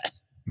accept that.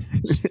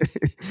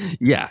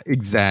 Yeah,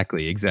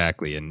 exactly.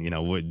 And,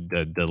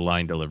 the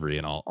line delivery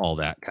and all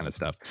that kind of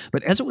stuff.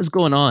 But as it was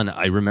going on,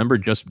 I remember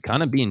just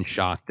kind of being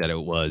shocked that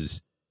it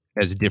was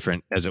as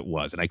different as it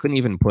was. And I couldn't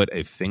even put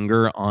a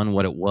finger on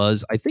what it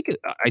was. I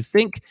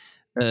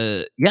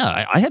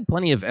had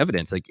plenty of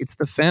evidence. Like, it's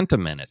the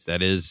Phantom Menace.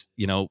 That is,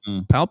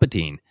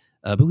 Palpatine.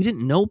 But we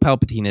didn't know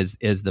Palpatine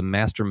as the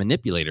master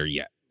manipulator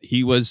yet.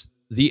 He was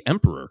the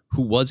emperor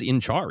who was in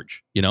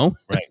charge,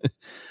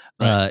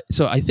 Right.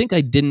 So I think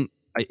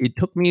it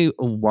took me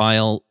a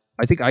while.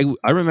 I think I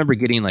remember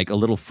getting like a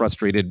little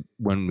frustrated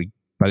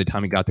by the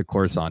time we got to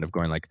Coruscant, of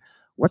going like,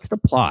 what's the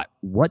plot?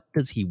 What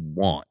does he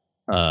want?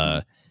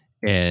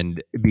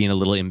 And being a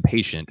little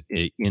impatient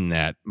in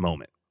that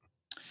moment.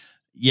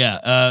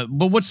 Yeah.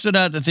 But what stood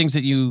out, the things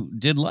that you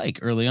did like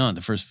early on,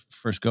 the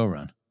first go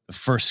around, the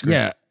first screen?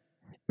 Yeah.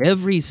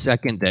 Every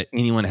second that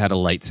anyone had a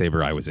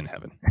lightsaber, I was in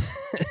heaven.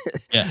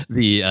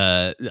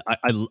 Yeah.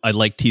 I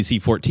liked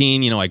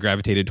TC-14. I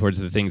gravitated towards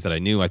the things that I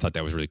knew. I thought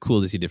that was really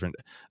cool to see different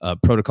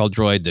protocol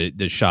droid.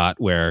 The shot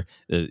where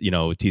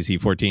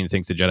TC-14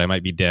 thinks the Jedi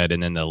might be dead,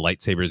 and then the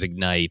lightsabers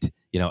ignite.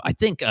 I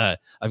think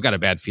I've got a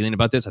bad feeling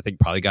about this. I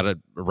think probably got a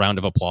round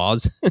of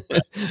applause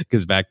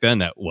because back then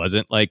that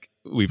wasn't like,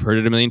 we've heard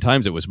it a million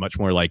times. It was much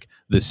more like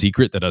the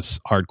secret that us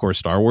hardcore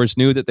Star Wars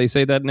knew, that they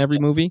say that in every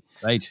movie.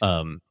 Right.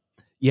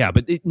 Yeah,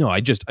 but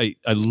I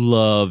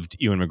loved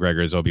Ewan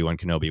McGregor as Obi-Wan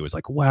Kenobi. It was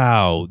like,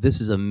 wow,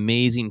 this is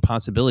amazing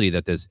possibility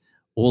that this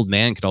old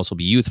man could also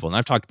be youthful. And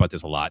I've talked about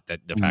this a lot, that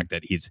the fact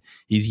that he's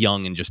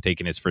young and just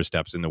taking his first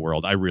steps in the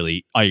world, I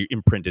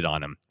imprinted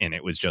on him. And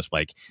it was just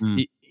like,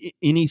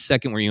 any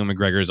second where Ewan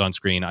McGregor is on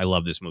screen, I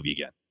love this movie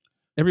again.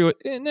 Everyone,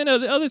 and then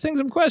other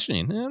things I'm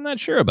questioning, I'm not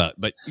sure about.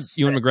 But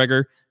Ewan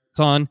McGregor, it's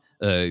on.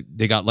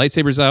 They got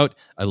lightsabers out.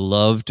 I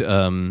loved...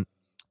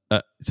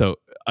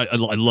 I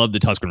love the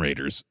Tusken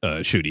Raiders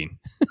shooting,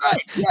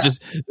 right, yeah.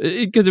 Just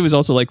because it was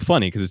also like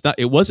funny, because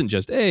it wasn't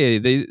just,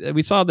 hey,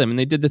 we saw them and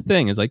they did the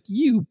thing. It's like,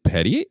 you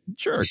petty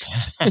jerk.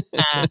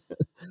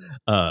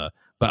 But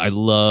I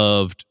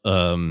loved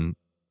the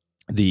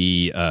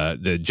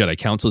Jedi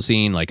Council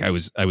scene. Like, I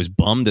was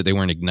bummed that they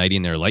weren't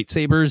igniting their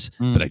lightsabers,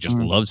 but I just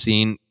loved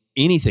seeing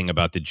anything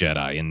about the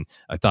Jedi. And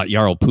I thought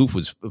Yarl Poof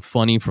was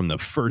funny from the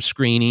first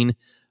screening.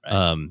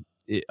 Right.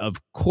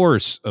 Of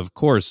course,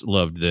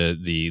 loved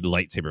the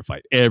lightsaber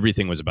fight.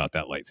 Everything was about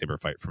that lightsaber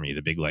fight for me,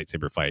 the big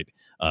lightsaber fight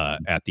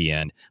at the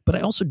end. But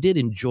I also did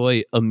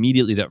enjoy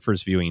immediately that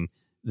first viewing,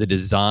 the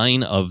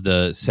design of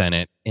the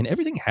Senate and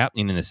everything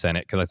happening in the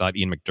Senate, because I thought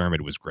Ian McDiarmid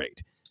was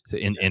great. So,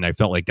 and I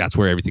felt like that's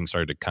where everything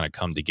started to kind of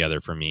come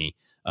together for me.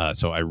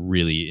 So I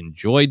really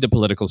enjoyed the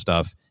political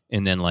stuff.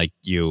 And then, like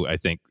you, I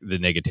think the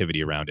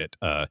negativity around it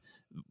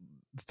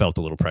felt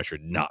a little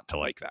pressured not to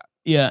like that.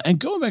 Yeah, and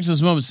going back to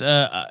those moments,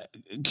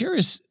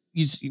 curious,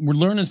 we're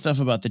learning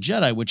stuff about the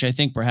Jedi, which I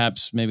think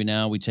perhaps maybe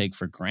now we take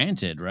for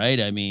granted, right?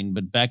 I mean,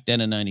 but back then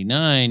in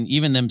 '99,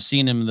 even them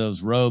seeing him in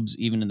those robes,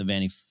 even in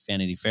the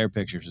Vanity Fair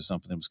pictures or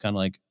something, it was kind of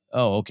like,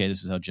 oh, okay,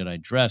 this is how Jedi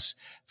dress.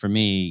 For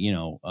me,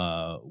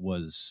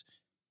 was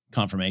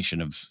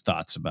confirmation of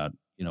thoughts about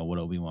what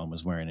Obi-Wan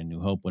was wearing in New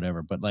Hope,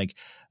 whatever. But like,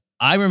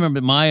 I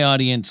remember my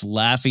audience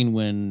laughing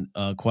when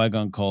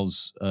Qui-Gon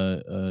calls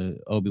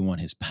Obi-Wan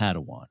his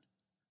Padawan.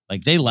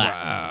 Like they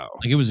laughed. Wow.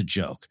 Like it was a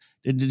joke.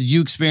 Did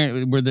you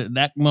experience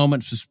that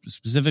moment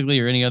specifically,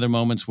 or any other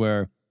moments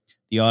where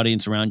the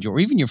audience around you, or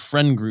even your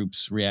friend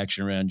group's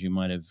reaction around you,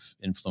 might have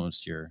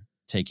influenced your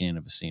taking in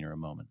of a scene or a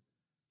moment?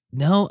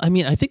 No, I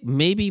mean, I think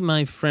maybe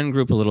my friend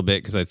group a little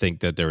bit, because I think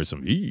that there was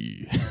some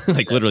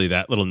like literally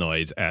that little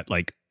noise at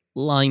like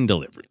line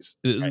deliveries,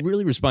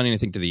 really responding, I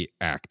think, to the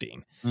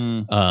acting.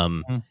 But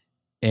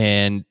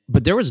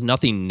there was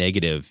nothing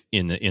negative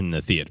in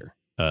the theater.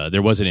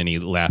 There wasn't any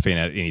laughing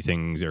at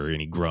anything or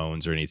any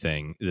groans or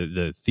anything.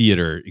 The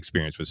theater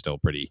experience was still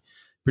pretty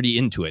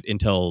into it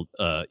until,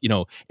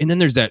 and then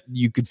there's that,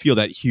 you could feel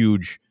that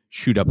huge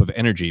shoot up of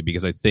energy,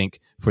 because I think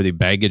for the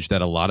baggage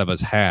that a lot of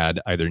us had,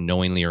 either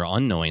knowingly or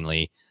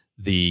unknowingly,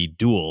 the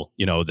duel,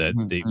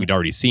 we'd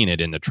already seen it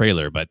in the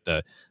trailer, but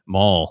the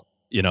Maul,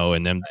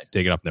 and them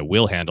take it off and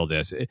we'll handle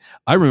this.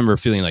 I remember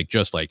feeling like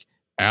just like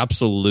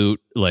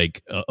absolute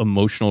like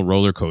emotional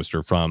roller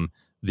coaster from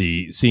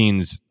the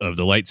scenes of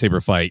the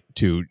lightsaber fight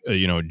to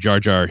Jar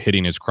Jar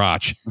hitting his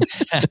crotch.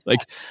 Like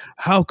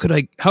how could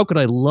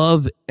I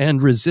love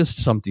and resist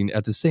something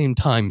at the same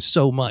time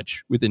so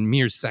much within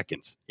mere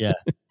seconds? Yeah.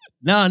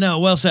 No,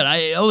 well said.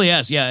 I only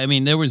asked. Yeah, I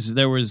mean there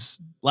was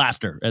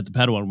laughter at the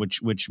Padawan,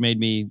 which made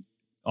me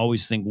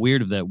always think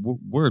weird of that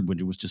word,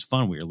 which was just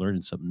fun. We were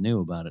learning something new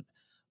about it.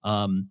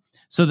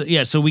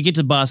 So we get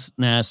to Boss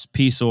Nass,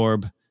 Peace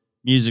Orb,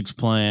 music's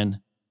playing.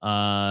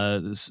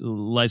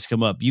 Lights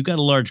come up. You got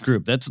a large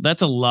group.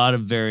 That's a lot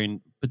of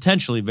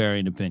potentially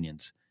varying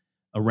opinions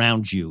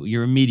around you,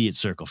 your immediate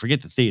circle.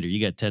 Forget the theater.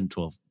 You got 10,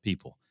 12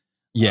 people.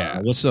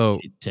 Yeah. What's the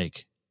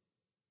take?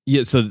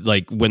 Yeah. So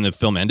like when the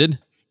film ended?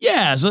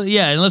 Yeah. So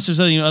yeah, unless there's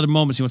any other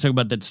moments you want to talk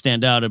about that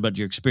stand out about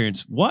your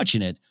experience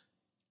watching it,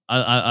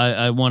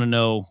 I want to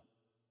know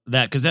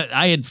that, because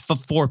I had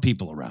 4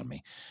 people around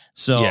me.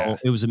 So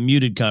It was a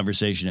muted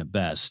conversation at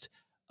best.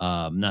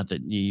 Not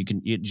that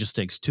it just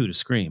takes 2 to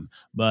scream,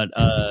 but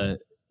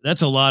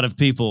that's a lot of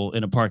people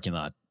in a parking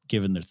lot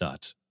giving their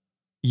thoughts.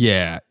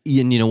 Yeah.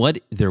 And you know what?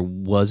 There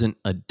wasn't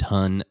a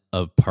ton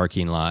of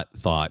parking lot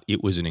thought.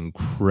 It was an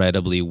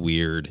incredibly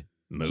weird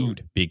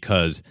mood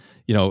because,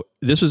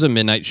 this was a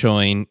midnight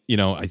showing.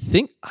 I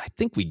think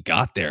we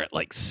got there at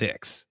like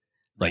 6.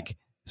 Like,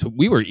 so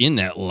we were in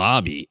that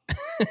lobby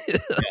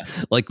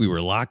like we were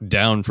locked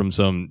down from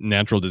some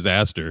natural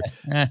disaster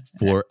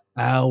for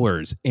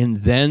hours. And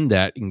then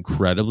that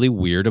incredibly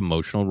weird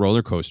emotional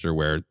roller coaster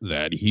where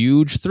that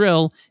huge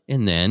thrill.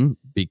 And then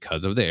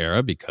because of the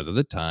era, because of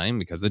the time,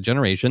 because of the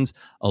generations,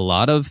 a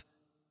lot of,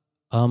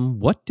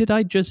 what did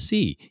I just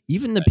see?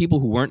 Even the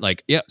people who weren't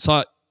like, yeah, saw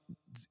it.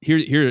 Here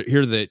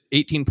are the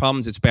 18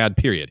 problems. It's bad,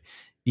 period.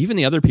 Even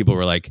the other people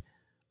were like,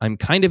 I'm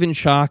kind of in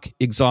shock,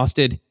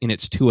 exhausted, and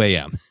it's 2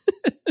 a.m.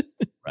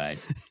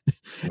 Right.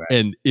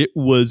 And it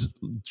was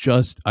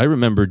just, I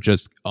remember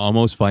just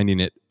almost finding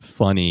it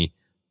funny.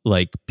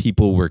 Like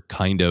people were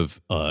kind of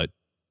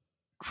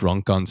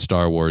drunk on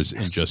Star Wars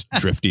and just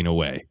drifting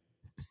away.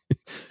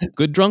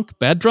 Good drunk,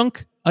 bad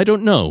drunk? I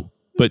don't know.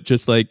 But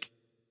just like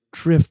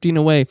drifting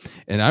away.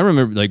 And I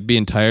remember like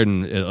being tired,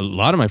 and a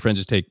lot of my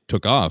friends just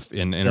took off.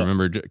 And I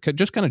remember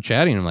just kind of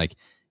chatting. I'm like,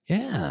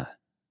 yeah,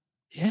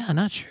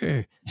 not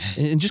sure.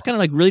 And just kind of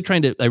like really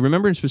trying to, I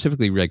remember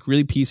specifically like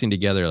really piecing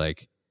together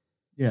like,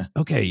 yeah,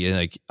 okay,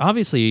 like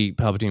obviously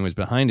Palpatine was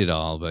behind it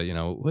all, but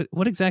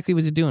what exactly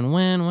was he doing?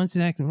 What's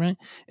exactly right?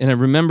 And I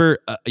remember,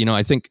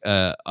 I think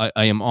I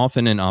am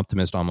often an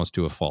optimist almost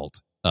to a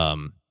fault.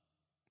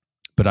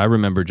 But I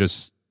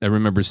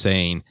remember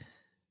saying,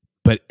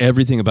 but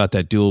everything about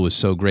that duel was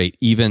so great.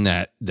 Even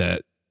that I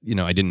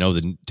didn't know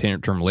the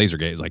term laser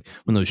gate. It's like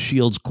when those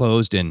shields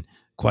closed and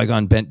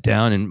Qui-Gon bent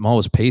down and Maul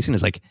was pacing.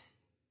 It's like,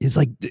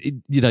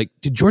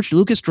 did George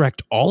Lucas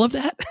direct all of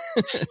that?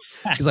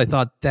 Because I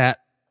thought that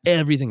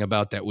everything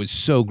about that was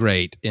so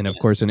great. And of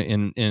course,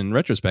 in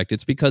retrospect,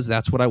 it's because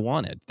that's what I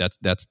wanted. That's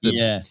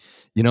the,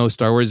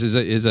 Star Wars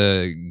is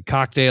a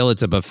cocktail.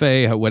 It's a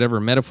buffet, whatever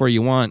metaphor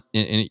you want.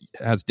 And it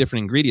has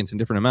different ingredients in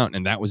different amount.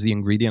 And that was the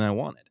ingredient I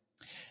wanted.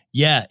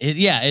 Yeah.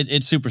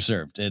 It super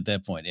served at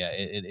that point. Yeah.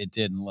 It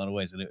did in a lot of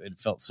ways. It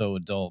felt so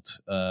adult,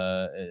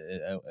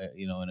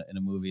 in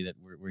a movie that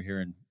we're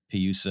hearing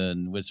Piusa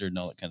and Wizard and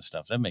all that kind of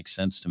stuff. That makes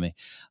sense to me.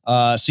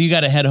 So you got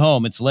to head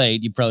home. It's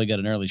late. You probably got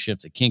an early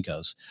shift at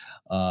Kinko's.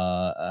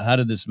 How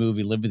did this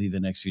movie live with you the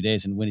next few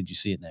days, and when did you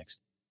see it next?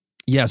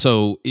 Yeah,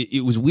 so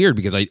it was weird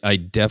because I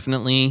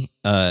definitely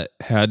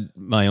had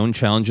my own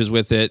challenges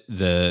with it.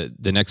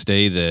 The next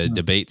day, the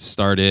debates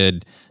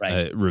started,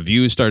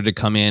 reviews started to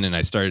come in, and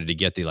I started to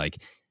get the like,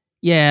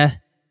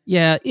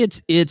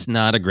 it's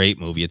not a great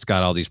movie. It's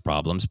got all these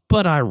problems,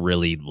 but I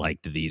really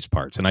liked these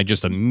parts. And I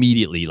just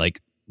immediately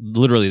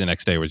literally the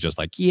next day was just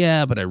like,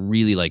 yeah, but I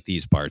really like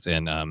these parts.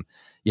 And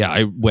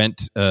I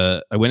went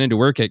into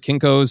work at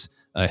Kinko's.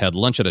 I had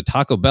lunch at a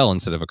Taco Bell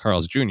instead of a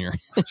Carl's Jr.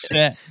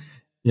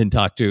 And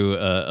talked to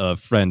a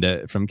friend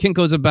from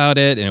Kinko's about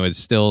it. And it was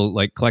still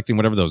like collecting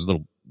whatever those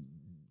little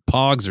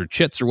Pogs or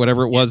Chits or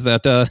whatever it was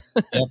that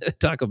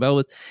Taco Bell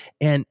was.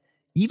 And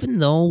even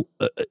though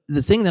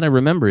the thing that I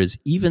remember is,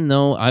 even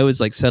though I was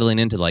like settling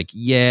into like,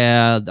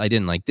 yeah, I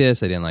didn't like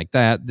this, I didn't like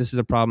that, this is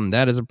a problem,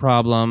 that is a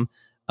problem.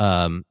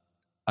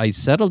 I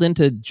settled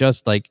into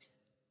just like,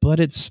 but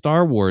it's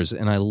Star Wars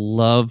and I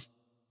love,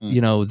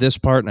 this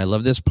part and I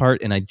love this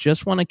part. And I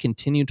just want to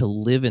continue to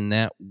live in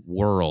that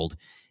world.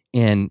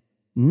 And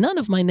none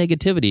of my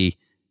negativity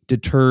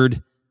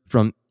deterred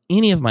from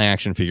any of my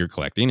action figure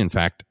collecting. In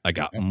fact, I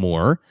got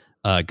more,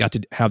 got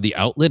to have the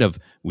outlet of,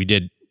 we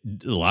did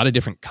a lot of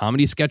different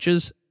comedy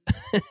sketches,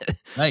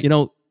 right.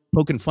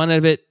 Poking fun out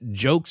of it,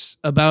 jokes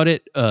about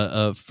it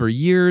for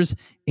years.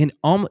 And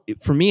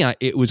for me,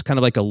 it was kind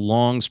of like a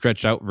long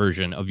stretched out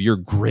version of your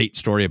great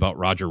story about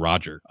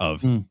Roger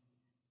of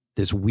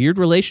this weird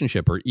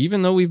relationship, or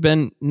even though we've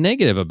been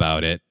negative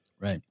about it,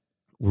 right,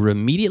 we're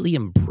immediately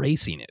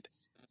embracing it.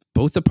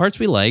 Both the parts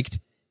we liked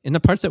and the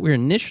parts that we were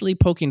initially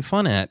poking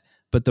fun at.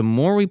 But the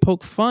more we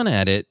poke fun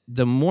at it,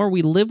 the more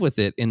we live with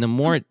it, and the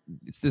more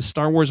it's this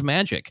Star Wars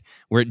magic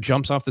where it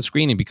jumps off the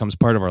screen and becomes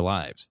part of our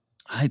lives.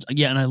 And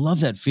I love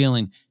that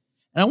feeling.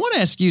 And I want to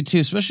ask you too,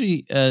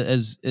 especially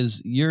as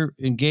you're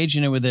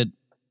engaging with it,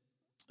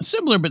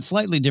 similar but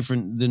slightly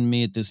different than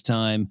me at this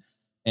time,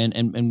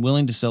 and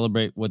willing to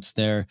celebrate what's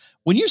there.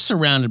 When you're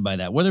surrounded by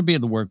that, whether it be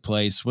at the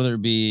workplace, whether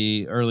it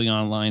be early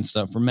online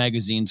stuff, where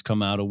magazines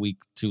come out a week,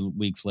 2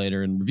 weeks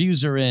later, and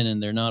reviews are in,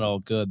 and they're not all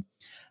good.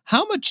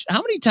 How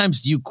many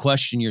times do you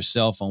question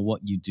yourself on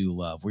what you do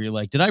love? Where you're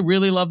like, did I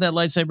really love that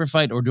lightsaber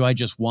fight, or do I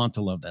just want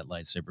to love that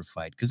lightsaber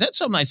fight? Because that's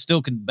something I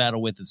still can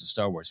battle with as a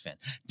Star Wars fan.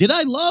 Did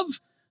I love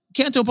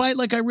Canto Bight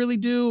like I really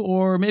do?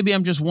 Or maybe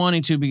I'm just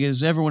wanting to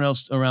because everyone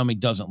else around me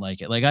doesn't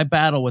like it. Like, I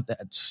battle with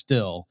that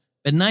still.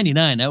 At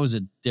 99, that was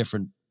a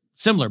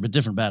similar but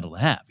different battle to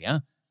have, yeah?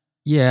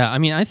 Yeah, I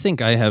mean, I think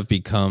I have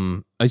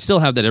become, I still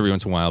have that every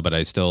once in a while, but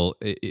I still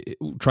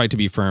try to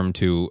be firm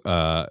to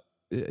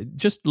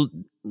just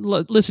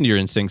listen to your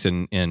instincts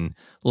and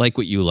like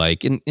what you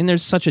like. And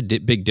there's such a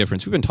big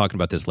difference. We've been talking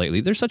about this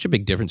lately. There's such a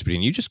big difference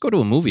between you just go to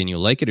a movie and you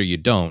like it or you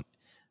don't,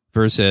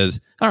 versus,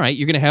 all right,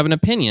 you're going to have an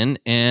opinion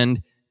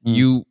and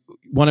you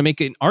want to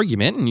make an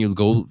argument, and you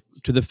go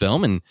to the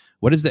film and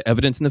what is the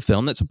evidence in the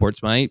film that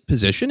supports my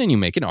position, and you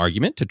make an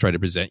argument to try to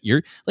present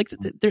your, like,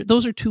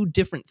 those are two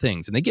different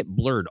things, and they get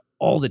blurred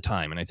all the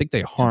time. And I think they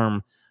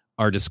harm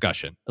our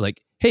discussion. Like,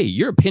 hey,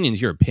 your opinion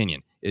is your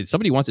opinion. If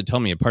somebody wants to tell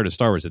me a part of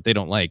Star Wars that they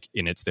don't like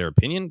and it's their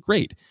opinion,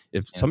 great.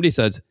 If somebody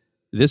says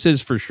this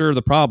is for sure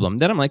the problem,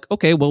 then I'm like,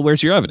 okay, well,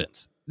 where's your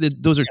evidence?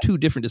 Those are two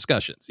different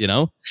discussions,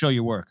 Show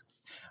your work.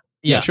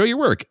 Yeah, show your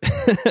work.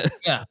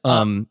 Yeah.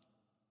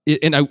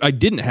 And I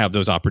didn't have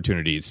those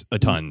opportunities a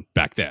ton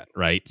back then,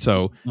 right?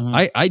 So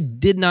I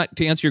did not,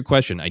 to answer your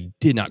question, I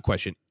did not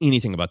question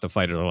anything about the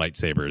fight of the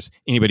lightsabers.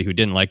 Anybody who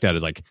didn't like that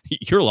is like,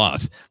 your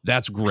loss.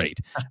 That's great.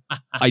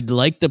 I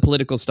liked the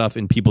political stuff,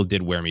 and people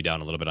did wear me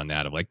down a little bit on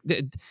that. Of like,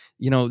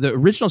 the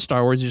original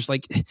Star Wars is just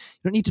like, you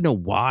don't need to know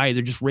why.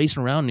 They're just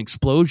racing around in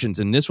explosions.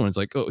 And this one, it's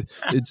like, oh,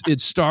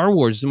 it's Star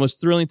Wars, the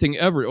most thrilling thing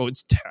ever. Oh,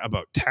 it's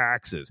about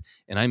taxes.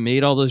 And I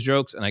made all those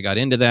jokes, and I got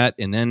into that.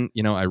 And then,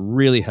 I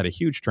really had a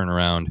huge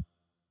turnaround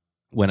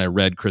when I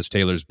read Chris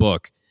Taylor's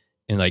book,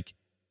 and like,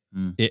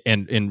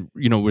 and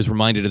was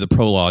reminded of the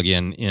prologue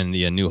in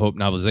the New Hope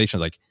novelization.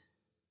 Like,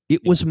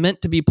 it was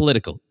meant to be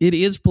political. It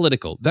is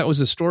political. That was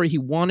a story he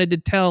wanted to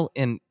tell,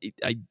 and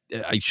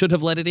I should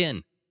have let it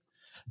in.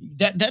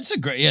 That's a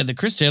great, the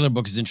Chris Taylor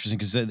book is interesting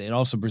because it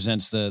also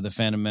presents the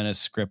Phantom Menace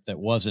script that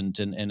wasn't,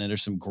 and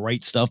there's some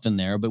great stuff in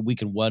there, but you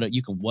can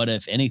what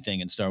if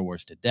anything in Star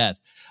Wars to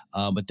death.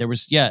 But there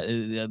was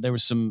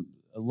some,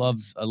 I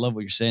love what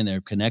you're saying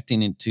there,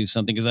 connecting into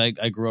something, because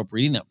I grew up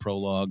reading that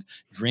prologue,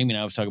 dreaming.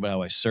 I was talking about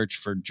how I searched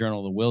for Journal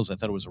of the Whills. I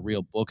thought it was a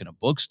real book in a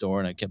bookstore,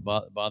 and I kept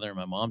bothering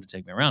my mom to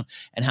take me around.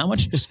 And how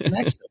much this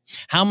connects,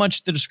 how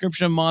much the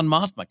description of Mon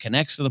Mothma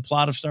connects to the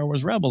plot of Star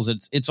Wars Rebels.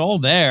 It's all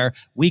there.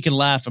 We can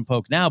laugh and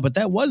poke now, but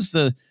that was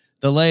the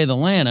lay of the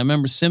land. I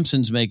remember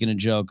Simpsons making a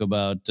joke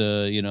about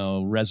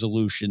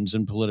resolutions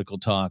and political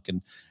talk,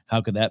 and how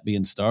could that be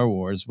in Star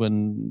Wars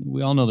when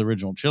we all know the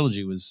original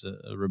trilogy was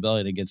a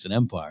rebellion against an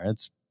empire?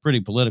 That's pretty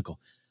political.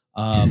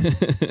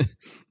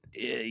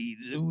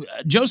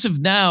 Joseph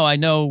now I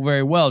know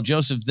very well.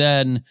 Joseph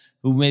then,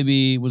 who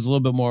maybe was a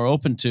little bit more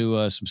open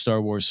to some Star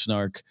Wars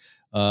snark.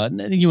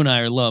 You and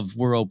I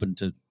we're open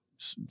to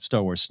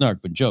Star Wars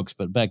snark, but jokes.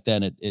 But back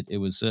then it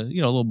was a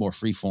little more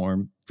free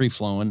flowing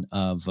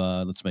of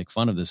let's make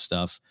fun of this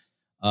stuff.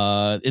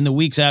 In the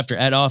weeks after,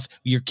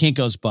 you're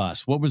Kinko's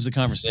boss. What was the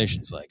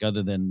conversations like,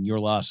 other than your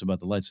loss about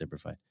the lightsaber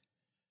fight?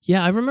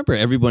 Yeah, I remember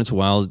every once in a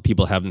while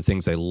people having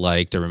things I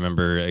liked. I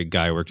remember a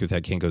guy I worked with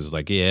at Kinko's was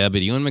like, yeah,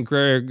 but Ewan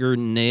McGregor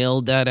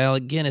nailed that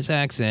Alec Guinness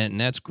accent,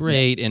 and that's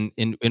great. Yeah.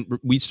 And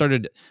we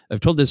started, I've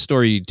told this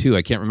story too.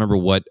 I can't remember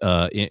what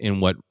in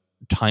what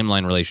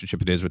timeline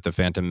relationship it is with the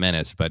Phantom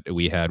Menace, but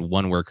we had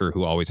one worker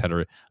who always had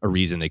a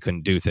reason they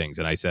couldn't do things.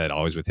 And I said,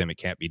 always with him, it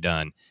can't be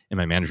done. And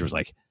my manager was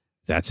like,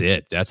 That's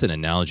it. That's an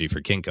analogy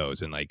for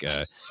Kinko's. And like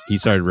he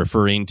started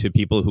referring to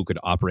people who could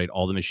operate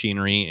all the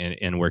machinery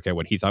and work at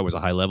what he thought was a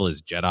high level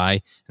as Jedi.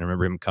 And I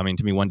remember him coming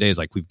to me one day, is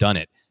like, we've done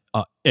it.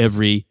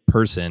 Every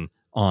person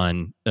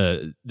on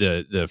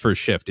the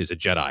first shift is a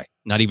Jedi,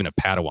 not even a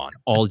Padawan,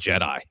 all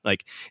Jedi.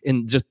 Like,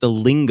 and just the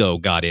lingo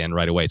got in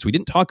right away. So we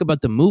didn't talk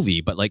about the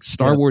movie, but like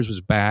Star Wars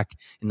was back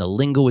and the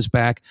lingo was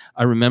back.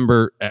 I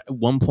remember at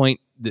one point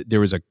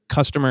there was a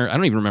customer, I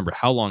don't even remember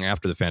how long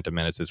after The Phantom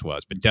Menace this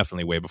was, but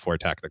definitely way before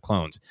Attack of the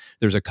Clones.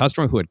 There was a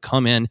customer who had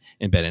come in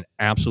and been an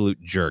absolute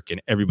jerk,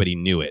 and everybody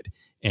knew it.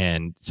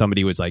 And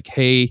somebody was like,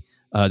 hey,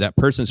 that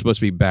person's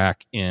supposed to be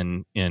back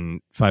in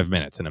 5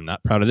 minutes. And I'm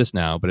not proud of this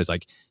now, but it's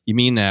like, you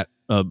mean that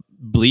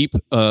bleep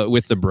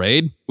with the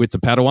braid, with the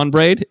Padawan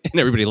braid?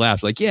 And everybody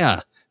laughed like, yeah,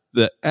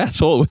 the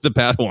asshole with the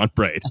Padawan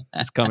braid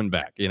is coming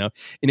back, you know?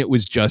 And it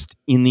was just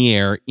in the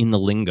air, in the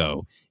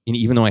lingo. And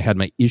even though I had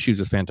my issues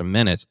with Phantom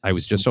Menace, I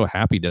was just so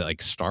happy that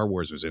like Star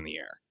Wars was in the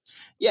air.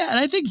 Yeah, and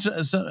I think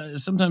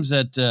sometimes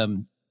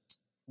that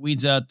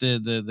weeds out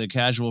the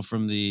casual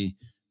from the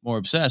more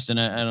obsessed. And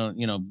I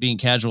don't, being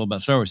casual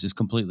about Star Wars is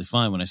completely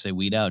fine when I say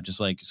weed out.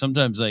 Just like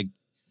sometimes like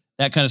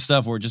that kind of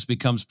stuff where it just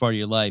becomes part of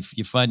your life.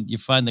 You find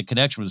the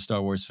connection with the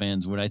Star Wars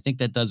fans, where I think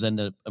that does end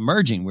up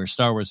emerging, where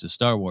Star Wars is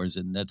Star Wars,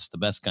 and that's the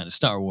best kind of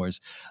Star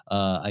Wars.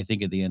 I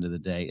think at the end of the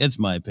day, it's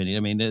my opinion. I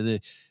mean,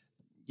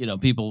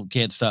 people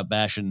can't stop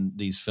bashing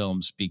these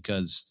films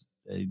because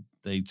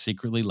they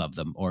secretly love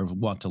them or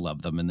want to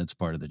love them, and that's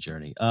part of the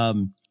journey.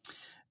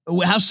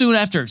 How soon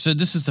after? So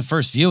this is the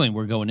first viewing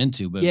we're going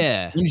into, but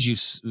yeah, when did you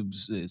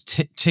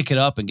tick it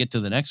up and get to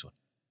the next one?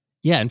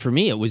 Yeah, and for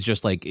me, it was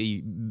just like,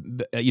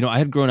 I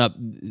had grown up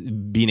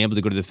being able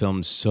to go to the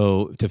films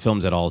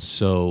films at all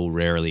so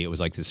rarely. It was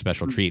like this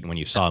special treat. And when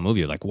you saw a movie,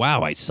 you're like,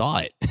 wow, I saw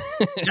it.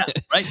 Yeah,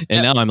 right.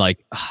 And now I'm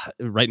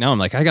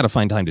like, I got to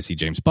find time to see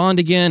James Bond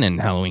again and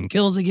Halloween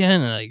Kills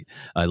again. And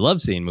I love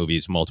seeing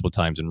movies multiple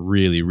times and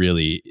really,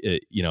 really,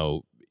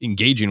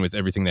 engaging with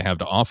everything they have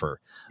to offer.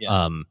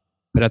 Yeah.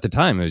 But at the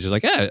time, it was just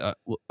like,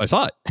 I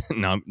saw it.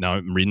 now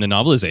I'm reading the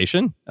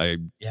novelization.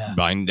 I'm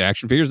buying the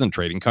action figures and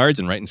trading cards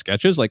and writing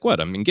sketches. Like what?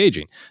 I'm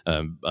engaging.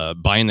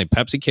 Buying the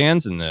Pepsi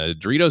cans and the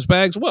Doritos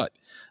bags. What?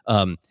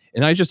 And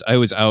I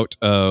was out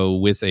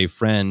with a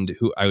friend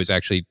who I was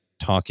actually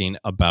talking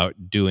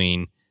about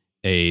doing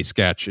a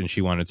sketch, and she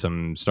wanted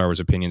some Star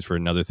Wars opinions for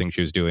another thing she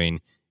was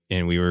doing.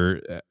 And we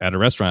were at a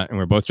restaurant, and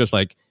we're both just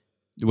like,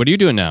 what are you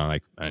doing now?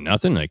 Like,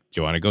 nothing. Like,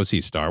 do you want to go see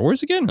Star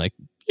Wars again? Like,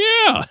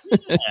 yeah.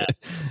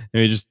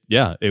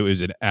 It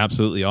was an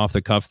absolutely off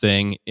the cuff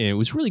thing. It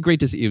was really great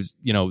to see. It was,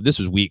 this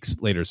was weeks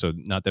later, so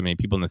not that many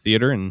people in the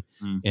theater.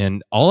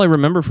 And all I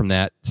remember from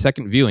that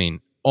second viewing,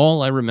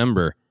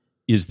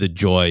 is the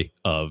joy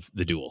of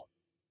the duel.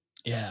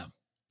 Yeah.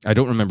 I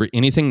don't remember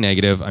anything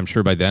negative. I'm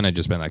sure by then I'd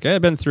just been like,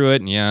 I've been through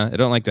it. And yeah, I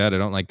don't like that. I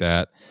don't like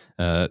that.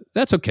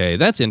 That's okay.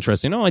 That's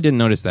interesting. Oh, I didn't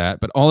notice that.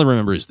 But all I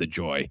remember is the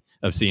joy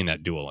of seeing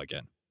that duel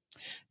again.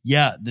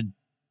 Yeah.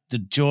 The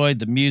joy,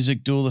 the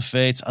music, Duel of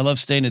Fates. I love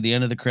staying at the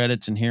end of the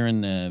credits and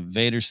hearing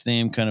Vader's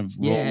theme kind of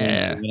rolling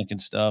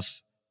and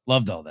stuff.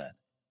 Loved all that.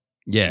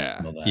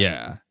 Yeah.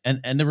 Yeah.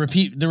 And the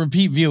repeat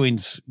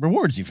viewings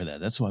rewards you for that.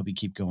 That's why we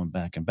keep going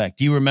back and back.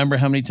 Do you remember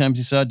how many times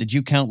you saw it? Did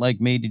you count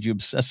like me? Did you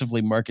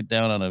obsessively mark it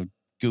down on a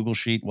Google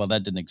sheet? Well,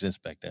 that didn't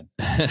exist back then.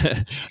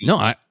 No,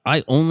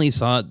 I only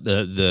saw it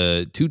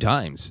the 2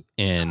 times,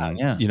 and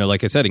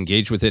like I said,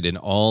 engaged with it in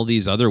all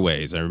these other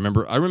ways. I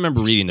remember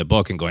reading the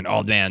book and going,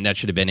 "Oh man, that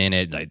should have been in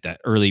it." Like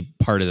that early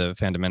part of the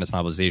Phantom Menace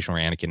novelization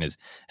where Anakin is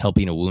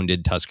helping a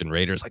wounded Tusken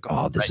Raider. It's like,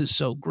 "Oh, this is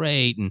so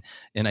great!"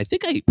 And I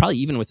think I probably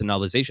even with the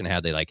novelization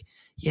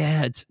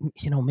it's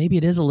maybe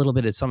it is a little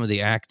bit of some of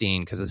the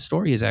acting because the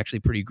story is actually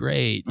pretty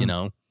great,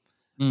 and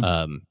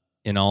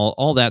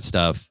all that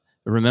stuff.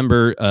 I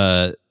remember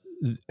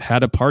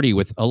had a party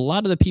with a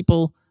lot of the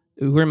people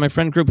who were in my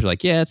friend group. Were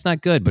like, yeah, it's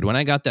not good. But when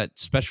I got that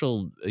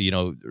special,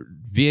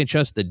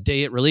 VHS the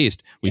day it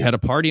released, we had a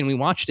party and we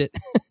watched it.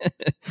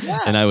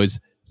 And I was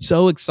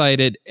so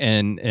excited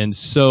and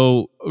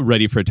so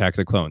ready for Attack of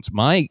the Clones.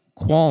 My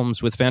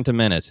qualms with Phantom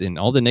Menace and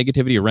all the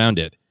negativity around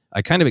it,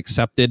 I kind of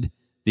accepted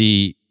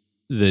that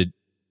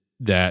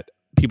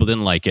people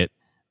didn't like it.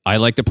 I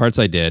liked the parts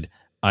I did.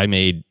 I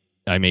made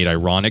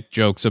ironic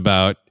jokes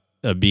about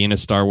being a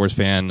Star Wars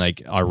fan,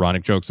 like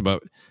ironic jokes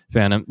about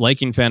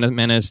liking Phantom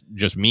Menace,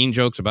 just mean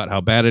jokes about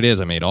how bad it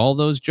is. I made all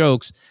those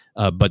jokes,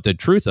 but the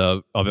truth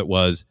of it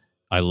was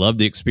I loved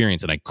the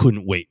experience, and I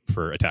couldn't wait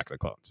for Attack of the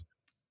Clones.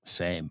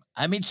 Same.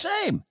 I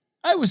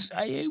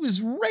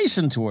was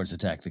racing towards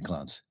Attack of the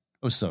Clones.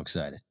 I was so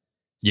excited.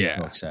 Yeah.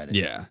 So excited.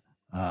 Yeah.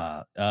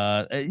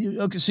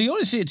 Okay, so you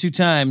only see it 2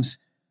 times.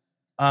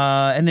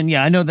 And then,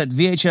 I know that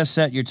VHS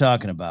set you're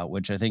talking about,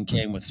 which I think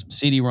came with some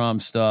CD-ROM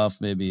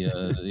stuff, maybe,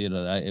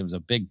 it was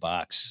a big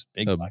box.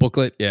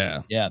 Booklet.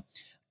 Yeah. Yeah.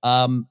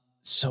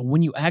 So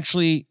when you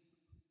actually,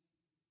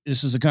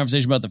 this is a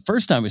conversation about the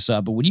first time we saw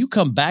it, but when you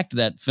come back to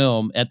that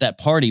film at that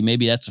party,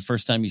 maybe that's the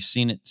first time you've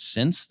seen it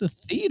since the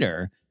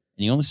theater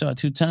and you only saw it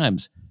 2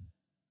 times.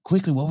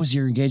 Quickly, what was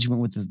your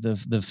engagement with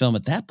the film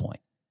at that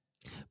point?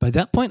 By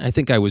that point, I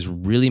think I was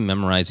really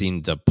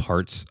memorizing the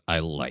parts I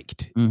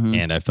liked. Mhm.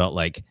 And I felt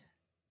like,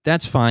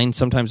 that's fine.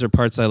 Sometimes there are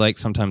parts I like,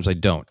 sometimes I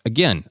don't.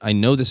 Again, I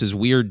know this is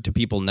weird to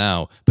people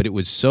now, but it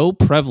was so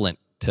prevalent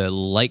to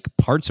like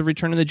parts of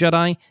Return of the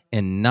Jedi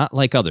and not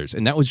like others.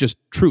 And that was just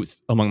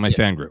truth among my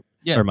fan group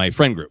or my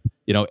friend group.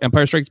 You know,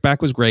 Empire Strikes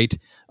Back was great.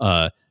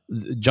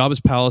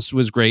 Jabba's Palace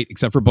was great,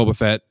 except for Boba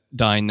Fett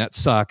dying. That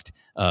sucked.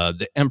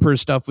 The Emperor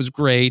stuff was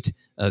great.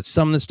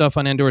 Some of the stuff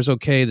on Endor is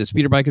okay. The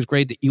speeder bike is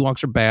great. The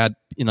Ewoks are bad.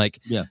 And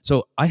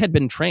so I had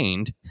been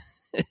trained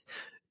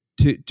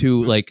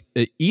to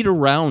eat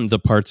around the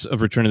parts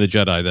of Return of the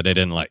Jedi that I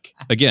didn't like.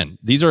 Again,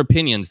 these are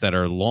opinions that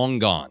are long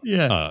gone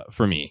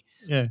for me.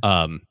 Yeah.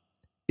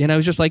 And I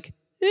was just like,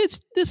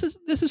 this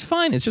is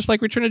fine. It's just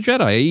like Return of the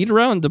Jedi. I eat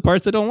around the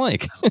parts I don't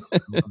like.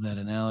 Love that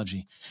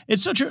analogy.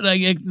 It's so true.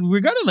 Like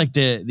regarding like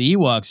the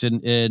Ewoks,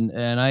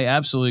 and I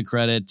absolutely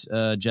credit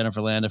Jennifer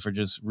Landa for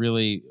just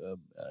really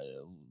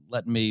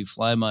letting me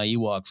fly my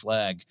Ewok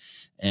flag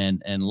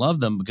and love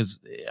them, because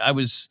I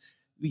was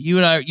you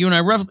and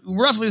I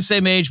roughly the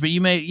same age, but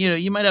you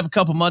might have a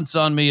couple months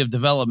on me of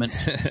development,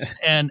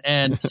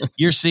 and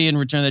you're seeing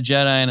Return of the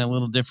Jedi in a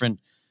little different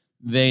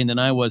vein than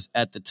I was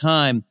at the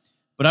time.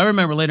 But I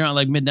remember later on,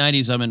 like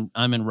mid-90s,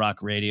 I'm in rock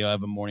radio. I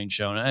have a morning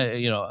show, and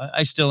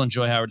I still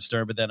enjoy Howard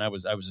Stern, but then I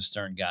was a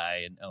Stern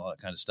guy and all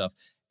that kind of stuff.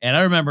 And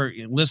I remember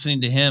listening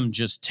to him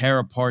just tear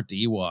apart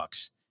the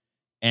Ewoks,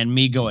 and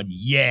me going,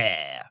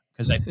 yeah,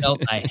 because I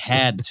felt I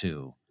had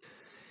to.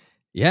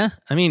 Yeah,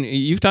 I mean,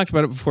 you've talked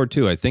about it before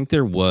too. I think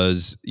there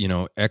was,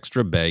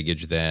 extra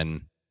baggage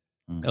then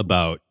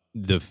about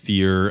the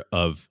fear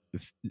of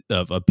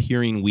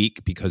appearing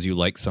weak because you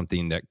like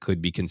something that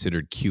could be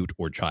considered cute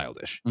or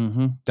childish.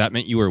 Mm-hmm. That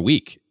meant you were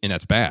weak, and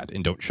that's bad,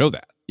 and don't show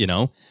that,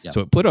 So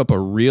it put up a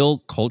real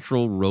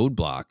cultural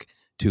roadblock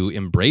to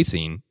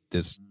embracing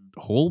this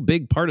whole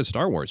big part of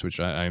Star Wars, which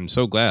I'm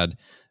so glad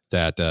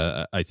that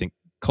I think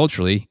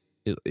culturally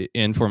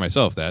and for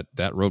myself that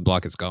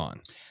roadblock is gone.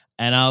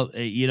 And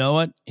you know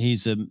what?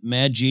 He's a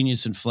mad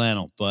genius in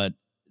flannel, but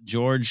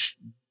George,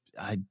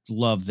 I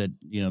love that,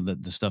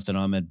 the stuff that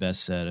Ahmed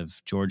Best said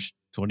of George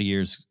 20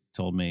 years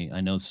told me,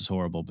 I know this is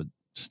horrible, but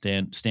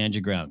stand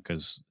your ground,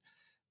 because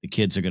the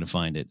kids are going to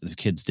find it. The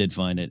kids did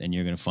find it, and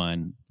you're going to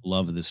find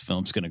love of this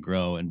film's going to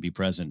grow and be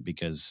present,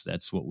 because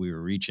that's what we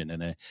were reaching.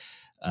 And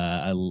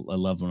I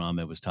love when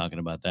Ahmed was talking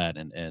about that,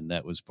 and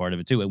that was part of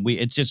it too. And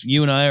it's just,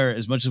 you and I are,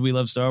 as much as we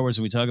love Star Wars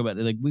and we talk about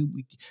it, like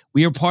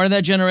we are part of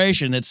that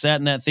generation that sat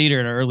in that theater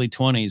in our early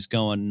 20s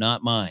going,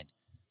 not mine.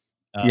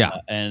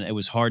 And it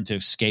was hard to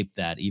escape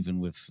that, even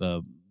with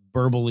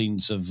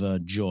burblings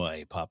of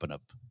joy popping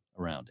up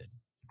around it.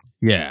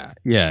 Yeah.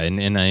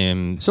 And I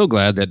am so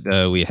glad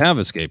that we have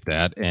escaped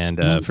that. And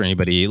for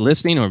anybody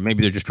listening, or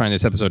maybe they're just trying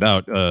this episode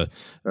out,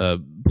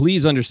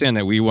 please understand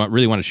that we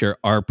really want to share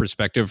our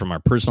perspective from our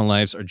personal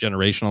lives, our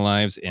generational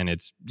lives. And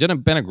it's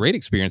been a great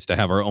experience to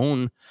have our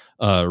own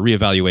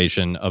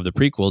reevaluation of the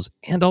prequels,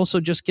 and also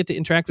just get to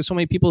interact with so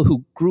many people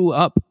who grew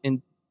up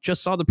and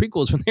just saw the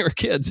prequels when they were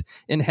kids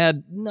and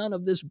had none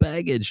of this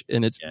baggage.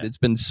 And it's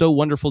been so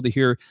wonderful to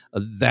hear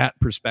that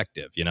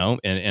perspective,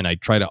 and I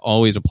try to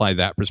always apply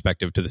that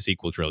perspective to the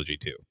sequel trilogy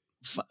too.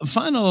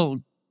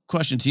 Final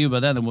question to you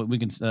about that, then we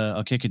can,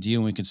 I'll kick it to you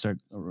and we can start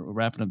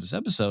wrapping up this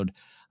episode.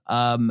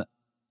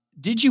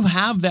 Did you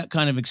have that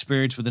kind of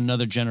experience with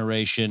another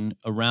generation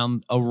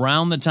around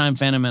the time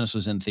Phantom Menace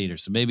was in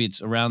theaters? So maybe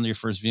it's around your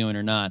first viewing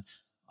or not.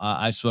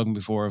 I've spoken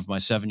before of my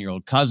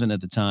 7-year-old cousin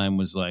at the time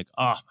was like,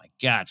 oh my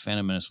God,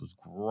 Phantom Menace was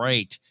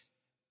great.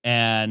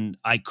 And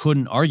I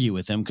couldn't argue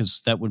with him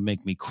because that would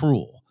make me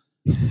cruel.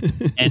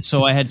 And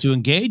so I had to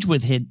engage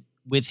with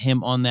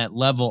him on that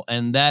level.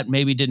 And that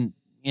maybe didn't,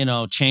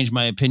 change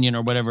my opinion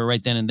or whatever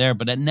right then and there,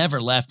 but it never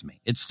left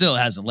me. It still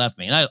hasn't left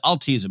me. And I'll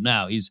tease him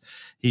now. He's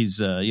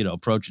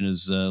approaching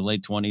his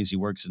late 20s. He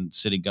works in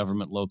city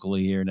government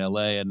locally here in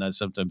LA. And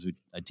sometimes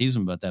I tease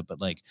him about that,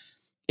 but like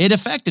it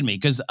affected me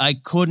because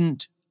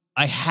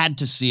I had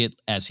to see it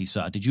as he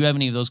saw it. Did you have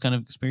any of those kind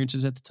of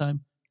experiences at the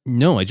time?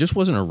 No, I just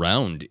wasn't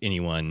around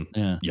anyone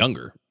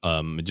younger.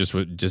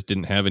 Just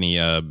didn't have any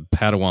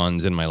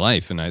Padawans in my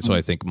life, and so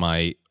I think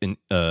my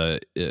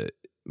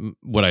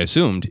what I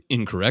assumed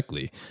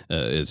incorrectly,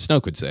 as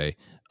Snoke would say,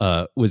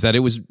 was that it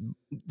was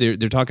they're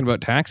talking about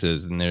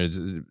taxes, and there's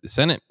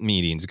Senate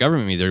meetings,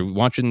 government meetings. They're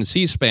watching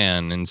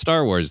C-SPAN and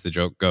Star Wars. The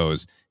joke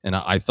goes, and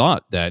I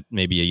thought that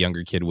maybe a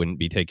younger kid wouldn't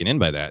be taken in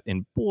by that,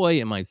 and boy,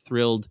 am I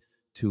thrilled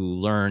to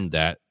learn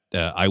that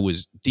I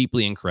was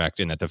deeply incorrect,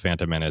 and that the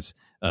Phantom Menace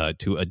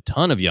to a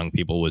ton of young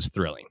people was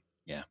thrilling.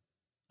 Yeah,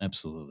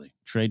 absolutely.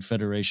 Trade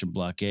Federation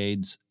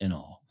blockades and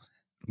all.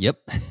 Yep.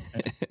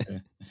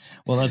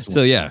 Well, that's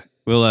so. Yeah,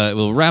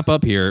 we'll wrap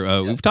up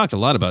here. We've talked a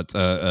lot about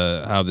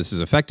how this has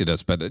affected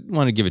us, but I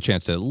want to give a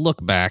chance to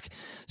look back.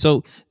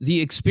 So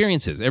the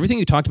experiences, everything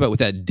you talked about with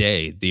that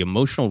day, the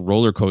emotional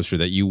roller coaster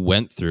that you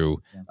went through.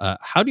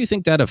 How do you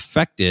think that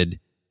affected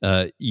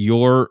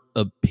your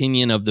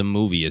opinion of the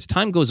movie as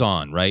time goes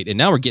on, right? And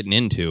now we're getting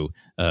into,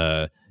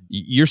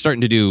 you're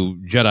starting to do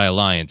Jedi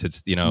Alliance.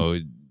 It's,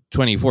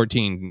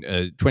 2014,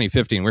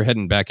 2015, we're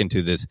heading back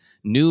into this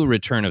new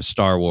return of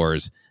Star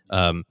Wars.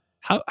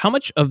 How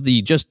much of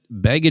the just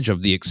baggage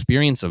of the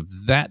experience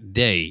of that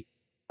day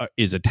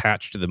is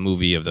attached to the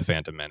movie of The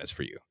Phantom Menace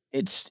for you?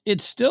 It's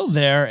still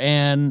there,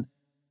 and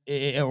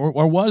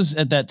or was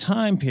at that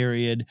time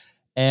period.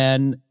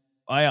 And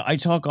I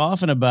talk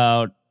often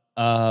about,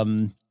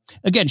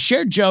 again,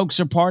 shared jokes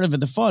are part of it,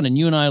 the fun. And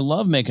you and I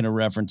love making a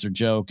reference or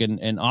joke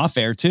and off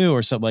air too,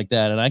 or something like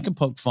that. And I can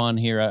poke fun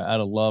here out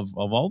of love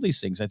of all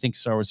these things. I think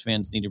Star Wars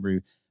fans need to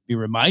be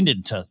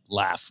reminded to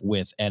laugh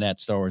with and at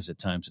Star Wars at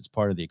times. It's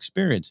part of the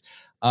experience.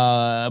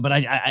 But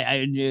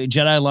I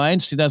Jedi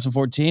Alliance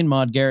 2014,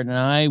 Maude Garrett and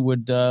I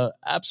would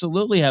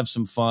absolutely have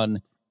some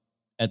fun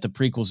at the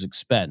prequel's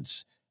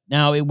expense.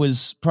 Now, it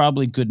was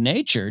probably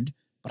good-natured,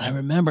 but I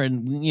remember,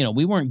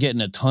 we weren't getting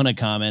a ton of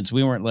comments.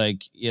 We weren't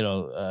like,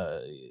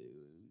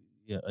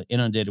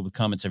 inundated with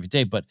comments every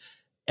day. But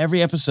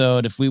every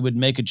episode, if we would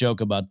make a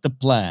joke about the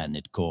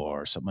Planet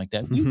Core or something like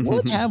that, we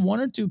would have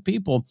one or two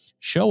people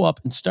show up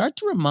and start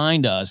to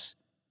remind us,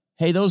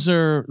 hey, those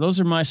are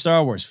my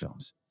Star Wars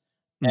films.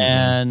 Mm-hmm.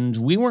 And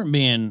we weren't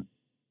being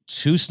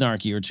too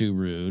snarky or too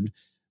rude.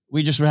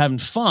 We just were having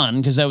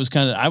fun because that was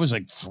I was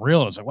like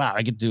thrilled. I was like, wow,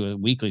 I get to do a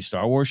weekly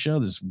Star Wars show.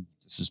 This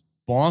is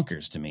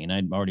bonkers to me. And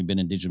I'd already been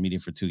in digital media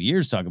for 2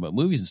 years talking about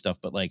movies and stuff,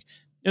 but like,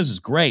 this is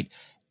great.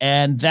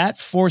 And that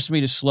forced me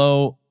to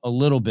slow a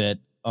little bit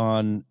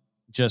on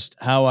just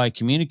how I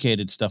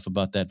communicated stuff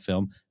about that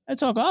film. I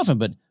talk often,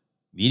 but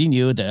meeting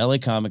you at the LA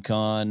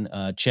Comic-Con,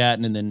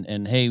 chatting,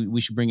 and hey, we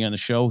should bring you on the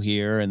show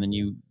here. And then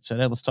you said,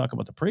 hey, let's talk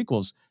about the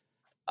prequels.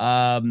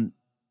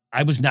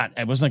 It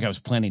wasn't like I was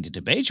planning to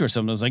debate you or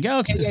something. I was like, oh,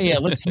 okay, yeah,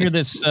 let's hear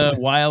this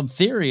wild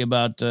theory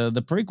about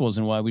the prequels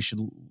and why we should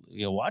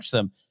watch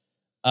them.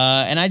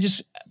 And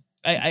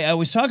I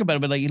always talk about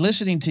it, but like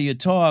listening to you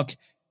talk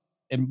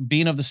and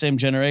being of the same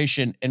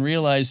generation and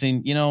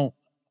realizing,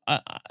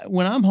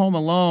 when I'm home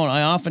alone,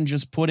 I often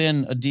just put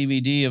in a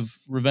DVD of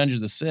Revenge of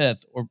the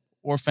Sith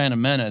or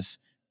Phantom Menace.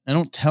 I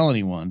don't tell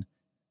anyone.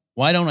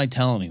 Why don't I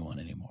tell anyone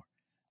anymore?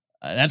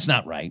 That's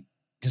not right.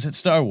 Because it's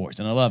Star Wars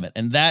and I love it.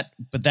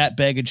 But that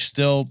baggage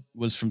still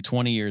was from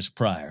 20 years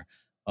prior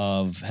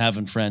of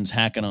having friends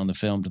hacking on the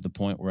film to the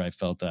point where I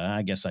felt,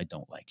 I guess I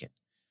don't like it.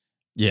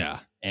 Yeah.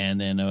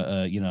 And then,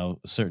 a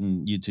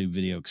certain YouTube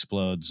video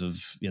explodes of,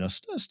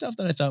 stuff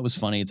that I thought was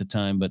funny at the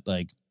time, but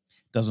like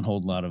doesn't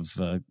hold a lot of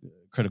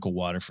critical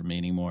water for me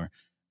anymore.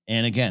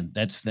 And again,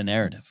 that's the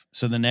narrative.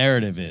 So the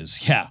narrative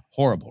is,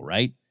 horrible,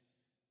 right?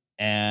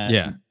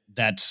 And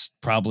that's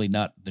probably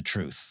not the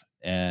truth.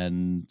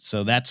 And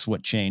so that's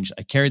what changed.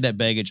 I carried that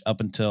baggage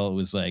up until it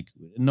was like,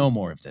 no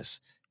more of this.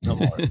 No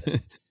more of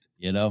this.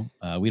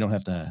 We don't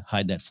have to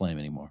hide that flame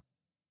anymore.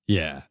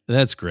 Yeah,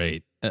 that's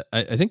great.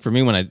 I think for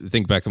me, when I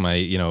think back on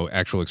my,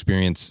 actual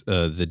experience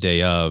the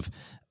day of,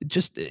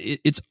 just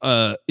it's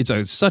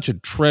such a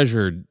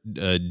treasured,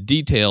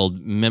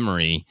 detailed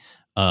memory.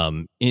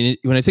 When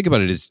I think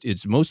about it,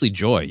 it's mostly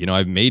joy.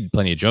 I've made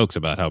plenty of jokes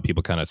about how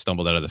people kind of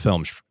stumbled out of the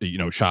film,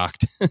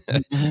 shocked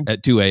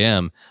at 2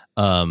 a.m.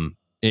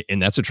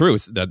 And that's the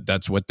truth.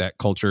 That's what that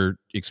culture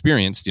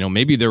experienced.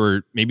 Maybe there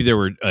were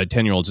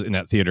 10-year-olds in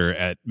that theater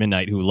at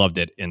midnight who loved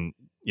it, and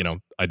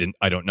I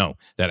don't know.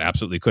 That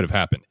absolutely could have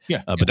happened.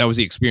 But that was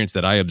the experience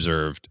that I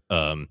observed.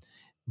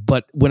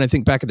 But when I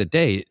think back at the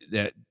day,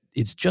 that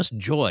it's just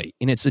joy,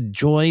 and it's a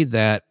joy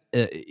that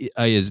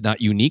is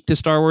not unique to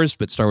Star Wars,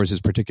 but Star Wars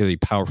is particularly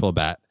powerful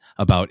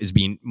about is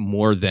being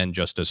more than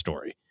just a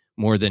story.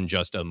 More than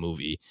just a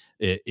movie.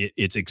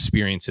 It's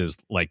experiences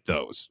like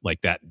those,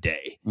 like that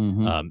day.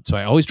 Mm-hmm. So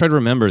I always try to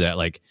remember that,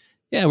 like,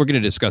 we're going to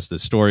discuss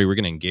this story. We're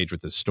going to engage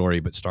with this story,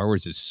 but Star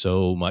Wars is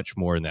so much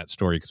more in that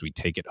story because we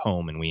take it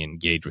home and we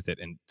engage with it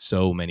in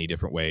so many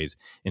different ways,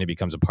 and it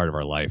becomes a part of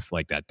our life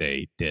like that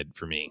day did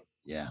for me.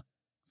 Yeah.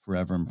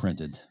 Forever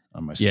imprinted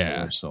on my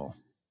soul.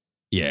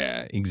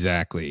 Yeah,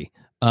 exactly.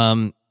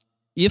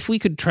 If we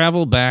could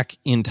travel back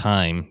in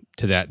time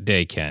to that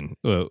day, Ken,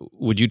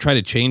 would you try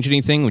to change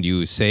anything? Would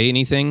you say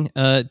anything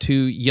to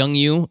young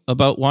you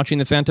about watching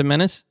The Phantom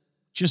Menace?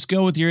 Just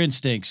go with your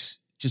instincts.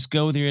 Just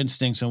go with your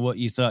instincts on what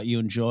you thought you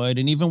enjoyed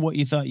and even what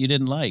you thought you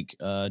didn't like.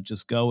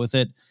 Just go with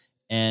it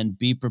and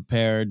be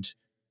prepared.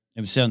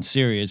 It sounds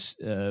serious,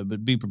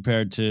 but be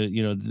prepared to,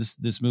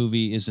 this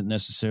movie isn't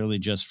necessarily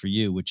just for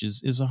you, which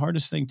is the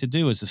hardest thing to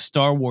do as a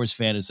Star Wars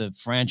fan, as a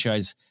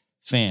franchise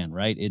fan,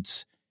 right?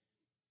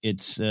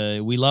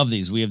 We love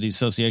these. We have these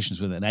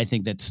associations with it. And I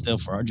think that still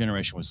for our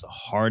generation was the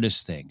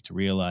hardest thing to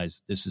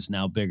realize this is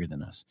now bigger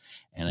than us.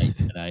 And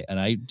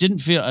I didn't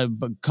feel,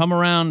 but come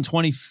around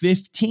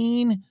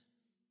 2015,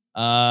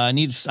 I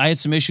had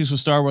some issues with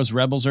Star Wars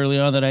Rebels early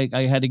on that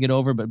I had to get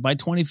over. But by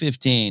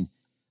 2015,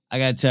 I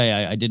got to tell you,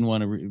 I didn't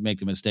want to make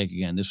the mistake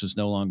again. This was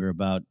no longer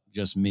about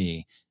just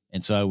me.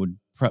 And so I would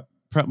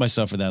prep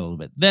myself for that a little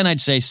bit. Then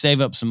I'd say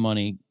save up some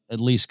money, at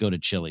least go to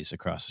Chili's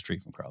across the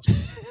street from Carlsbad.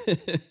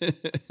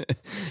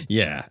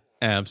 Yeah.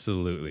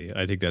 Absolutely.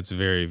 I think that's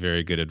very,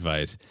 very good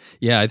advice.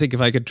 Yeah, I think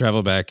if I could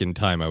travel back in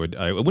time, I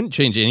wouldn't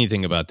change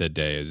anything about that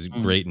day. It was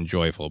great and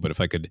joyful. But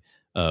if I could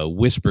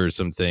whisper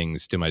some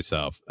things to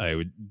myself, I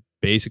would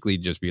basically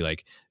just be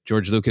like,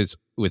 George Lucas,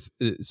 with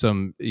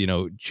some,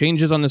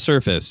 changes on the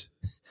surface,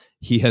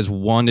 he has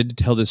wanted to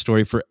tell this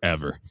story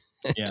forever.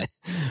 Yeah.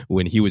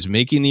 When he was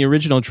making the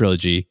original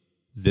trilogy,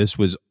 this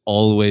was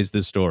always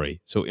the story.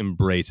 So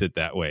embrace it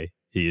that way.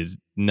 He is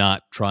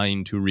not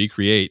trying to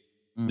recreate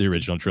the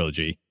original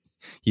trilogy.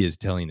 He is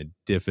telling a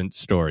different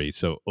story,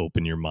 so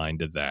open your mind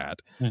to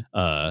that.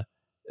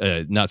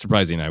 Not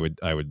surprising, I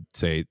would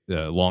say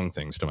long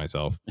things to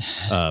myself.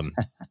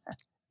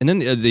 And then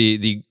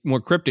the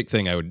more cryptic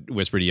thing I would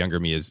whisper to younger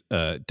me is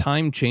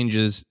time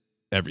changes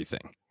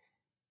everything.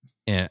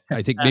 And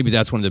I think maybe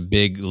that's one of the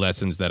big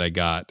lessons that I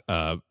got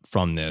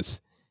from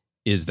this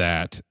is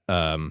that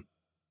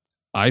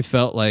I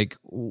felt like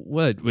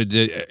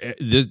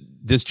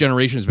this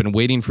generation has been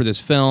waiting for this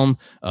film.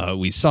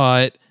 We saw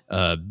it.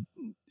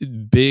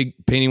 Big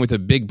painting with a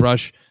big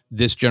brush.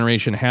 This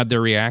generation had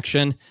their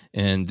reaction,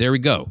 and there we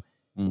go.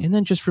 And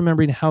then just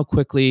remembering how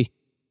quickly,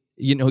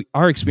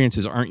 our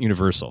experiences aren't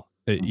universal,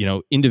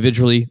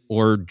 individually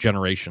or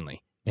generationally,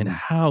 and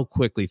how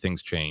quickly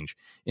things change.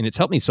 And it's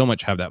helped me so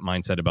much have that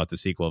mindset about the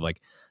sequel of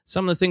like,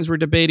 some of the things we're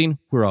debating,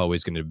 we're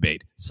always going to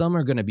debate. Some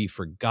are going to be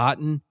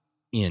forgotten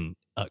in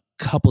a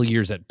couple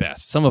years at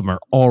best. Some of them are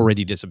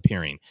already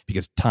disappearing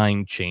because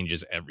time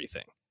changes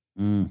everything.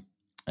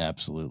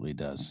 Absolutely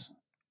does.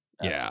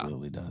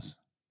 Absolutely does.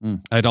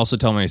 I'd also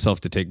tell myself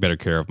to take better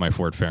care of my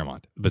Ford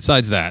Fairmont.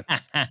 Besides that,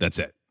 that's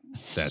it.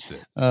 That's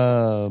it.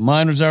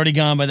 Mine was already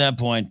gone by that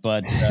point,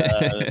 but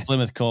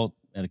Plymouth Colt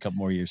had a couple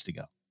more years to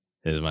go.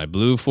 It is my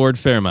blue Ford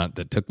Fairmont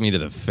that took me to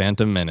the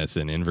Phantom Menace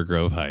in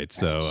Invergrove Heights.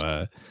 So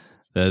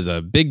that is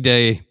a big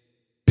day.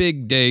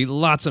 Big day,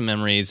 lots of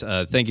memories.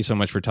 Thank you so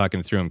much for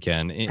talking through them,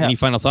 Ken. Any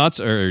final thoughts,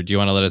 or do you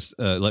want to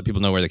let people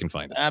know where they can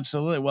find us?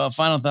 Absolutely. Well,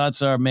 final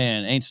thoughts are,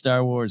 man, ain't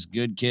Star Wars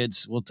good,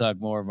 kids? We'll talk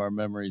more of our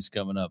memories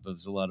coming up. It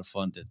was a lot of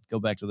fun to go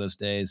back to those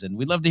days, and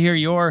we'd love to hear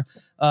your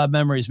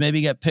memories. Maybe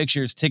get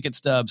pictures, ticket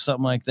stubs,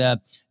 something like that.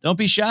 Don't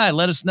be shy.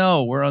 Let us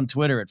know. We're on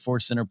Twitter at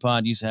Force Center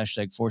Pod. Use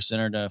hashtag Force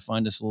Center to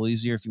find us a little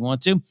easier if you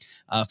want to.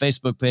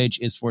 Facebook page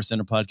is Force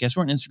Center Podcast.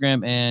 We're on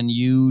Instagram and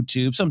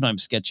YouTube.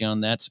 Sometimes sketchy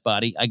on that,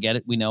 spotty. I get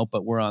it. We know,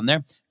 but we're on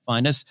there.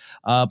 Find us.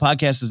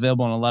 Podcast is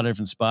available on a lot of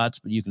different spots,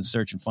 but you can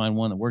search and find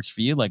one that works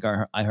for you, like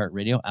our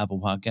iHeartRadio, Apple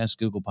Podcasts,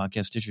 Google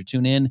Podcasts, Stitcher,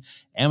 TuneIn,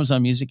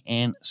 Amazon Music,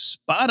 and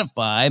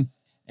Spotify.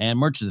 And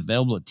merch is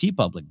available at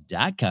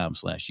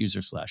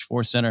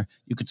tpublic.com/user/Force Center.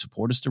 You can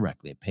support us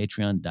directly at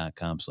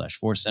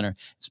patreon.com/Force Center.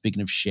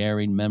 Speaking of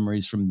sharing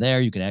memories from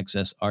there, you can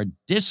access our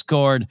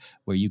Discord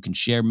where you can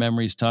share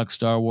memories, talk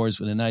Star Wars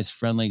with a nice,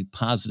 friendly,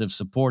 positive,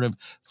 supportive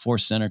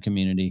Force Center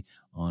community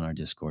on our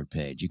Discord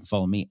page. You can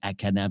follow me at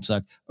Ken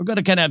Napzok or go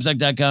to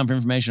KenNapzok.com for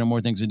information on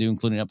more things to do,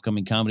 including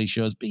upcoming comedy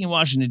shows. Being in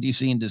Washington,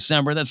 D.C. in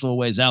December, that's a little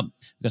ways out.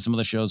 We've got some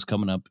other shows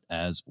coming up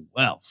as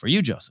well. For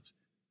you, Joseph.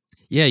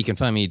 Yeah, you can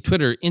find me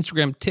Twitter,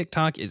 Instagram,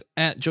 TikTok is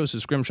at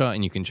Joseph Scrimshaw,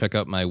 and you can check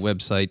out my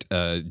website,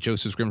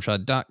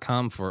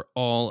 josephscrimshaw.com for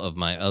all of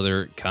my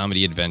other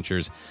comedy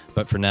adventures.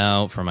 But for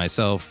now, for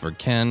myself, for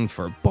Ken,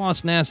 for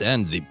Boss Nass,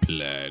 and the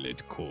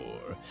Planet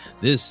Core,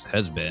 this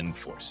has been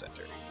Force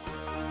Center.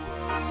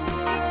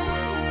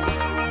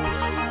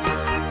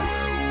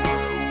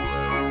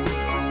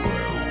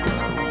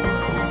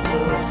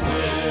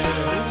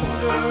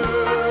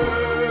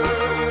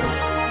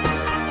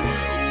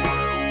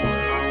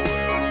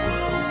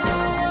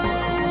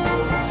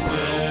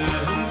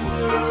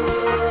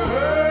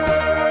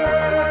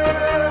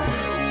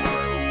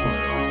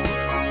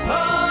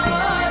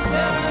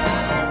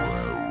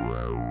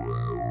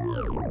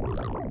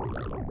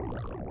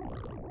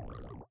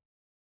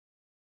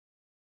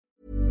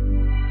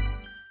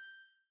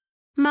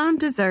 Mom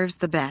deserves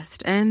the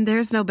best, and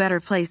there's no better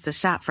place to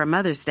shop for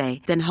Mother's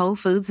Day than Whole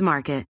Foods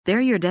Market.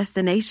 They're your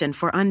destination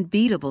for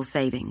unbeatable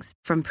savings,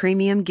 from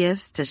premium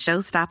gifts to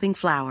show-stopping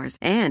flowers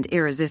and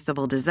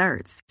irresistible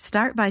desserts.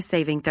 Start by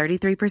saving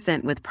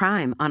 33% with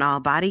Prime on all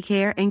body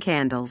care and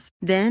candles.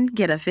 Then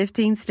get a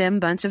 15-stem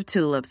bunch of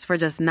tulips for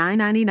just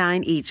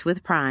 $9.99 each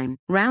with Prime.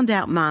 Round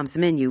out Mom's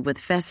menu with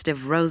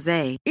festive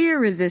rosé,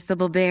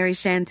 irresistible berry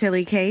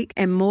chantilly cake,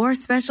 and more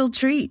special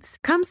treats.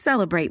 Come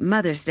celebrate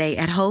Mother's Day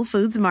at Whole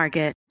Foods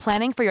Market.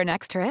 Planning for your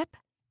next trip?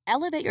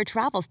 Elevate your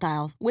travel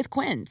style with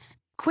Quince.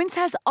 Quince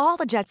has all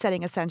the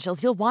jet-setting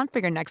essentials you'll want for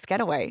your next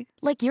getaway,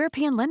 like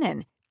European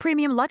linen,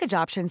 premium luggage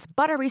options,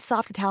 buttery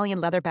soft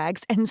Italian leather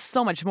bags, and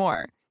so much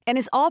more. And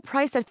is all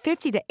priced at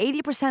 50 to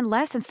 80%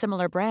 less than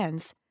similar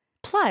brands.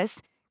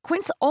 Plus,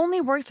 Quince only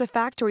works with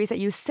factories that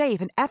use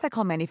safe and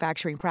ethical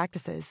manufacturing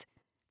practices.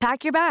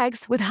 Pack your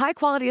bags with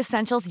high-quality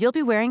essentials you'll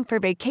be wearing for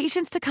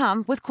vacations to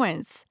come with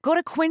Quince. Go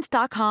to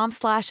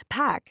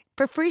quince.com/pack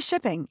for free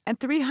shipping and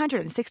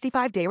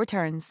 365-day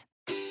returns.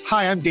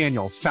 Hi, I'm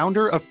Daniel,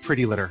 founder of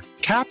Pretty Litter.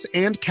 Cats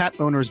and cat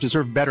owners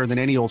deserve better than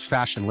any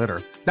old-fashioned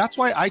litter. That's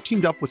why I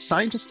teamed up with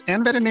scientists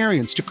and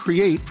veterinarians to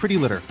create Pretty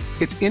Litter.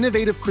 Its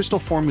innovative crystal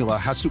formula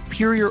has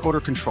superior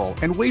odor control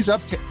and weighs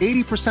up to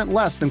 80%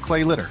 less than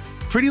clay litter.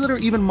 Pretty Litter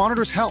even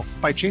monitors health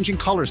by changing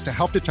colors to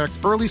help detect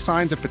early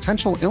signs of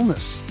potential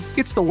illness.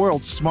 It's the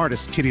world's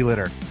smartest kitty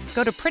litter.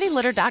 Go to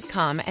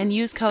prettylitter.com and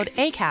use code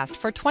ACAST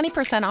for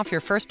 20% off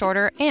your first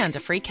order and a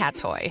free cat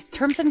toy.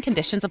 Terms and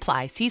conditions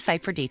apply. See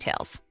site for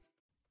details.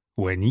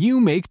 When you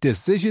make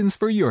decisions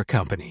for your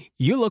company,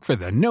 you look for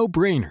the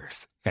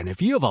no-brainers. And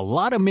if you have a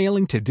lot of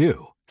mailing to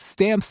do,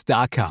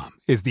 Stamps.com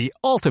is the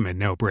ultimate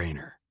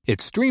no-brainer. It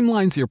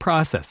streamlines your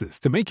processes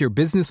to make your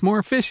business more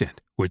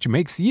efficient, which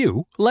makes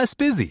you less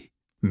busy.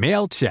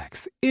 Mail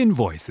checks,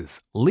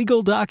 invoices,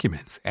 legal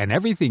documents, and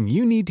everything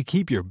you need to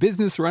keep your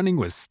business running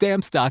with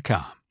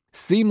Stamps.com.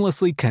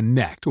 Seamlessly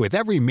connect with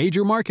every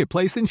major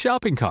marketplace and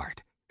shopping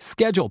cart.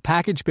 Schedule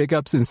package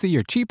pickups and see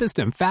your cheapest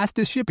and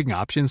fastest shipping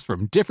options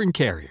from different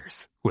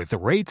carriers, with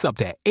rates up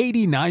to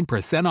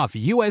 89% off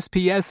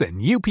USPS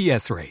and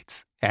UPS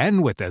rates.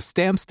 And with the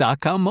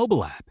Stamps.com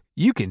mobile app,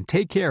 you can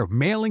take care of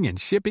mailing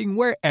and shipping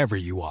wherever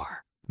you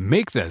are.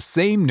 Make the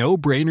same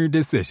no-brainer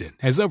decision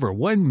as over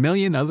 1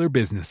 million other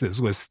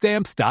businesses with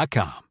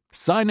Stamps.com.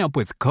 Sign up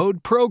with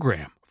code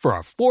PROGRAM for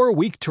a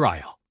 4-week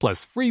trial,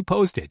 plus free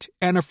postage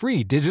and a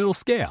free digital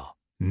scale.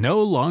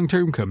 No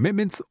long-term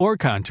commitments or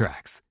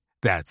contracts.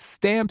 That's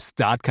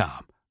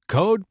Stamps.com.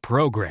 Code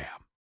PROGRAM.